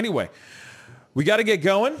 Anyway, we got to get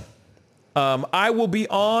going. I will be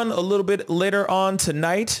on a little bit later on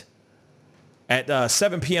tonight at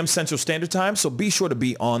 7 p.m. Central Standard Time. So be sure to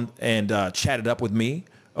be on and chat it up with me.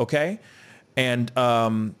 Okay. And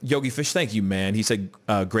Yogi Fish, thank you, man. He said,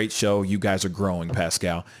 great show. You guys are growing,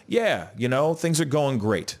 Pascal. Yeah, things are going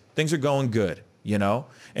great. Things are going good,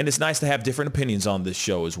 And it's nice to have different opinions on this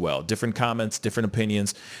show as well. Different comments, different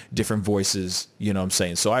opinions, different voices, you know what I'm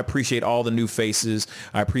saying? So I appreciate all the new faces.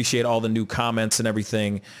 I appreciate all the new comments and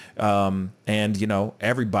everything. And,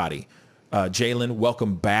 everybody. Jalen,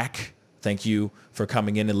 welcome back. Thank you for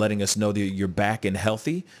coming in and letting us know that you're back and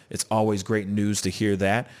healthy. It's always great news to hear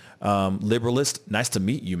that. Liberalist, nice to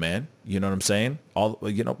meet you, man. You know what I'm saying?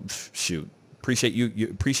 Shoot. Appreciate you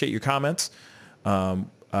appreciate your comments.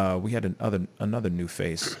 We had another new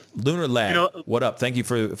face. Lunar Lad, what up? Thank you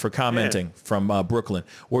for commenting from Brooklyn.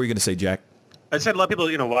 What were you going to say, Jack? I said a lot of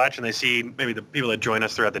people, watch and they see maybe the people that join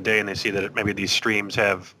us throughout the day and they see that maybe these streams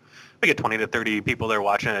have, we get 20 to 30 people there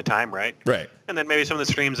watching at a time, right? Right. And then maybe some of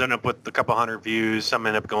the streams end up with a couple hundred views. Some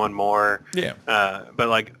end up going more. Yeah.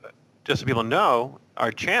 But just so people know,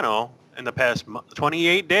 our channel in the past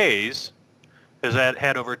 28 days has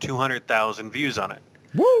had over 200,000 views on it.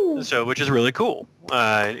 Woo! So, which is really cool.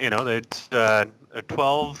 It's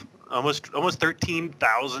 12, almost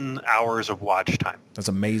 13,000 hours of watch time. That's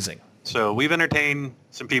amazing. So we've entertained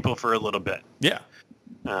some people for a little bit. Yeah.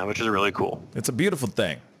 Which is really cool. It's a beautiful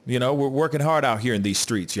thing. We're working hard out here in these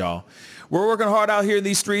streets, y'all. We're working hard out here in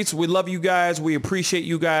these streets. We love you guys. We appreciate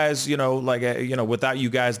you guys. Without you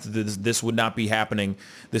guys, this would not be happening.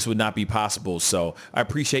 This would not be possible. So I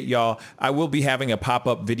appreciate y'all. I will be having a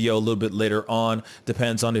pop-up video a little bit later on.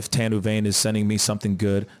 Depends on if Tanu Vane is sending me something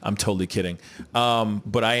good. I'm totally kidding.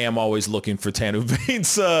 But I am always looking for Tanu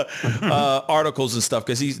Vane's articles and stuff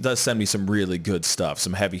because he does send me some really good stuff,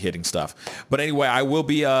 some heavy-hitting stuff. But anyway, I will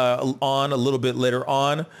be on a little bit later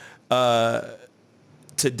on.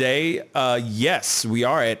 Today, yes, we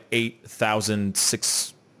are at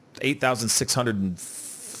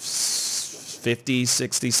 8,650,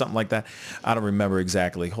 60, something like that. I don't remember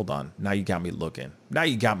exactly. Hold on. Now you got me looking.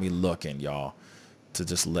 Y'all, to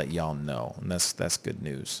just let y'all know. And that's good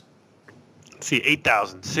news. Let's see,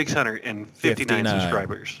 8,659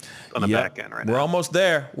 subscribers on the back end right now. We're almost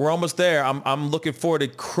there. I'm looking forward to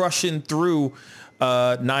crushing through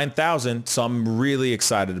 9,000. So I'm really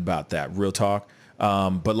excited about that. Real talk.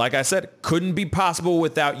 But like I said, couldn't be possible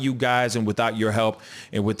without you guys and without your help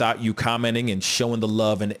and without you commenting and showing the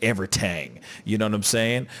love and everything. You know what I'm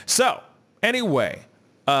saying? So anyway,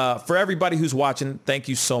 for everybody who's watching, thank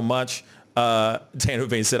you so much. Tanu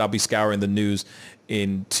Vane said I'll be scouring the news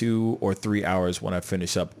in 2 or 3 hours when I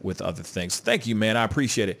finish up with other things. Thank you, man. I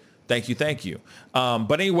appreciate it. Thank you.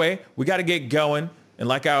 But anyway, we got to get going. And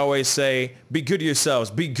like I always say, be good to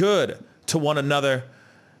yourselves. Be good to one another.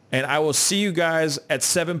 And I will see you guys at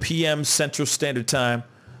 7 p.m. Central Standard Time.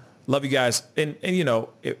 Love you guys. And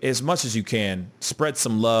as much as you can, spread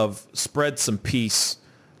some love, spread some peace.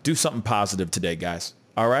 Do something positive today, guys.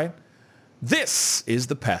 All right? This is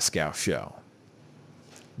the Pascal Show.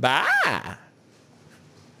 Bye.